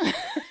 Please,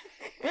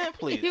 man,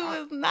 please. You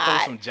is not.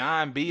 Throw some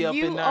John B up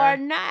in there. You are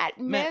not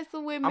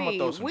messing with me.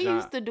 We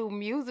used to do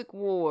music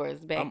wars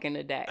back in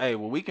the day. Hey,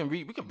 well, we can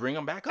bring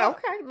them back up.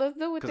 Okay, let's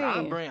do it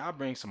then. I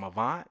bring some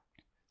Avant,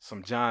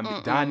 some John B,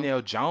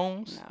 Donnell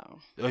Jones.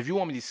 No. If you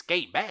want me to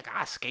skate back,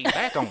 I'll skate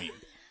back on you.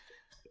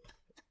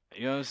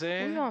 You know what I'm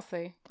saying? We gonna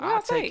see.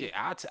 I'll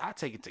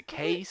take it to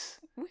Case.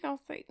 We gonna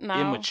see. No.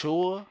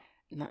 Immature.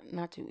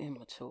 Not too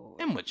immature.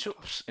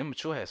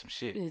 Immature had some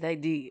shit. They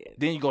did.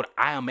 Then you go to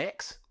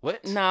IMX.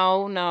 What?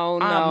 No.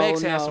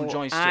 IMX had some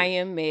joints too.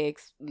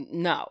 IMX,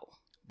 no.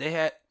 They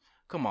had.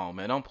 Come on,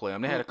 man, don't play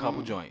them. They had a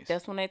couple joints.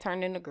 That's when they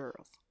turned into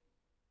girls.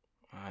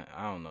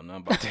 I don't know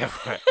nothing about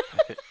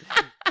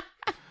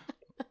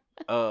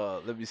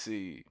that. Let me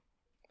see.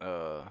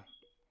 Well,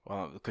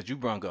 because you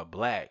brung up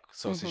Black,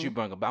 so since you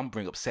brung up, I'm gonna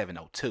bring up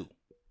 702.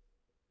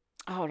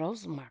 Oh,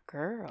 those are my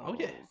girls. Oh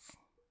yeah.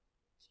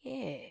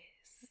 Yes.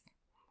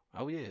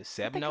 Oh yeah,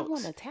 702. I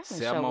won a talent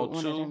show with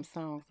one of them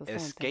songs or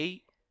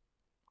Escape.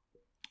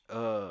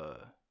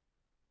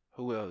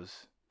 Who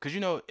else? Because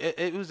you know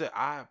it was an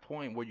odd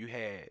point where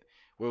it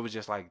was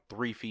just like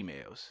 3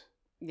 females.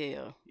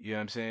 Yeah. You know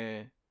what I'm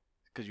saying?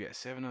 Because you had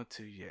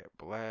 702, you had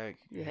Black,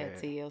 you had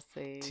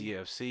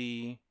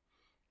TFC.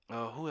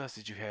 Who else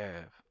did you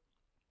have?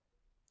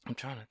 I'm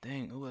trying to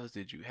think. Who else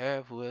did you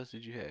have? Well,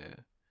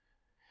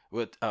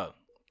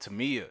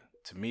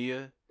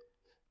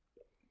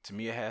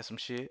 Tamia had some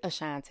shit.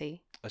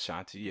 Ashanti,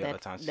 yeah.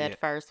 That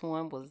first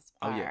one was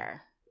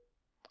fire.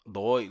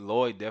 Oh, yeah.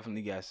 Lloyd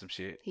definitely got some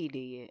shit. He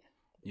did.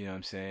 You know what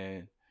I'm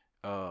saying?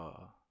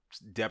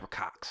 Deborah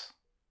Cox.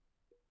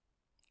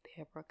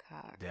 You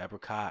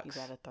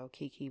gotta throw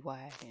Kiki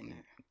Wyatt in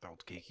there. Throw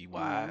Kiki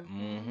Wyatt.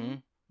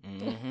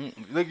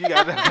 Look, you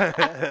got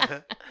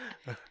that.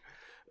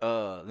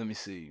 Let me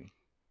see.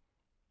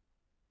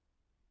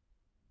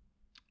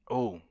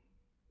 Oh,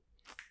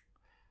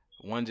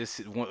 a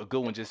good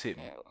one just hit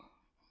me.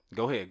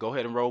 Go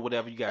ahead and roll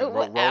whatever you got.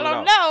 Roll I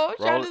don't know. I'm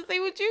trying to see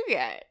what you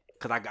got.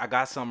 Cause I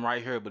got something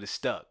right here, but it's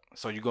stuck.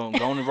 So you're gonna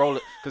go and roll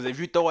it. Cause if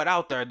you throw it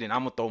out there, then I'm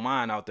gonna throw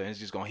mine out there, and it's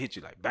just gonna hit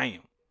you like bam.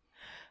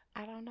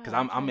 I don't know. Cause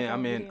I'm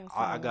in.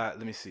 I got.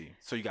 Let me see.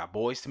 So you got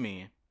Boys to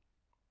Men.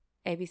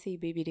 ABC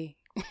BBD.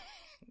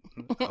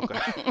 Okay.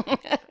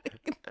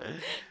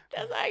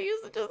 That's how I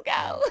used to just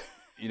go.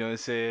 You know what I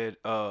said?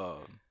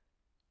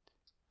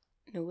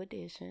 New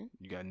Edition.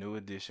 You got New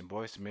Edition.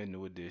 Boys to Men,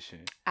 New Edition.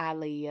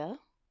 Aaliyah.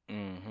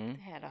 Mm-hmm.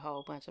 Had a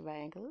whole bunch of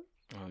bangers.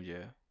 Oh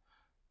yeah.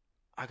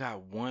 I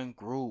got one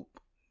group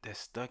that's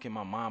stuck in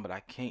my mind, but I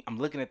can't. I'm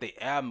looking at the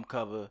album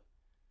cover,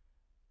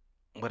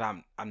 but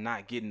I'm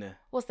not getting the.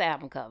 What's the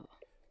album cover?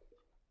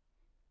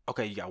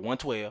 Okay, you got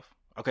 112.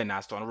 Okay, now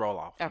it's starting to roll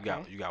off.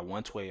 Okay. You got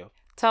 112.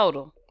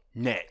 Total.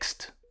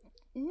 Next.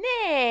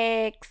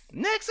 Next.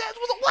 Next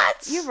was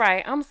what? You're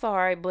right. I'm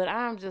sorry, but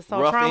I'm just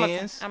so Rough traumatized.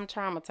 Ends? I'm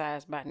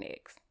traumatized by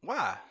Next.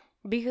 Why?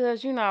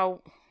 Because, you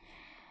know,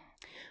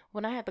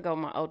 when I had to go with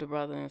my older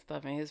brother and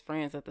stuff and his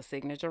friends at the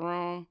signature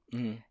room,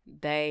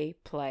 they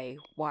play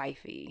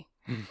wifey.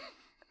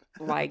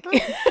 Like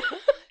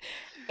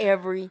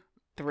every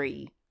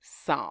 3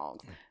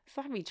 songs.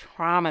 So I'd be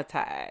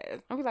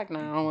traumatized. I'd be like, no,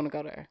 I don't want to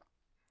go there.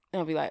 And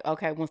I'll be like,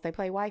 okay, once they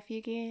play wifey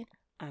again,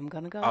 I'm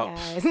gonna go,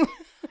 guys.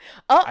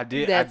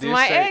 That's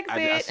my exit.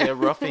 I said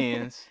Rough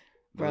Ends.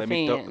 Rough Let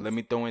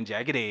me throw in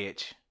Jagged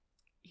Edge.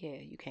 Yeah,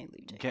 you can't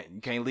leave Jagged.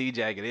 You can't leave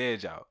Jagged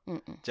Edge out.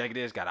 Jagged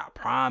Edge got I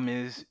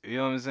Promise. You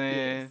know what I'm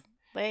saying? Yes.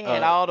 They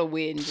had all the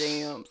wedding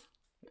jams.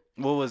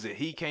 What was it?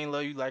 He Can't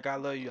Love You Like I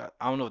Love You.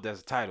 I don't know if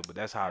that's the title, but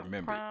that's how I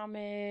remember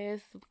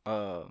Promise.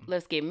 it.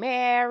 Let's Get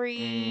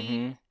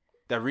Married.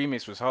 That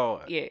remix was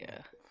hard. Yeah.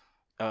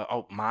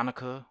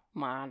 Monica.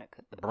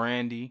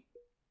 Brandy.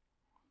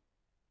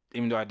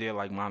 Even though I did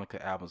like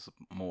Monica albums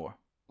more.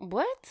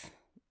 What?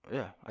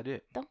 Yeah, I did.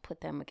 Don't put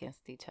them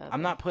against each other.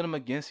 I'm not putting them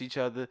against each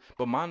other,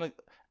 but I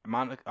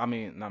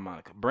mean, not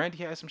Monica. Brandy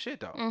had some shit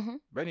though.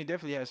 Brandy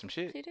definitely had some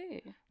shit. She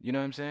did. You know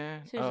what I'm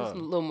saying? She was just a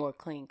little more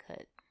clean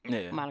cut.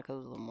 Yeah. Monica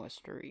was a little more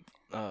street.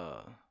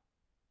 Let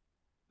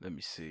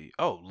me see.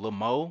 Oh, Lil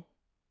Mo.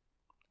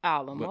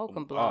 Oh, Lil Mo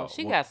can blow.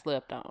 She got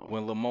slept on.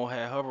 When Lil Mo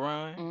had her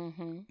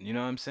run. You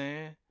know what I'm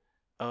saying?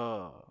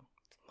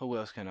 Who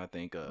else can I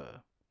think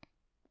of?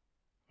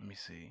 Let me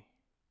see.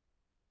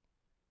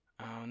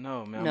 I don't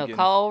know, man.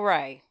 Nicole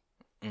Ray.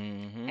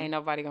 Ain't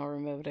nobody gonna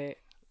remember that.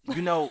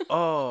 You know,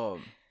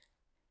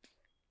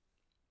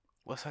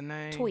 what's her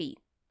name? Tweet.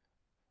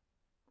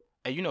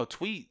 Hey, you know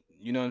Tweet.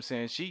 You know what I'm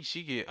saying?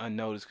 She get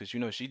unnoticed because you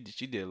know she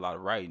did a lot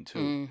of writing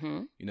too.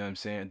 You know what I'm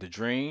saying? The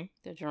Dream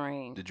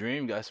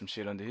got some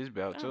shit under his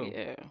belt too.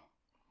 Yeah,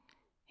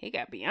 he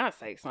got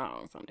Beyonce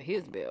songs under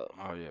his belt.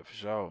 Oh yeah, for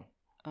sure.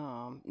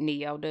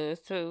 Neo does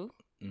too.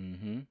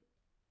 You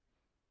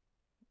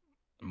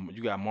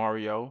got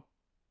Mario.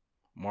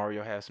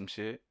 Mario has some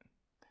shit.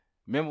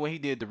 Remember when he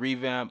did the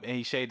revamp and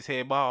he shaved his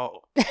head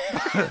bald?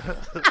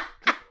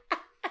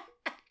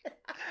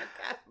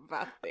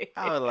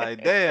 I was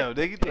like, damn,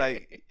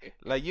 nigga,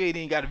 like you ain't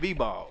even got to be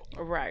bald.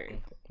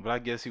 Right. But I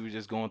guess he was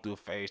just going through a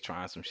phase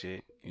trying some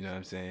shit. You know what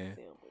I'm saying?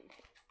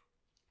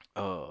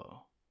 But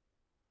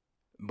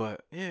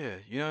yeah,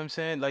 you know what I'm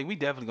saying? Like we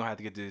definitely gonna have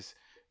to get this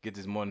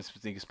Morning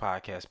Sneakers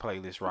podcast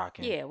playlist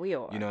rocking. Yeah, we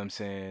are. You know what I'm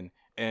saying?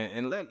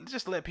 And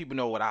let people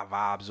know what our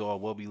vibes are,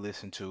 what we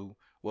listen to,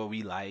 what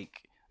we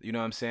like. You know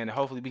what I'm saying? And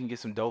hopefully we can get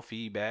some dope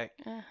feedback.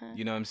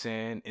 You know what I'm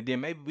saying? And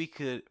then maybe we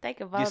could they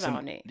could vote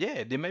on it.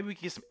 Yeah, then maybe we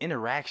could get some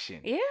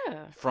interaction.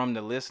 Yeah. From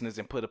the listeners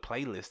and put a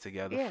playlist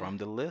together from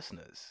the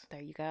listeners.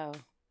 There you go.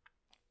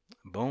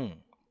 Boom.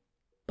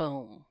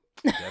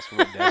 That's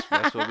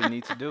what we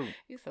need to do.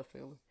 You so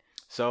silly.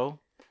 So,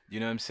 you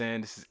know what I'm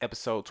saying? This is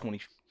episode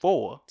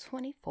 24.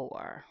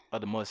 24.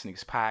 Of the Mud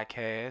Sneakers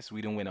podcast.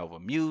 We done went over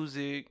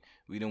music.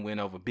 We done went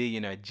over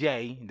Billionaire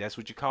Jay. That's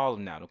what you call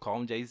him now. Don't call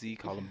him Jay-Z.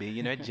 Call him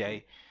Billionaire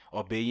Jay.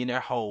 Or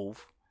Billionaire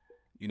Hove.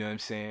 You know what I'm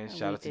saying?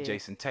 Shout out to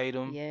Jason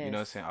Tatum. Yes. You know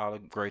what I'm saying? All the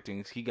great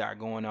things he got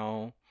going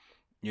on.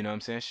 You know what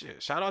I'm saying?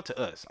 Shout out to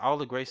us. All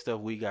the great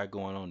stuff we got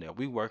going on there.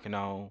 We working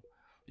on.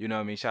 You know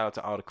what I mean? Shout out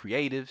to all the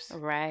creatives.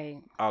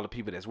 Right. All the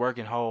people that's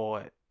working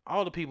hard.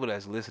 All the people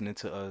that's listening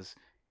to us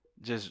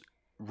just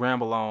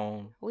ramble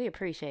on. We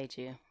appreciate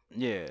you.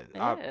 Yeah.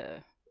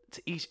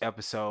 To each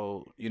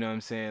episode, you know what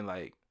I'm saying?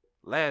 Like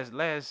last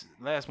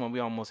month we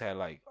almost had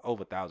like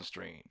over 1,000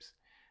 streams.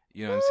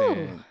 You know what I'm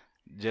saying?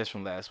 Just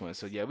from last month.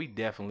 So yeah, we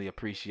definitely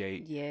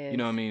appreciate you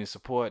know what I mean, the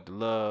support, the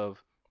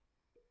love.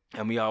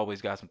 And we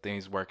always got some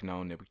things working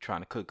on that we're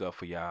trying to cook up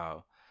for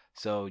y'all.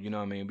 So, you know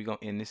what I mean? We're gonna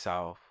end this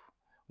off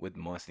with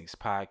Mud Sneakers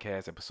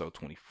Podcast, episode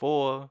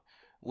 24,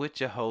 with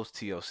your host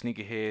T.O.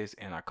 Sneakerheads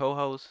and our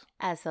co-host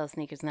I Sell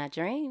Sneakers Not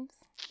Dreams.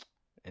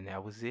 And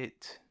that was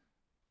it.